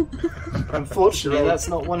re-roll. Unfortunately, that's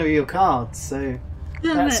not one of your cards, so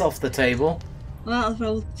that's off the table. Well, I'll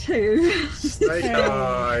roll 2. Snake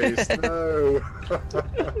eyes, no.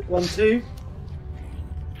 1, 2.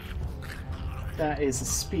 That is a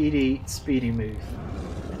speedy move.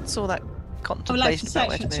 It's all that I would like contemplation to about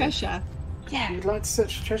where search to for move. treasure. If you'd like to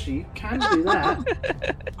search for treasure, you can do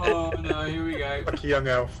that. Oh no, here we go. Like a young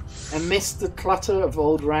elf. Amidst the clutter of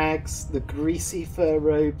old rags, the greasy fur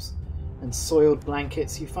robes, and soiled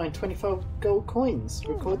blankets, you find 25 gold coins.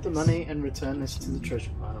 Record the money and return this to the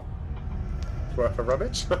treasure pile. It's worth a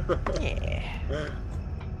rummage. Yeah.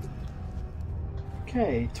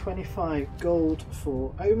 Okay, 25 gold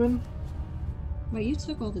for Omen. Well, you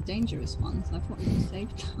took all the dangerous ones. I thought you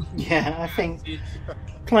saved them. Yeah, I think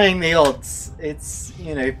playing the odds, it's,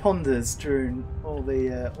 Ponder's drew all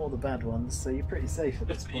the bad ones, so you're pretty safe at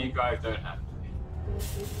this Just that you point. guys don't have to.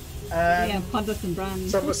 Yeah, Pondus and Brand.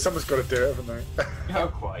 Someone's got to do it, haven't they? No,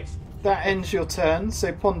 quite. That ends your turn,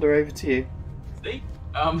 so Ponder, over to you. See?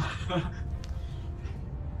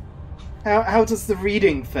 How does the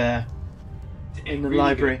reading fare in the Really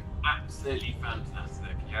library? good. Absolutely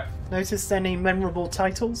fantastic, yeah. Noticed any memorable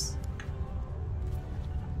titles?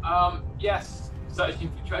 Yes,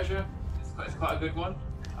 Searching for Treasure. It's quite a good one.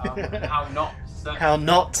 How not to search. How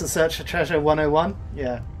not to search for treasure 101?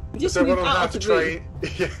 Yeah. Just So move what on how out to of the room.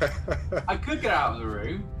 train? Yeah. I could get out of the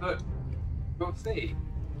room, but we'll see.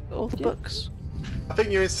 All the books. I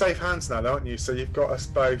think you're in safe hands now, aren't you? So you've got us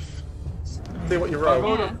both. See what you I roll.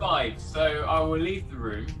 rolled Yeah. a 5, so I will leave the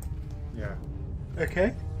room Yeah.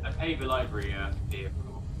 Okay. and pay the library fee, of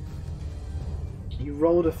course. You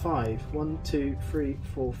rolled a 5. 1, 2, 3,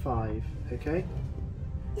 4, 5. Okay.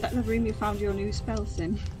 Is that the room you found your new spells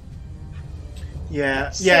in?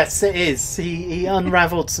 Yeah. Yes, it is. He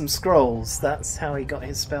unravelled some scrolls. That's how he got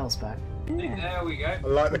his spells back. There we go. I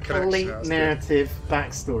like the connection. Complete That's good. narrative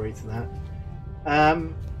backstory to that.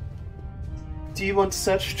 Do you want to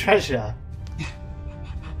search for treasure?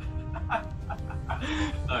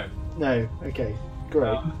 No. No. Okay.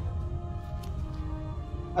 Great.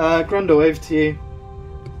 Grundle, over to you.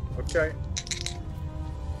 Okay.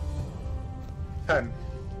 10.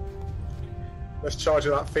 Let's charge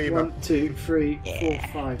at that femur. 1, 2, 3, 4,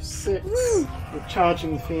 5, 6. You're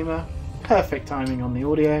charging the femur. Perfect timing on the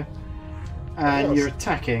audio. And you're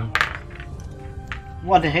attacking.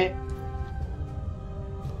 1 hit.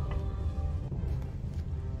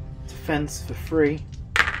 Defense for 3.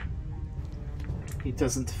 He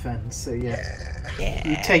doesn't defend, so yeah.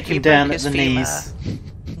 You take him down at the knees.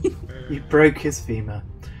 You broke his femur.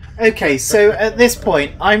 Okay, so at this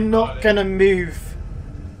point, I'm not going to move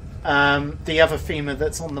the other femur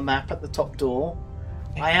that's on the map at the top door.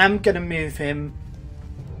 I am going to move him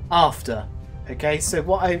after. Okay, so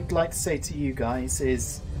what I'd like to say to you guys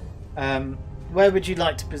is, where would you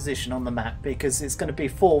like to position on the map? Because it's going to be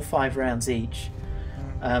 4 or 5 rounds each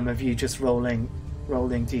of you just rolling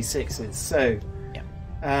d6s. So,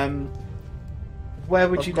 where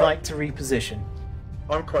would you like to reposition?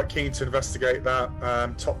 I'm quite keen to investigate that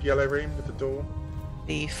top yellow room with the door.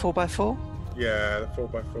 The 4x4? Yeah, the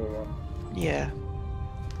 4x4 one. Yeah.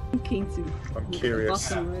 I'm keen to. I'm look at curious.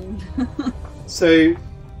 The bottom room. So,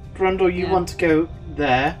 Grundle, you want to go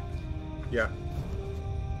there. Yeah.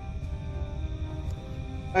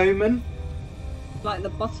 Omen, Like the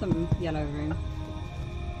bottom yellow room.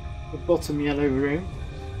 the bottom yellow room.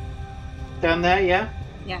 Down there, yeah?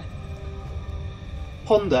 Yeah.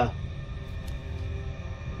 Ponder.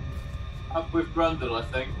 Up with Grundle, I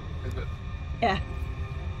think. Is it? Yeah.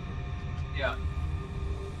 Yeah.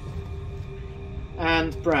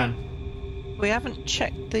 And Bran. We haven't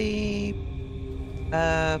checked the.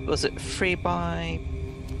 Was it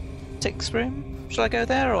 3x6 room? Shall I go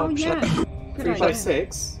there or Oh shall yeah. I, Good 3 idea. by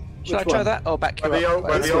 6. shall I Which try one? that or back you Where up?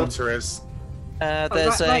 the This one. altar is. Oh,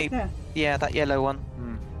 There's right there. yeah, that yellow one.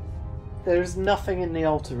 There is nothing in the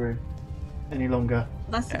altar room any longer.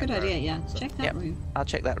 That's a good idea. Yeah. Check that Yep. room. I'll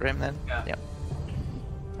check that room then. Yeah. Yep.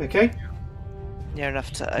 Okay. Near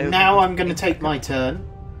enough to open. Now I'm going to take my turn.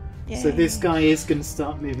 So Yay. this guy is going to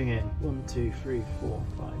start moving in. 1, 2, 3, 4,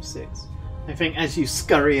 5, 6. I think as you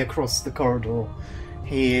scurry across the corridor,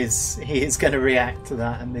 he is going to react to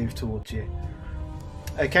that and move towards you.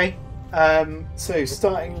 Okay. So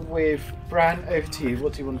starting with Bran, over to you.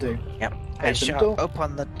 What do you want to do? Yep. Open I the shall door.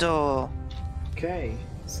 open the door. Okay.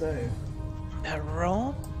 So A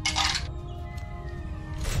roll.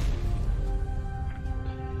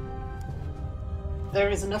 there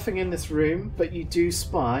is nothing in this room, but you do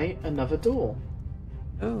spy another door.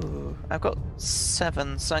 Ooh, I've got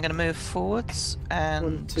 7, so I'm going to move forwards and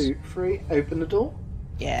 1, 2, 3. Open the door.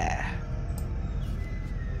 yeah.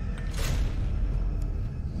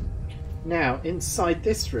 Now, inside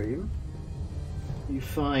this room, you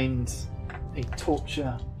find a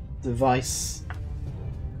torture device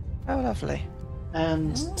Oh, lovely.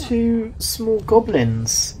 and 2 small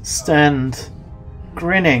goblins stand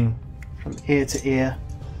grinning from ear to ear.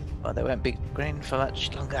 Well, they won't be green for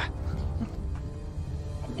much longer.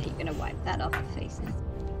 You're gonna wipe that off your faces.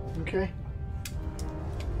 Okay.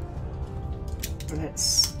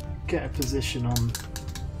 Let's get a position on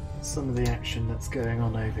some of the action that's going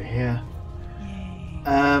on over here.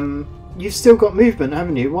 You've still got movement,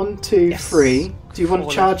 haven't you? 1, 2, Yes. 3. Do you want to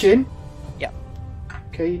 4 charge left. in? Yep.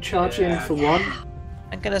 Okay, you charge in for 1.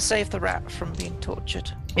 I'm going to save the rat from being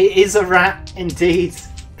tortured. It is a rat, indeed,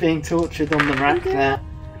 being tortured on the rack there.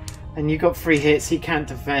 And you got 3 hits. He can't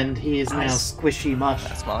defend. He is now Nice. squishy mush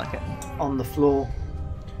That's more like it. on the floor.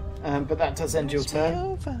 But that does end your It's turn.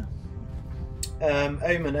 over.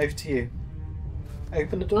 Omen, over to you.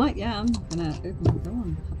 Open the door. Right, yeah, I'm gonna open the door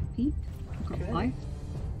and have a peek. I've got Okay. 5.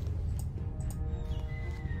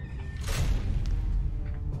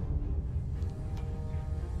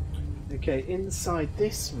 Okay, inside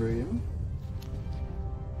this room,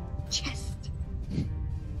 Chest.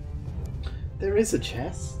 there is a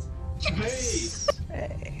chest,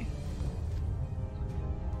 Hey.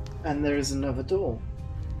 and there is another door.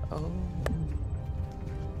 Oh.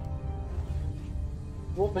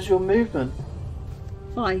 What was your movement?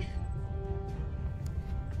 5.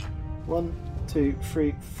 1, 2,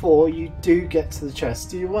 3, 4. You do get to the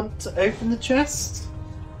chest. Do you want to open the chest?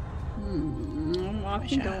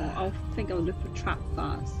 I think I'll look for trap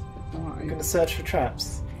first before I I'm going to search for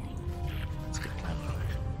traps. That's a good plan.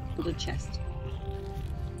 for the chest.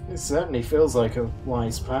 It certainly feels like a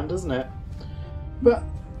wise plan, doesn't it? But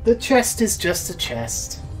the chest is just a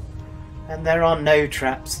chest, and there are no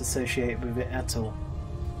traps associated with it at all.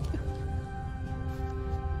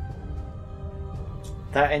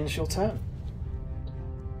 That ends your turn.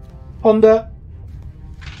 Ponder.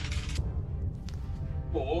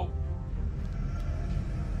 4.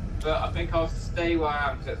 But I think I'll stay where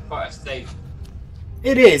I am because it's quite a safe.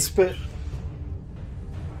 It is, but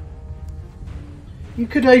you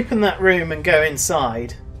could open that room and go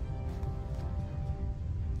inside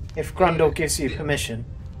if Grundle gives you permission.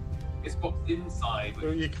 It's what's inside.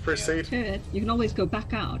 Well, you can proceed. Good. You can always go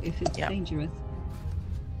back out if it's dangerous.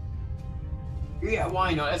 Yeah,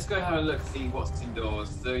 why not? Let's go have a look, see what's indoors.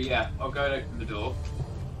 So yeah, I'll go and open the door.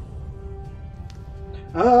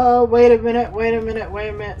 Oh, wait a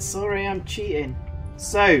minute. Sorry, I'm cheating.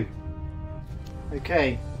 So,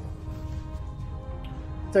 okay.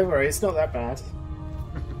 Don't worry, it's not that bad.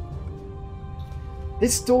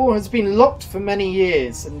 This door has been locked for many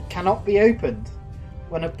years and cannot be opened.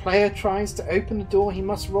 When a player tries to open the door, he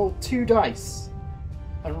must roll 2 dice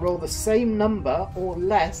and roll the same number or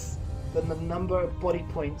less than the number of body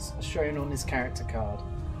points shown on his character card.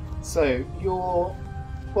 So your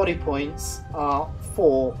body points are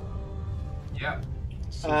 4. Yeah.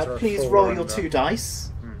 Please roll your 2 dice.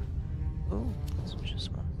 Oh, that's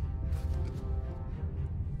just one.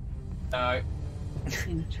 No.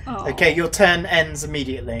 Oh. Okay, your turn ends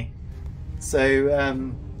immediately. So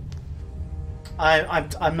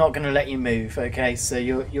I'm not going to let you move. Okay, so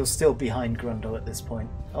you're still behind Grundle at this point.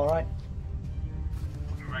 All right.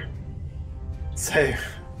 Right. So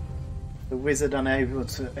the wizard unable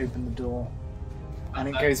to open the door, and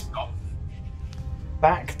it goes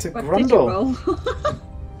back to What did you Grundle.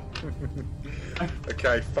 roll?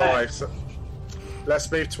 Okay, 5. So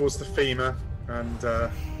let's move towards the femur and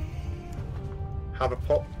have a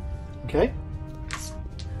pop. Okay,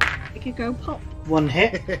 You could go pop. 1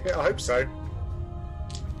 hit, I hope so.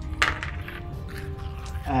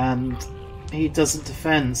 and he doesn't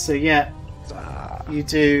defend. So yeah, you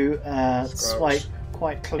do swipe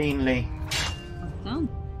quite cleanly Well done.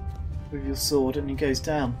 with your sword, and he goes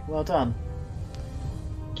down. Well done.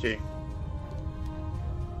 Thank you.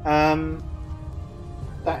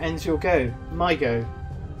 That ends your go. My go.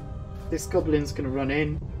 This goblin's going to run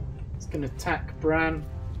in. It's going to attack Bran.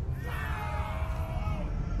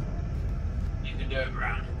 You can do it,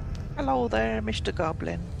 Bran. Hello there, Mr.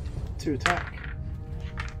 Goblin. 2 attack.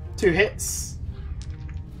 2 hits.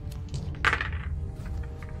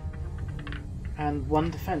 And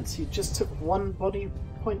 1 defense. You just took 1 body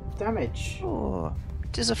point damage. Oh,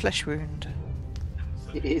 it is a flesh wound.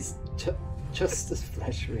 It is just a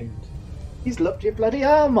flesh wound. He's lopped your bloody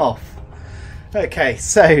arm off. Okay,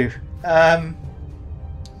 so that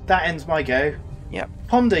ends my go. Yep.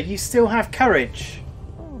 Ponder, you still have courage.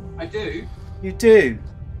 I do. You do.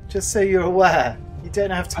 Just so you're aware. You don't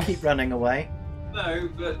have to keep running away. No,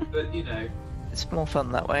 but you know, It's more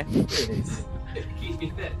fun that way. It is. it keeps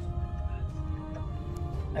me fit.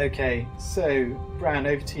 Okay, so Bran,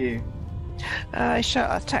 over to you. I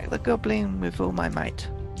shall attack the goblin with all my might.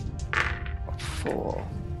 4.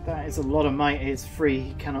 That is a lot of might. It is free.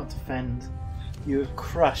 He cannot defend. You have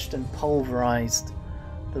crushed and pulverized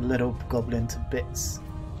the little goblin to bits.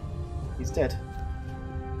 He's dead.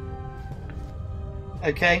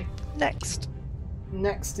 Okay, Next.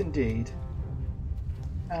 next indeed.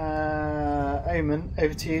 Omen,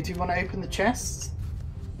 over to you. Do you want to open the chest?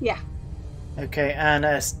 Yeah. Okay, and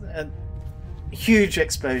a huge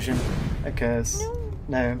explosion occurs.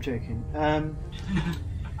 No, I'm joking.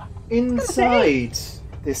 Inside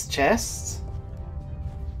this chest,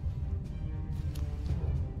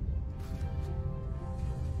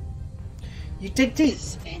 you dig deep.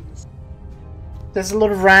 There's a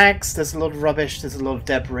lot of rags, there's a lot of rubbish, there's a lot of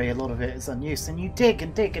debris, a lot of it is unused, and you dig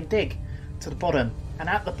and dig and dig to the bottom, and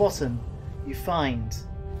at the bottom you find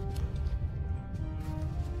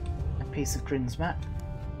a piece of Grin's map.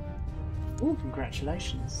 Ooh.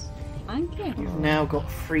 Congratulations. Thank you. You've now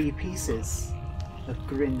got 3 pieces of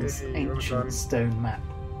Grin's Hey, well ancient done. stone map.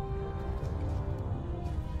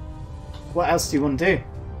 What else do you want to do?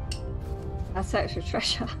 That's extra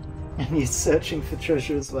treasure. And you're searching for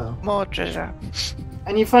treasure as well. More treasure.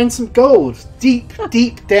 And you find some gold. Deep,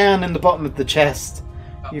 deep down in the bottom of the chest,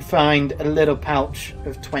 you find a little pouch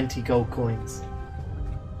of 20 gold coins.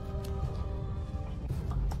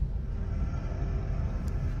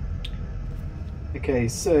 Okay,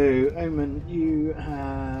 so Omen, you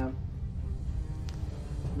have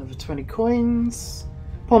another 20 coins.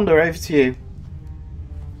 Ponder, over to you.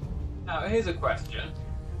 Now here's a question.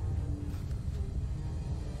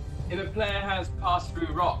 If a player has passed through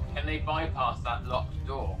rock, can they bypass that locked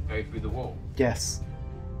door, go through the wall? Yes.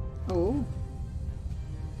 Oh.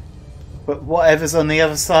 But whatever's on the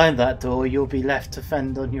other side of that door, you'll be left to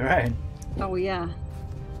fend on your own. Oh yeah.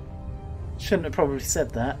 Shouldn't have probably said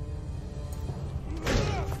that.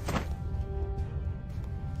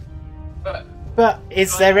 But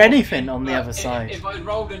is there anything on the other side? If I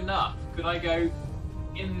rolled enough, could I go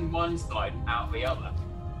in one side and out the other?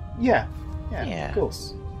 Yeah, Yeah. of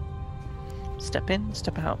course. Step in,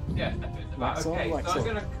 step out. Yeah, step in, step out. Wax on, Okay, wax so I'm off.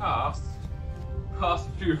 going to pass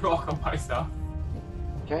through rock on myself.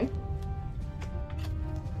 Okay.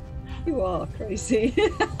 You are crazy.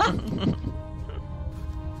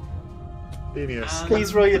 Genius.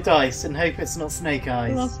 Please roll your dice and hope it's not snake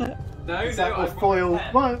eyes. Love it. No, Is no, that I've or foil? rolled a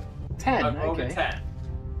 10. Well, 10. I've rolled Okay. a 10.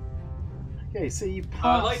 Okay, so you pass.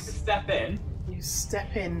 I'd like to step in. You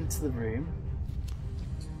step into the room.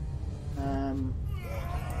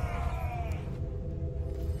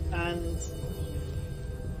 And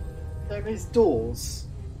there is doors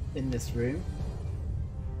in this room.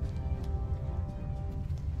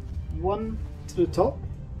 One to the top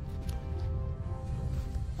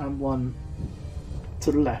and one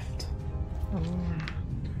to the left.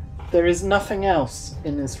 There is nothing else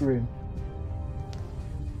in this room.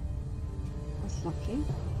 That's lucky.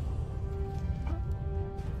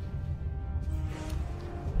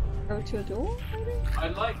 Go to a door, maybe?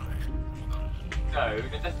 I'd like. No,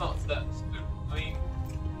 that's not. I mean,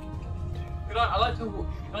 I like to.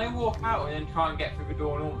 Can I walk out and then try and get through the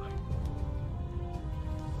door normally?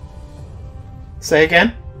 Say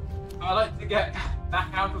again? I like to get back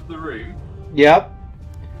out of the room. Yep.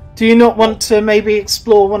 Do you not want to maybe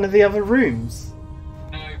explore one of the other rooms?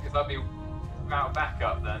 No, because I'd be without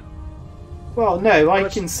backup then. Well, no, I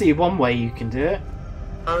can see one way you can do it.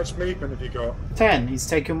 How much movement have you got? 10, he's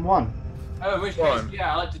taken 1. Oh, in which case, One.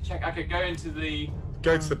 yeah, I like to check. I could go into the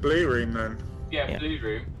Go to the blue room then. Yeah. blue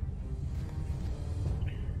room.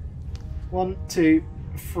 1, 2,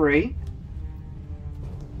 3.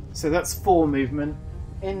 So that's 4 movement.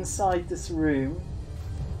 Inside this room,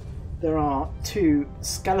 there are 2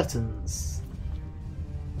 skeletons.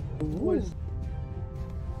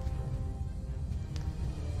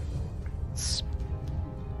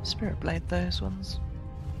 Spirit blade, those ones.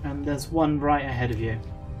 And there's one right ahead of you.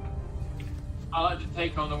 I like to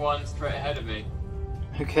take on the one straight ahead of me.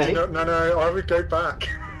 Okay. No, I would go back.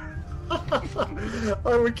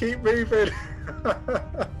 I would keep moving.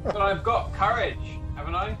 But I've got courage,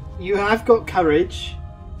 haven't I? You have got courage.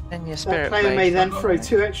 And your That spirit player blade. may then from- throw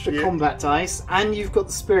 2 extra Yeah. combat dice, and you've got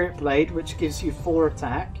the Spirit Blade, which gives you 4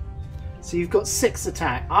 attack. So you've got 6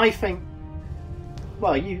 attack. I think.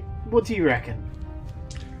 Well, what do you reckon?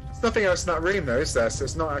 There's nothing else in that room though, is there? So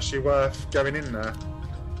it's not actually worth going in there.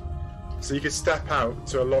 So you could step out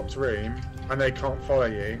to a locked room and they can't follow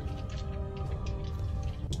you.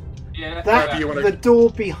 Yeah, let's That do you wanna- the door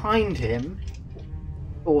behind him,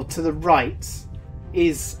 or to the right,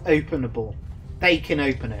 is openable. They can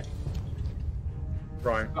open it.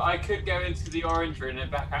 Right. But I could go into the orange room and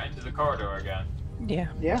back out into the corridor again. Yeah.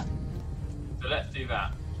 Yeah, So let's do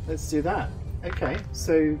that. let's do that. Okay,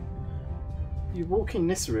 so you walk in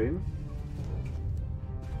this room.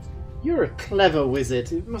 You're a clever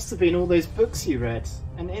wizard. It must have been all those books you read.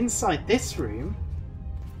 And inside this room,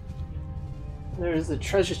 there is a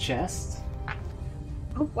treasure chest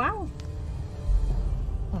Oh wow.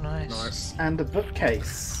 Oh, nice. Nice. and a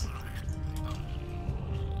bookcase.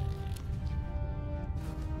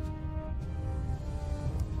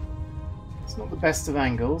 It's not the best of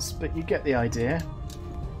angles, but you get the idea.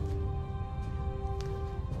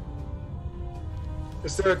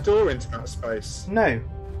 Is there a door into that space? No.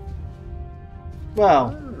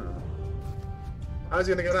 Well, How's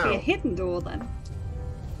he gonna get Be a out? hidden door then.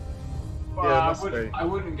 Well, Yeah, I, must wouldn't, be. I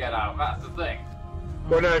wouldn't get out, that's the thing.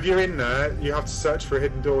 Well, no, if you're in there, you have to search for a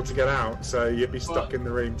hidden door to get out, so you'd be stuck Well- in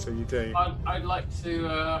the room till you do. I'd like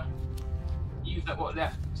to use that what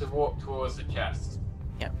left to walk towards the chest.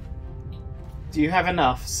 do you have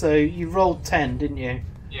enough? So you rolled 10, didn't you?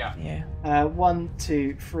 Yeah. Yeah. 1,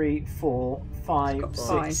 2, 3, 4, 5, got 6,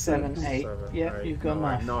 five, 7, so- 8. Seven, Yeah, eight, you've got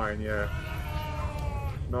nine, enough. 9, yeah.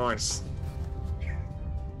 Nice.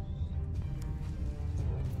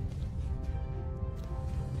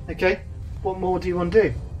 Okay. What more do you want to do?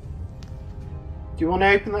 Do you want to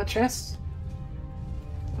open that chest?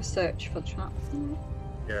 A search for traps. isn't it?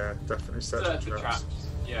 Yeah, definitely search Search for the traps. traps.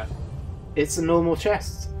 Yeah. It's a normal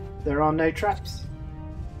chest. There are no traps.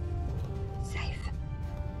 Safe.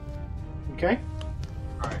 Okay.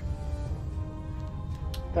 Right.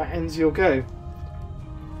 That ends your go.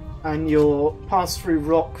 And your pass through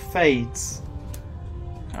rock fades.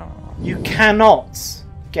 Oh. You cannot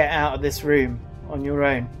get out of this room on your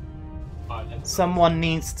own. Right, Someone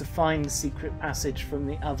needs to find the secret passage from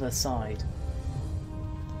the other side.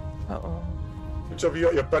 Uh-oh. Good job you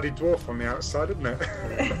got your buddy dwarf on the outside, isn't it?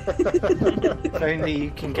 If only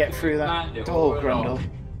you can get through that Land it door, all Grundle.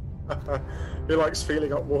 along. He likes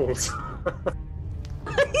feeling up walls.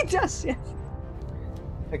 He does, yes.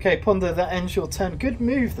 Okay, Ponder, that ends your turn. Good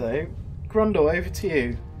move, though. Grundle, over to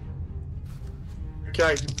you.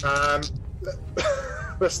 Okay,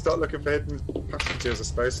 let's start looking for hidden passages, I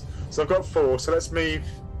suppose. So I've got 4, so let's move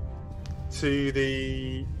to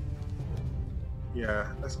the... Yeah,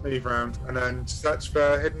 let's move around and then search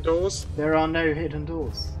for hidden doors. There are no hidden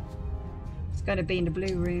doors. It's going to be in the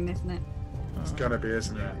blue room, isn't it? It's gonna be,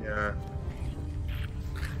 isn't it? Yeah.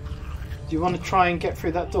 Do you want to try and get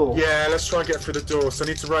through that door? Yeah, let's try and get through the door. So I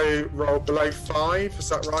need to roll below 5, is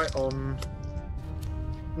that right? On...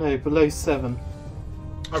 No, below 7.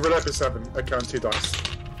 I rolled over 7. Okay, on 2 dice.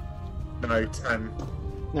 No, 10.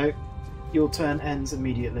 No, your turn ends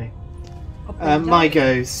immediately. Up and My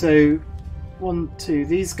down. go. So, 1, 2.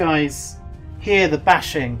 These guys hear the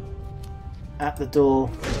bashing at the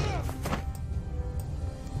door.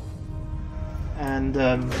 And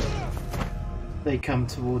they come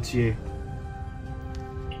towards you.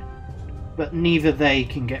 But neither they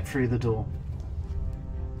can get through the door.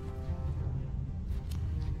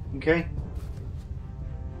 Okay?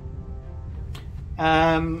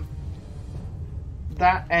 That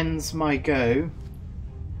ends my go.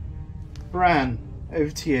 Bran, over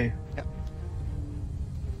to you.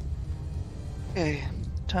 Okay,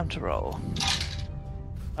 time to roll.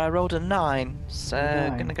 I rolled a 9, so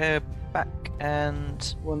 9. gonna go back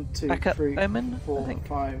and 1, 2, back up 3, Omen, I 4, think.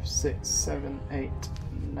 5, 6, 7, 8,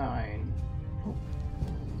 9.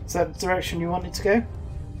 Is that the direction you wanted to go?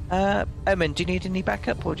 Omen, do you need any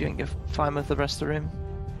backup, or do you think you're fine with the rest of the room?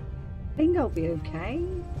 I think I'll be okay.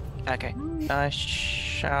 Okay, I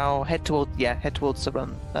shall head towards the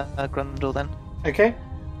Grundle then. Okay.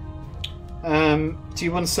 Do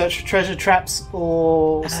you want to search for treasure traps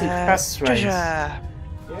or secret passageways? Treasure.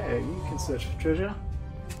 Yeah, you can search for treasure.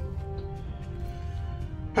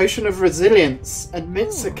 Potion of Resilience.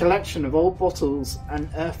 Amidst a collection of old bottles and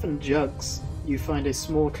earthen jugs, you find a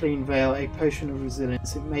small clean veil, a potion of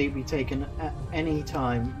resilience. It may be taken at any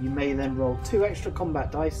time. You may then roll 2 extra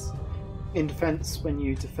combat dice in defense when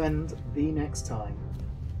you defend the next time.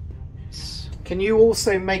 Can you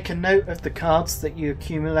also make a note of the cards that you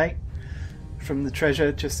accumulate from the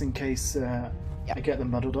treasure, just in case I get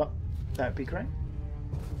them muddled up? That'd be great.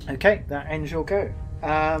 Okay, that ends your go.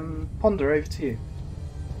 Ponder, over to you.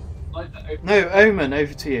 Like that open- No, Omen,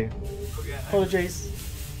 over to you. Oh, yeah, Apologies.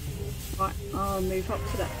 Right, I'll move up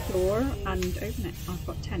to that door and open it. I've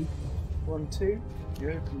got 10. 1, 2. You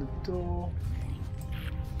open the door.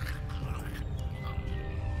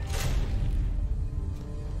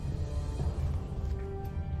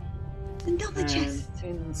 Another chest.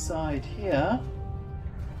 And inside here,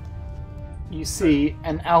 you see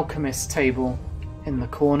an alchemist table in the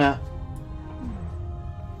corner.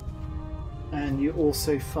 And you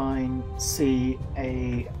also see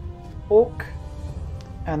a orc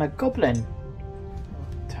and a goblin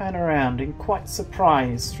turn around in quite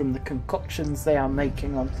surprise from the concoctions they are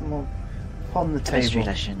making upon the Chemistry table.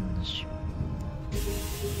 lessons.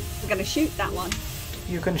 I'm going to shoot that one.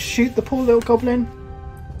 You're going to shoot the poor little goblin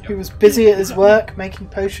who was busy at his work making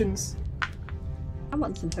potions. I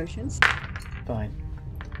want some potions. Fine.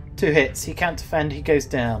 2 hits. He can't defend. He goes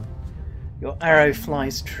down. Your arrow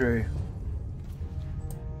flies true.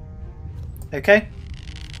 Okay.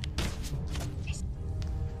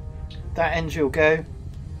 That ends your go.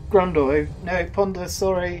 Grundle. No, Ponder,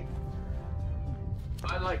 sorry.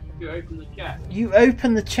 I like to open the chest. You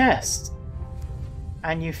open the chest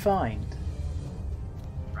and you find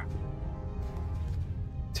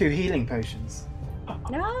 2 healing potions.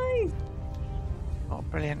 Nice. Oh,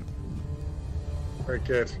 brilliant. Very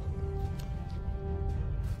good.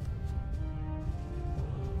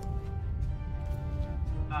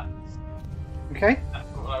 Okay, That's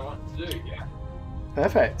what I want to do, yeah.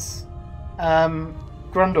 perfect.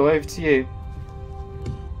 Grundle, over to you.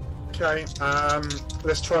 Okay,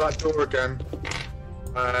 let's try that door again.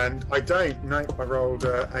 And I don't. No, I rolled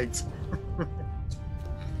 8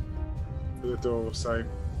 for the door. So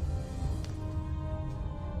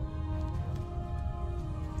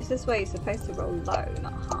This is where you're supposed to roll low,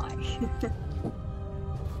 not high.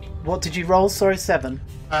 What did you roll? Sorry, 7.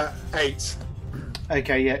 8.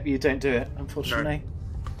 Okay, yeah, you don't do it, unfortunately.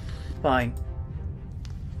 Fine.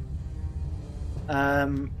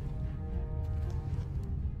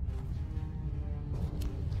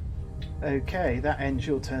 Okay, that ends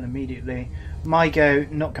your turn immediately. My go,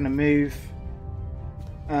 not going to move.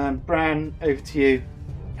 Bran, over to you.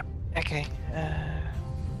 Okay.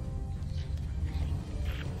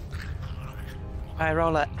 I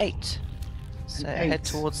roll a 8. So An head 8.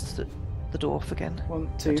 towards the dwarf again. 1,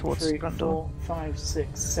 2, towards 3, Grundle. 4, 5,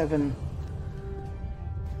 6, 7.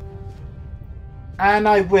 And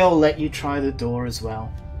I will let you try the door as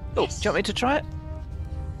well. Oh, do you want me to try it?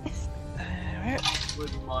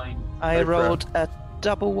 Wouldn't mind. I Go for rolled a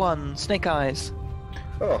double 1. Snake eyes.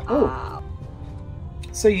 Oh, Oh,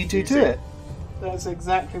 so you do Easy. it. That's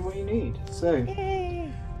exactly what you need. So,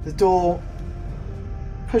 the door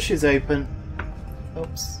pushes open.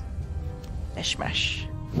 Oops. Mishmash.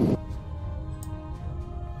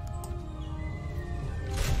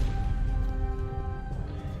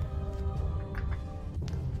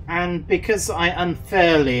 And because I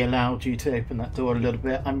unfairly allowed you to open that door a little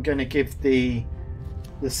bit, I'm going to give the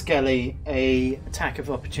Skelly a attack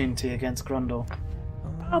of opportunity against Grundle.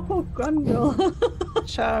 Oh, poor Grundle.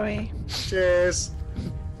 Sorry. cheers.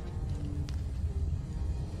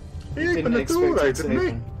 He Didn't opened the door though, expect it to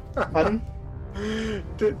didn't open. Pardon? he?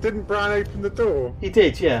 Didn't Bran open the door He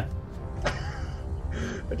did, yeah.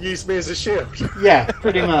 and use me as a shield? Yeah,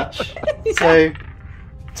 pretty much. So,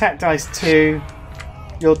 attack dice 2,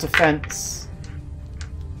 your defense.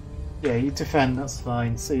 Yeah, you defend, that's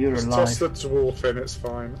fine. So you're Just alive. toss the dwarf in, it's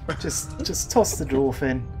fine. Just toss the dwarf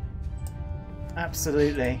in.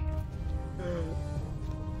 Absolutely.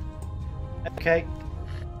 Okay.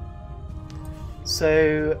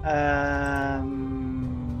 So,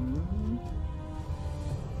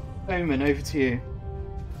 Omen, over to you.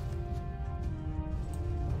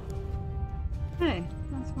 Hey,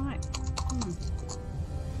 that's right. Hmm.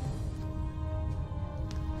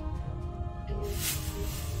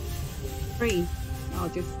 Three. I'll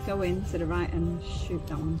just go in to the right and shoot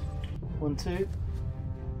that one. 1, 2.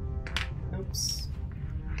 Oops.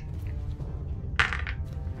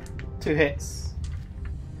 2 hits.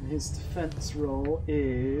 And his defense roll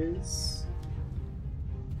is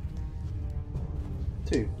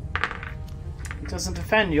 2. He doesn't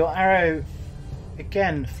defend. Your arrow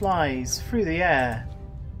again flies through the air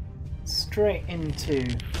straight into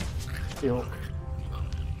the orc.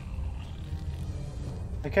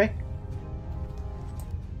 Okay.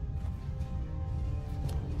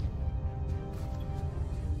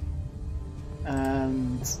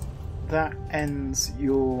 And that ends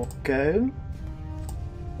your go.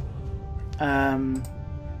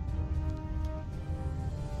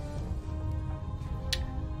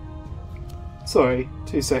 Sorry,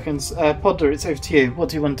 2 seconds. Podder, it's over to you. What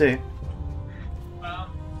do you want to do?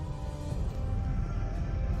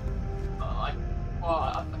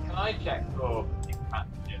 Can I check for secret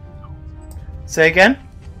passages? Say again?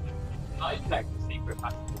 Can I check for secret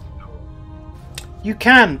passages? You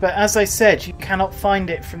can, but as I said, you cannot find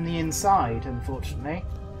it from the inside, unfortunately.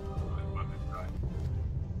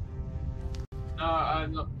 No,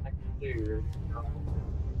 I'm not. I can do.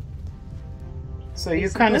 So you're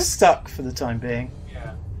some kind of books? stuck for the time being.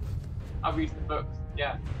 Yeah. I'll read the books.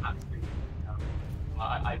 Yeah, absolutely.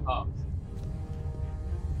 I passed.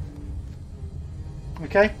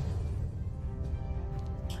 Okay.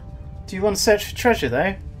 Do you want to search for treasure,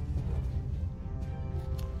 though?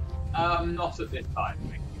 Not at this time.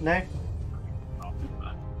 Thank you. No?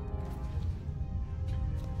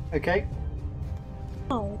 Okay.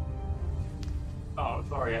 Oh, Oh,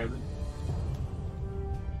 sorry, Owen.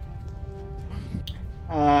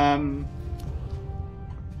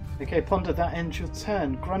 Okay, Ponder, that ends your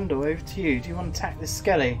turn. Grundle, over to you. Do you want to attack this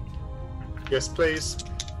Skelly? Yes, please.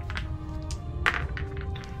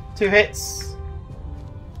 2 hits.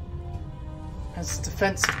 Has a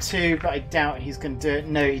defense of 2, but I doubt he's going to do it.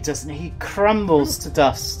 No, he doesn't. He crumbles to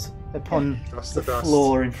dust upon Dust the to dust.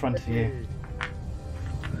 floor in front of you.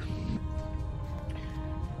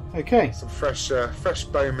 Okay, Some fresh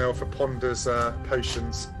bone meal for Ponder's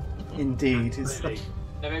potions. indeed. Really.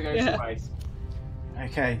 Never goes Yeah. to waste.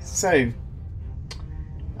 Okay, so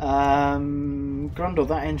Grundle,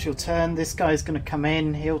 that ends your turn. This guy's going to come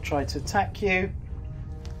in. He'll try to attack you.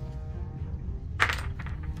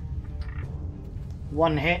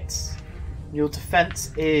 1 hit. Your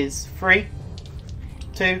defense is 3.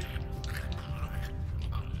 2.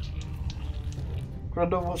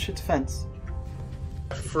 Grundle, what's your defense?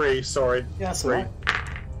 3, sorry. Yeah, that's 3.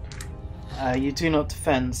 alright. You do not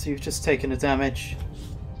defend, so you've just taken a damage.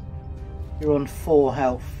 You're on 4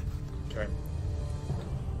 health. Okay.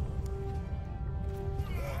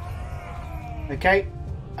 Okay,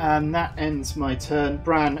 and that ends my turn.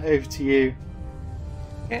 Bran, over to you.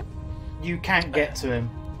 Okay. You can't get to him.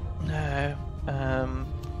 No.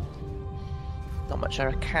 not much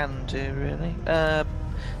I can do really.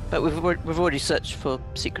 But we've already searched for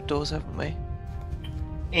secret doors, haven't we?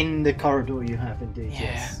 In the corridor you have indeed, Yeah.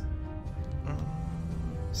 yes.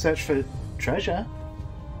 Search for treasure?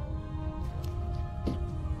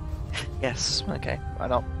 Yes. Okay. Why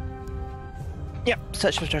not? Yep.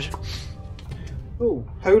 Search for treasure. Oh,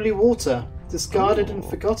 holy water. Discarded and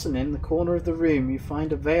forgotten in the corner of the room, you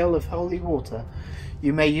find a veil of holy water.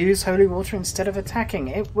 You may use holy water instead of attacking.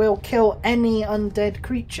 It will kill any undead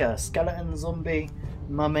creature. Skeleton, zombie,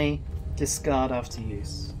 mummy. Discard after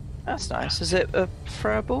use. That's nice. Is it a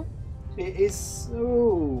throwable? It is...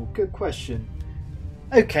 Oh, good question.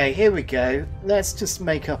 Okay, here we go. Let's just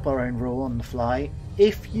make up our own rule on the fly.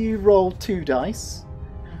 If you roll 2 dice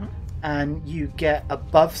and you get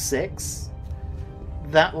above 6,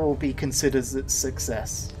 that will be considered a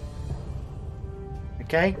success.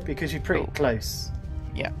 Okay? Because you're pretty close.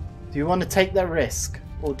 Yeah. Do you want to take that risk,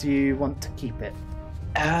 or do you want to keep it?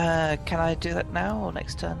 Can I do that now or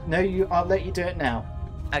next turn? No, I'll let you do it now.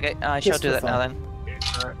 Okay, I shall Just do for that now fun.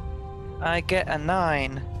 then. I get a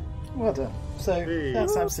 9. Well done. So Hey.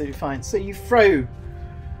 that's absolutely fine. So you throw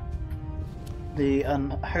the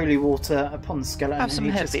holy water upon the skeleton, Have and some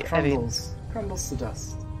he heavy- just crumbles to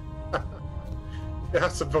dust. It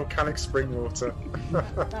has some volcanic spring water.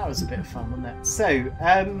 That was a bit of fun, wasn't it?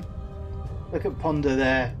 So, look at Ponder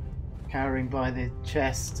there, cowering by the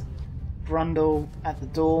chest. Brundle at the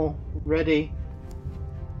door, ready.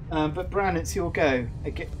 But Bran, it's your go.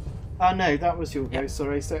 Oh no, that was your go. Yep.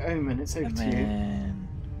 Sorry. So Omen, it's over to you. Man.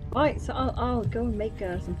 Right, so I'll go and make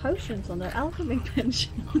some potions on the alchemy bench.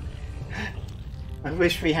 I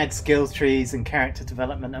wish we had skill trees and character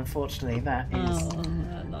development. Unfortunately, that is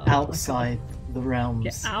No, outside the realms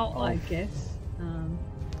Get out, I of guess.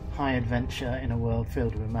 high adventure in a world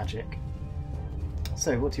filled with magic.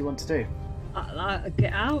 So, what do you want to do? I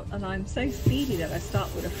get out, and I'm so speedy that I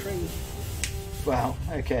start with a 3. Well,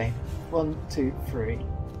 okay. 1, 2, 3.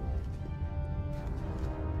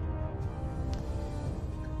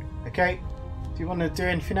 Okay. Do you want to do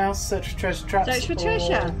anything else? Search for treasure traps? Search for or-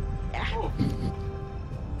 treasure.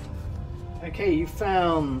 Okay, you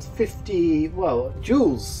found 50, well,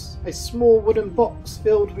 jewels. A small wooden box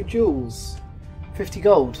filled with jewels. 50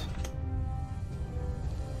 gold.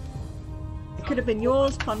 It could have been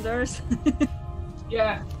yours, Ponders.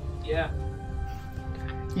 Yeah, yeah.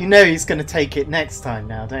 You know he's going to take it next time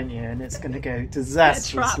now, don't you? And it's going to go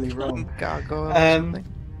disastrously trapped. wrong. Gargoyle or Um, something.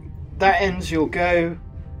 That ends your go.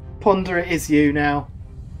 Ponder, it is you now.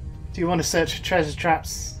 Do you want to search for treasure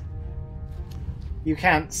traps? You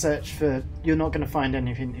can't search for... You're not going to find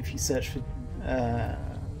anything if you search for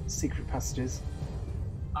secret passages.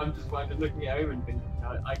 I'm just looking at home and thinking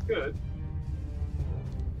I could.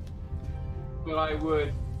 But I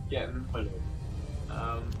would get them fully.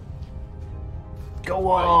 Go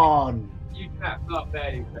Well, on! You tapped up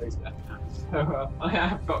there, close that. So I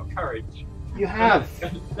have got courage. You have!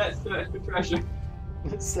 Let's search for treasure.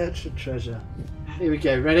 Let's search for treasure. Here we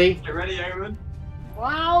go, ready? Get ready, Owen.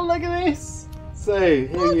 Wow, look at this! So,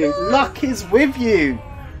 here you luck is with you,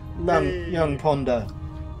 young Ponder.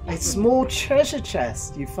 A small treasure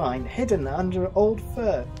chest you find hidden under old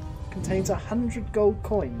fur contains 100 gold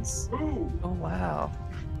coins. Ooh. Oh wow.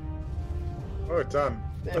 Oh, done.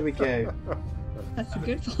 There we go. That's a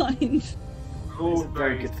good find. All a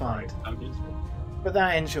very good find. I'm useful. But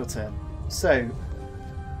that ends your turn. So,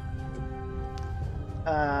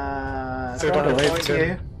 So Brundle, do I over to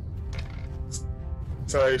you.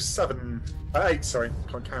 So 7, 8. Sorry,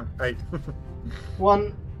 can't count. 8.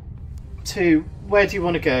 1, 2. Where do you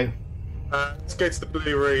want to go? Let's go to the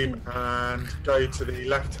blue room and go to the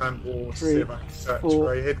left-hand wall to see if I can search 4.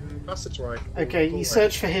 for a hidden passageway. Okay, Or you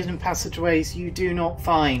search for hidden passageways. You do not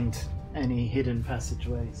find any hidden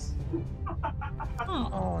passageways. Oh,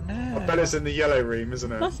 Oh I no. bet it's in the yellow room,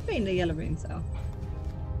 isn't it? must be in the yellow room, so.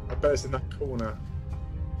 I bet it's in that corner.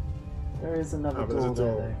 There is another Oh, there's a door there,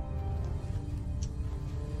 door. though.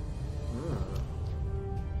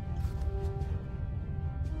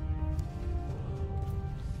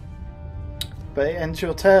 But it ends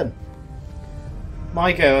your turn.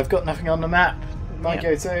 My go, I've got nothing on the map. My Yep.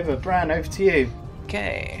 go's over. Bran, over to you.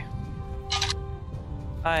 Okay.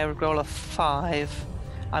 I roll a 5.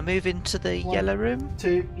 I move into the 1, yellow room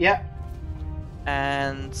 2, yeah.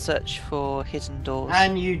 and search for hidden doors.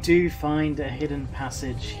 And you do find a hidden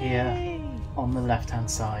passage here Yay. on the left-hand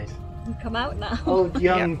side. You come out now. Old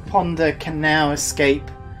young Ponder can now escape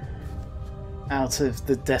out of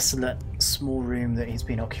the desolate small room that he's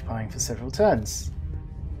been occupying for several turns.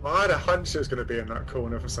 I had a hunch it was going to be in that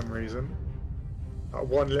corner for some reason. That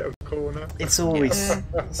one little corner. It's always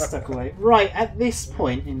stuck away. Right, at this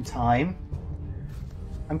point in time,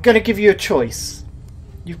 I'm going to give you a choice.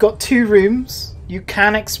 You've got 2 rooms. You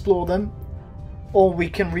can explore them, or we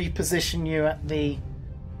can reposition you at the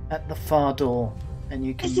far door, and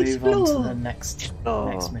you can Let's move on to explore. the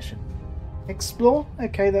next mission. Explore?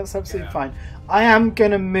 Okay, that's absolutely fine. I am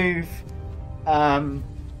going to move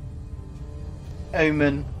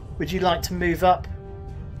Omen. Would you like to move up?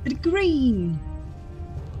 The green.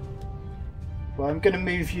 Well, I'm going to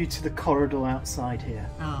move you to the corridor outside here.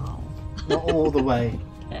 Oh. Not all the way.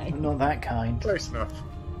 Okay. I'm not that kind. Close enough.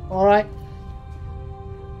 Alright.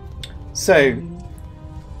 So,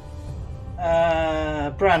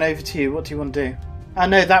 Bran, over to you. What do you want to do?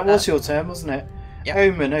 No, that was your turn, wasn't it? Yep.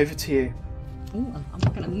 Omen, over to you. Ooh, I'm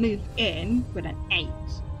going to move in with an 8.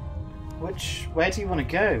 Where do you want to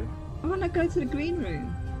go? I want to go to the green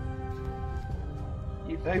room.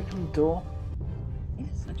 You open the door.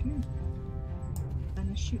 Yes, I do. I'm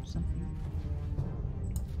going to shoot something.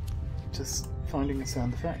 Just finding a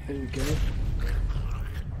sound effect. There we go.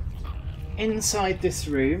 Inside this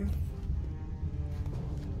room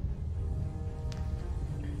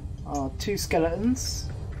are 2 skeletons,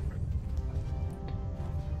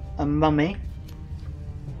 a mummy,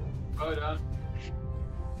 Well done.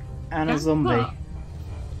 and a Yeah, zombie. what?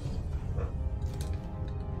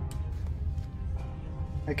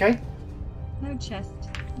 Okay? No chest.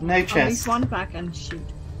 No I'll move chest. one back and shoot.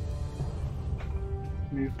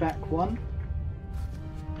 Move back 1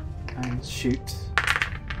 and shoot.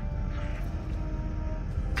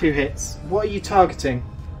 2 hits. What are you targeting?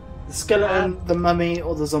 The skeleton, the mummy,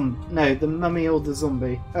 or the zombie? No, the mummy or the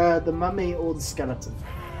zombie. The mummy or the skeleton.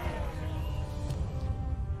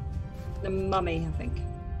 The mummy, I think.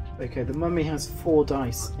 Okay, the mummy has 4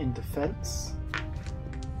 dice in defense.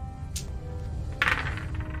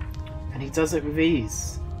 And he does it with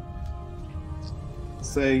ease.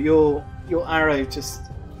 So your arrow just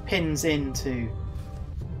pins into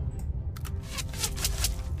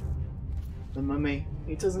the mummy.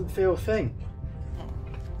 He doesn't feel a thing.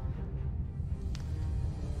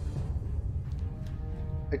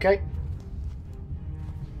 Okay.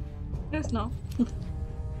 Yes, no.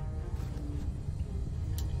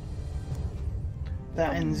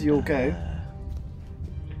 That ends your go.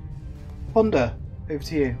 Ponder, over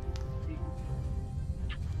to you.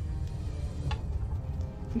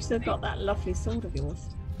 You still got that lovely sword of yours.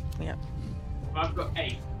 Yep. I've got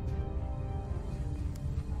 8.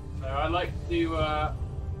 So I like to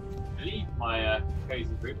leave my cozy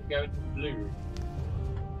room and go into the blue room.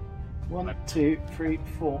 1, 2, 3,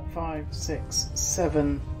 4, 5, 6,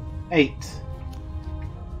 7, 8.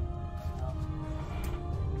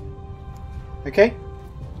 Okay.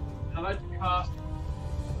 And I like to cast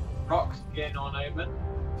Rock Skin on Omen.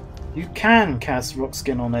 You can cast Rock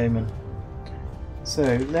Skin on Omen. So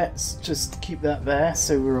let's just keep that there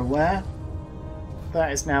so we're aware.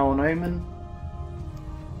 That is now on Omen.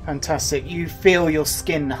 Fantastic. You feel your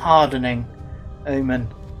skin hardening, Omen.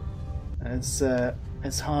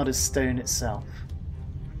 As hard as stone itself.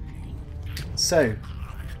 So,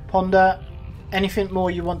 Ponder, anything more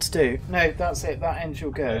you want to do? No, that's it. That ends your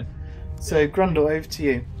go. So, Grundle, over to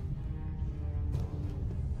you.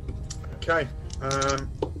 Okay.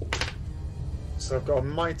 So I've got a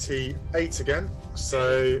mighty 8 again.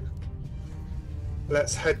 So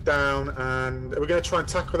let's head down, and we're going to try and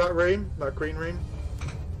tackle that room, that green room,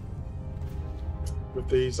 with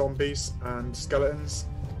the zombies and skeletons.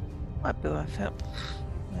 Might be worth it.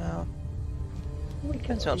 No.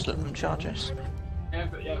 Depends on look from charges. Yeah,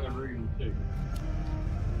 but yeah, the room too.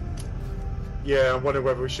 Yeah, I'm wondering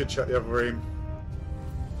whether we should check the other room.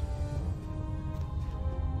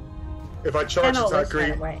 If I charge into that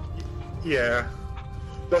green, yeah.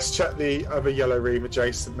 Let's check the other yellow room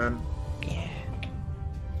adjacent then. Yeah.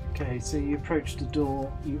 Okay, so you approach the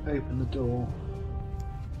door, you open the door.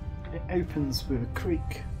 It opens with a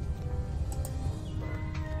creak.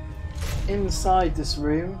 Inside this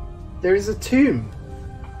room, there is a tomb.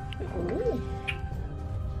 Ooh.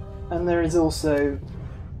 And there is also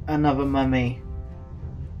another mummy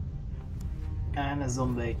and a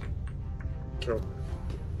zombie. Cool.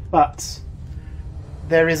 But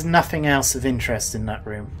there is nothing else of interest in that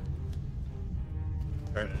room.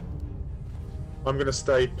 Okay. I'm going to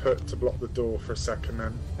stay put to block the door for a second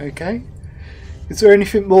then. Okay. Is there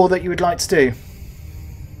anything more that you would like to do?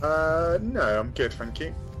 No, I'm good, thank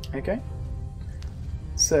you. Okay.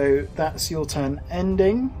 So that's your turn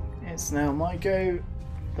ending. It's now my go.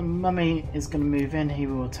 The mummy is going to move in. He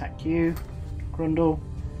will attack you, Grundle.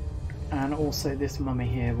 And also this mummy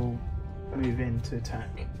here will move in to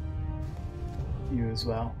attack you as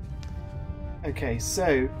well. Okay,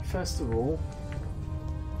 so first of all,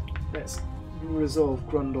 let's resolve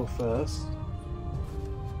Grundle first.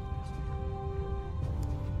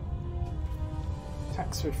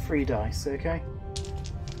 attacks with 3 dice, okay?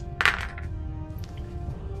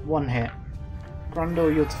 1 hit.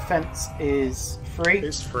 Grundle, your defense is 3.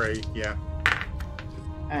 It's 3, yeah.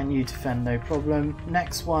 And you defend, no problem.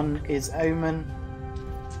 Next one is Omen.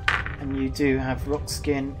 And you do have rock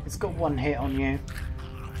skin. It's got 1 hit on you.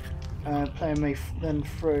 Player may then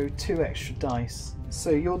throw 2 extra dice. So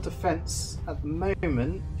your defense at the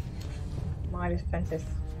moment... My defense is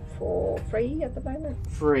 3 at the moment.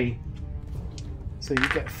 3. So you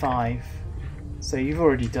get 5. So you've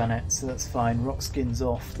already done it, so that's fine. Rock skin's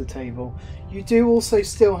off the table. You do also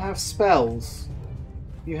still have spells.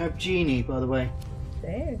 You have Genie, by the way.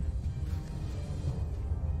 There.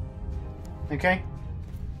 Okay.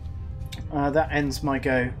 That ends my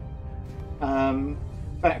go.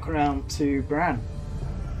 Back round to Bran.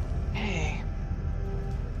 Hey.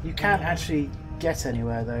 You can't actually get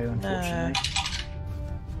anywhere though, unfortunately.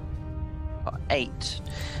 Got 8.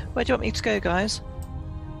 Where do you want me to go, guys?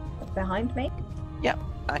 Behind me? Yep,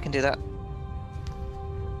 I can do that.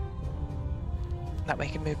 That way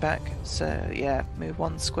you can move back. So yeah, move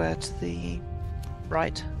 1 square to the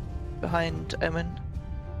right, behind Omen.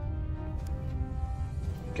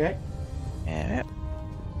 Okay. Yeah.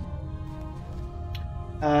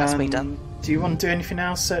 That's me done. Do you want to do anything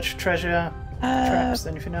else? Search for treasure, traps,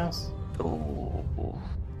 anything else? Ooh.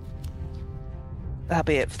 That'll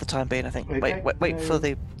be it for the time being, I think. Okay, Wait no- for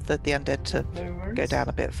the undead to No worries. go down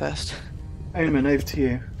a bit first. Omen, over to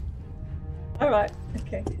you. Alright,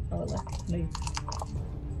 okay. I'll move.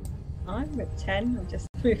 I'm at 10. I'll just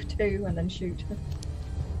move 2 and then shoot.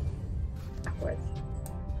 Backwards.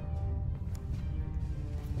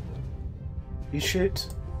 You shoot.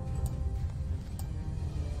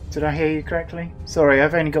 Did I hear you correctly? Sorry,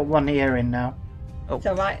 I've only got 1 ear in now. It's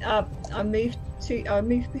alright. I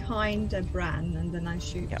move behind Bran and then I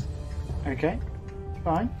shoot. Yep. Okay,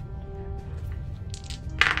 fine.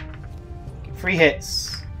 3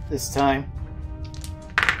 hits this time.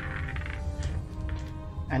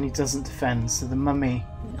 And he doesn't defend, so the mummy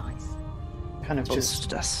Nice. kind of Just just...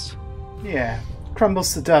 dust. Yeah,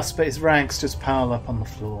 crumbles to dust, but his rags just pile up on the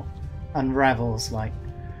floor. Unravels like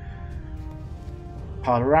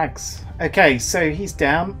pile of rags. Okay, so he's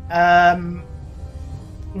down.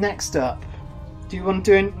 Next up, do you want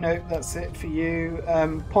to do it? No, that's it for you.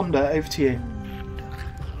 Ponder, over to you.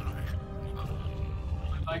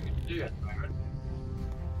 I can do it at the moment.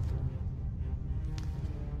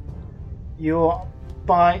 You're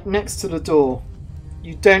by next to the door.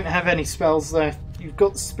 You don't have any spells left. You've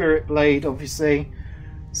got the Spirit Blade, obviously,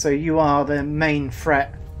 so you are the main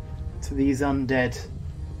threat to these undead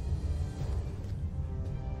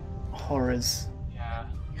horrors. Yeah.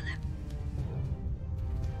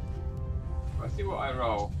 Let's see what I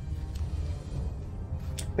roll.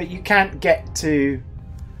 But you can't get to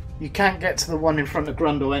the one in front of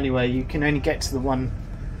Grundle anyway. You can only get to the one.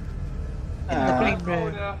 I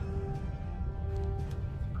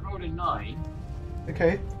rolled a 9,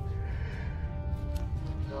 Okay.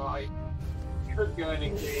 so I could go and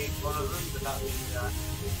engage one of them, but that means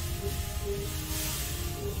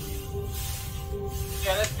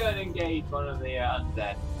yeah, let's go and engage one of the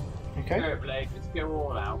undead. Okay. Spirit Blade, let's go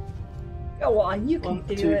all out. Go on, you can 1,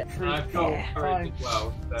 do 2, it. 3, And I've got 4, courage 5, as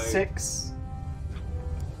well, so 6.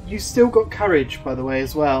 You still got courage, by the way,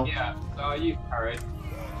 as well. yeah, so I use courage.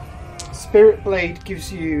 Spirit Blade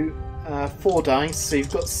gives you 4 dice, so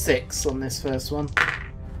you've got 6 on this first one.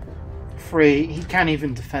 3. He can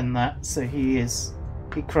even defend that, so he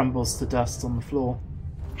crumbles to dust on the floor.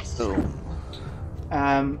 Boom.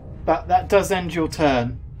 But that does end your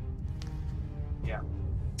turn. Yeah,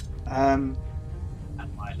 Um,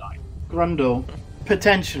 and my life. Grundle,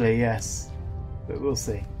 potentially, yes, but we'll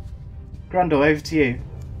see. Grundle, over to you.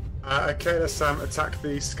 Okay, let's attack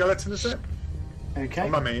the skeleton, is it? Okay, Or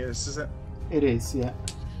mummy, is it? it is, yeah.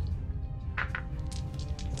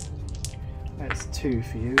 That's 2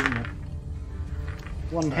 for you, isn't it?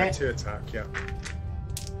 1 hit 2 attack, yeah.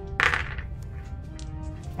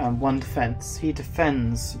 and 1 defense. He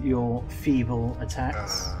defends your feeble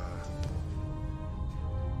attacks.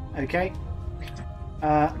 Okay.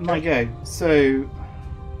 My go. So,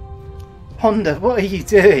 Ponder, what are you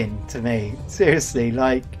doing to me? Seriously,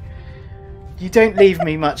 like, you don't leave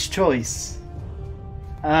me much choice.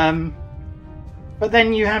 But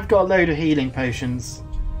then you have got a load of healing potions.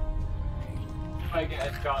 If I get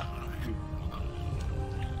a chance.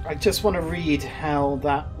 I just want to read how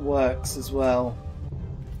that works as well.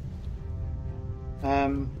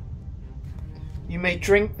 You may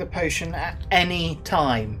drink the potion at any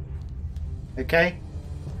time. Okay?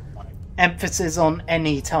 Emphasis on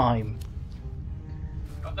any time.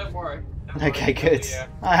 Oh, don't worry. Don't Okay, worry. good.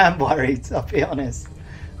 I am worried, I'll be honest.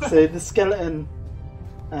 So the skeleton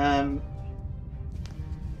has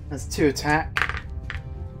 2 attack.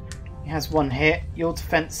 He has 1 hit. Your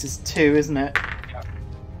defense is 2, isn't it? Yeah.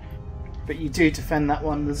 But you do defend that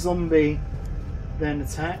one. The zombie then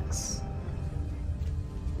attacks.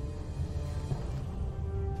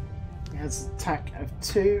 He has an attack of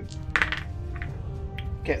 2.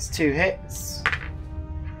 Gets 2 hits.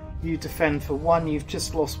 You defend for 1. You've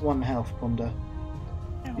just lost 1 health, Ponder.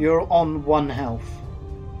 You're on 1 health.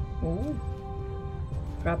 Ooh.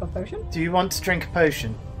 Grab a potion. Do you want to drink a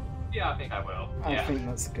potion? Yeah, I think I will. I Yeah. think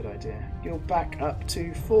that's a good idea. You're back up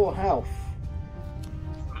to 4 health.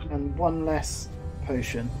 And 1 less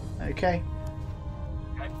potion. Okay?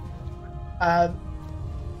 Okay.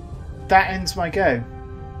 That ends my go.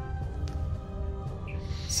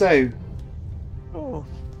 So, Oh.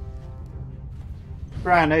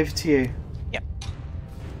 Bran, over to you.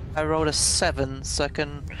 I rolled a 7, so I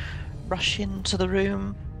can rush into the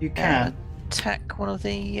room You and can. attack one of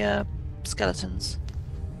the skeletons.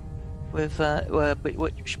 With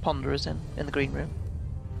which Ponder is in the green room.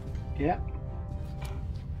 Yeah.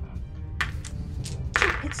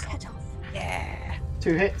 Shoot its head off. Yeah.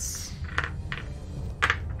 2 hits.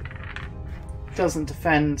 Doesn't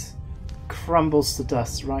defend. Crumbles to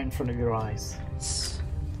dust right in front of your eyes.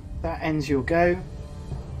 That ends your go.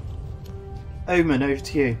 Omen, over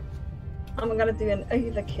to you. I'm gonna do an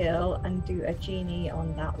overkill and do a genie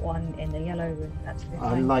on that one in the yellow room. That's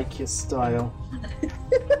I fine. like your style.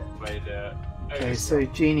 Played, Okay, so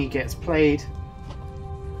Genie gets played.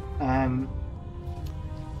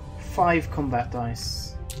 5 combat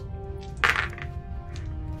dice.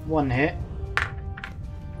 1 hit.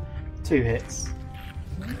 2 hits.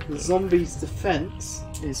 The zombie's defense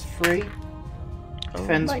is 3.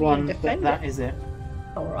 Defends Might need to 1, but defend that it. is it.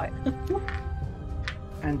 All right.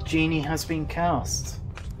 And Genie has been cast.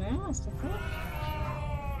 Yeah, that's the thing.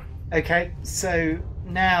 Okay, so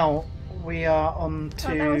now we are on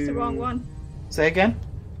to... Oh, that was the wrong one. Say again?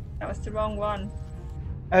 That was the wrong one.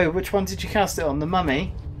 Oh, which one did you cast it on? The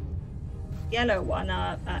mummy? Yellow one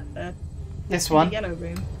at the This one? the yellow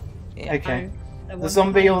room. Okay. Oh, The one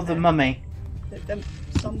zombie or behind the it. mummy? The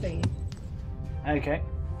zombie. Okay.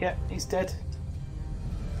 Yep, he's dead.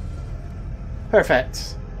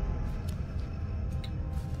 Perfect.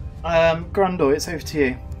 Grundle, it's over to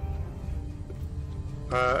you.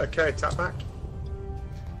 Okay, tap back.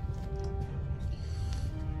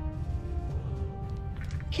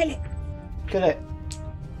 Kill it. Kill it.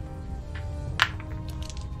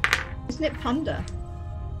 Isn't it Panda?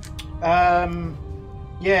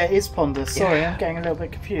 Yeah, it is Ponder. Sorry, Yeah. I'm getting a little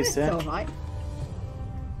bit confused It's there. all right.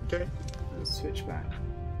 Okay. Let's switch back.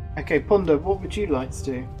 Okay, Ponder, what would you like to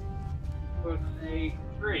do? With a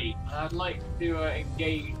 3, I'd like to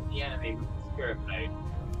engage the enemy with the spirit blade.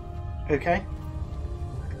 Okay.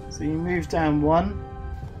 So you move down 1.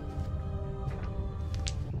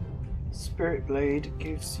 Spirit Blade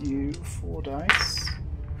gives you 4 dice.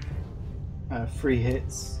 3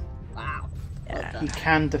 hits. Wow. Yeah. He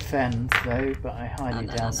can defend though, but I highly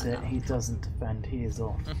No, doubt no, it. no. He doesn't defend, he is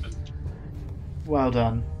off. Well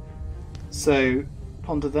done. So,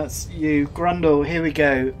 Ponder, that's you. Grundle, here we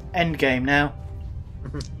go. End game now.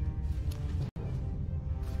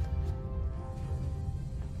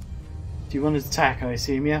 Do you want to attack, I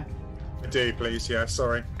assume, yeah? I do, please. Yeah,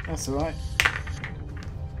 sorry. That's alright.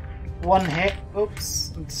 1 hit.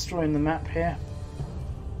 Oops, I'm destroying the map here.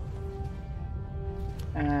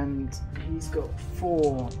 And he's got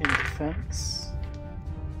 4 in defense.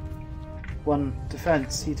 1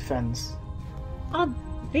 defense, he defends. Oh,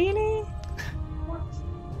 really?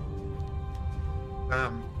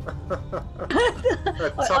 Damn. I They're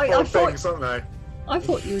tough old thought- things, aren't they? I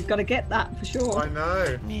thought you were gonna get that for sure. I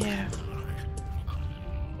know. Yeah.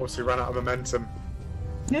 Obviously ran out of momentum.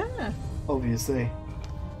 Yeah. Obviously.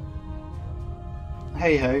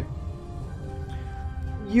 Hey ho.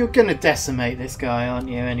 You're gonna decimate this guy, aren't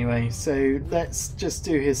you, anyway? So let's just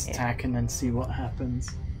do his attack and then see what happens.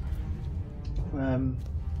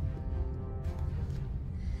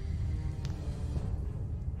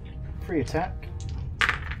 Free attack.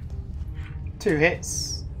 2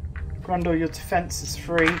 hits. Grundle, your defense is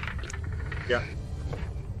 3. Yeah.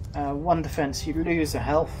 1 defense, you lose a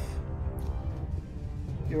health.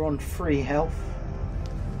 You're on 3 health.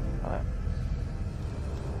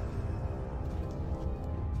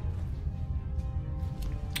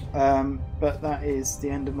 But that is the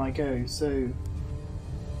end of my go. So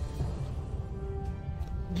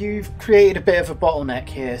you've created a bit of a bottleneck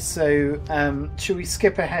here. So should we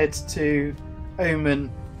skip ahead to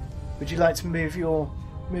Omen? Would you like to move your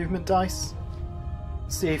movement dice?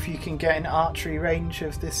 See if you can get an archery range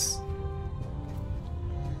of this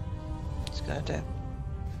good idea.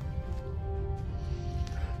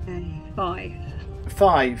 Okay, 5.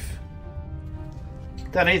 5.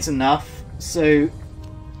 That is enough. So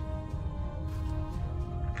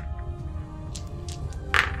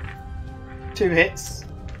two hits.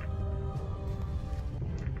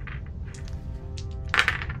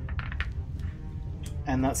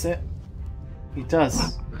 And that's it. He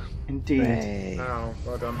does indeed Hooray. Oh,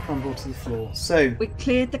 well done. crumble to the floor. So We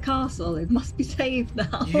cleared the castle. It must be saved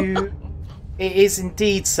now. it is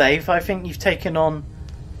indeed safe. I think you've taken on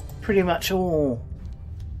pretty much all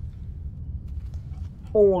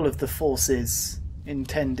of the forces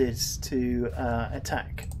intended to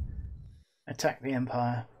attack the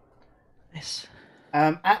Empire. Nice.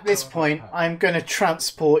 At this point, I'm going to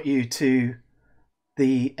transport you to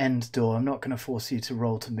the end door. I'm not going to force you to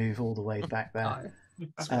roll to move all the way back there.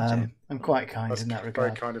 I'm quite kind That's in that very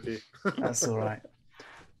regard. kind of you. That's all right.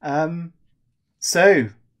 So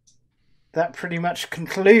that pretty much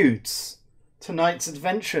concludes tonight's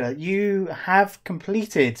adventure. You have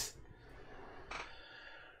completed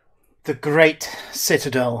the Great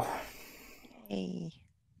Citadel. Hey.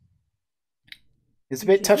 It's a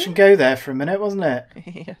bit touch and go there for a minute, wasn't it?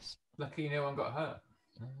 Yes. Lucky no one got hurt.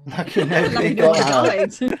 Lucky nobody Lucky got no one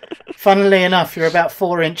hurt. died. Funnily enough, you're about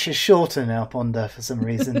 4 inches shorter now, Ponder, for some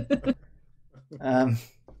reason. But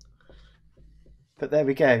there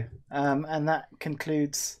we go. And that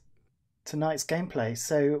concludes tonight's gameplay.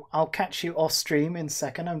 So I'll catch you off stream in a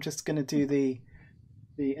second. I'm just going to do the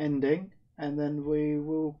ending, and then we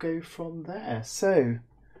will go from there. So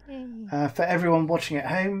for everyone watching at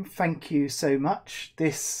home, thank you so much.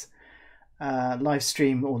 This live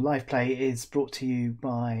stream or live play is brought to you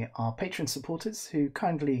by our Patreon supporters who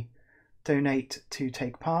kindly donate to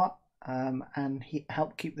take part and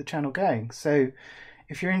help keep the channel going. So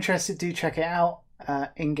if you're interested, do check it out,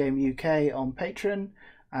 In-Game UK on Patreon,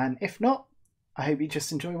 and if not, I hope you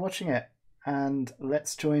just enjoy watching it, and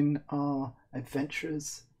let's join our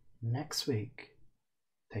adventurers next week.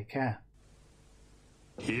 Take care.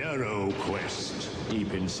 Hero Quest.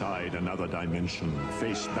 Deep inside another dimension,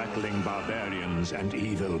 face battling barbarians and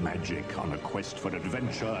evil magic on a quest for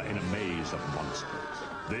adventure in a maze of monsters.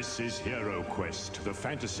 This is Hero Quest, the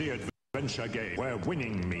fantasy adventure game where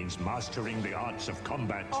winning means mastering the arts of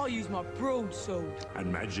combat I'll use my broadsword.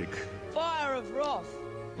 and magic. Fire of Wrath.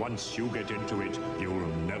 Once you get into it, you'll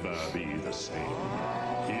never be the same.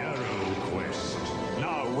 Hero Quest.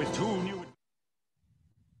 Now with 2 new...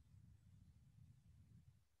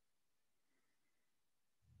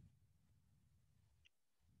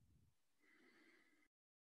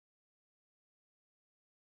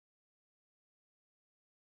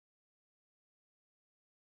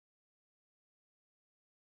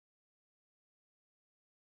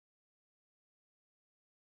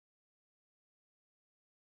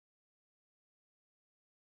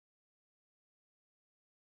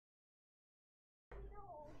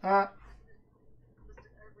 Ah.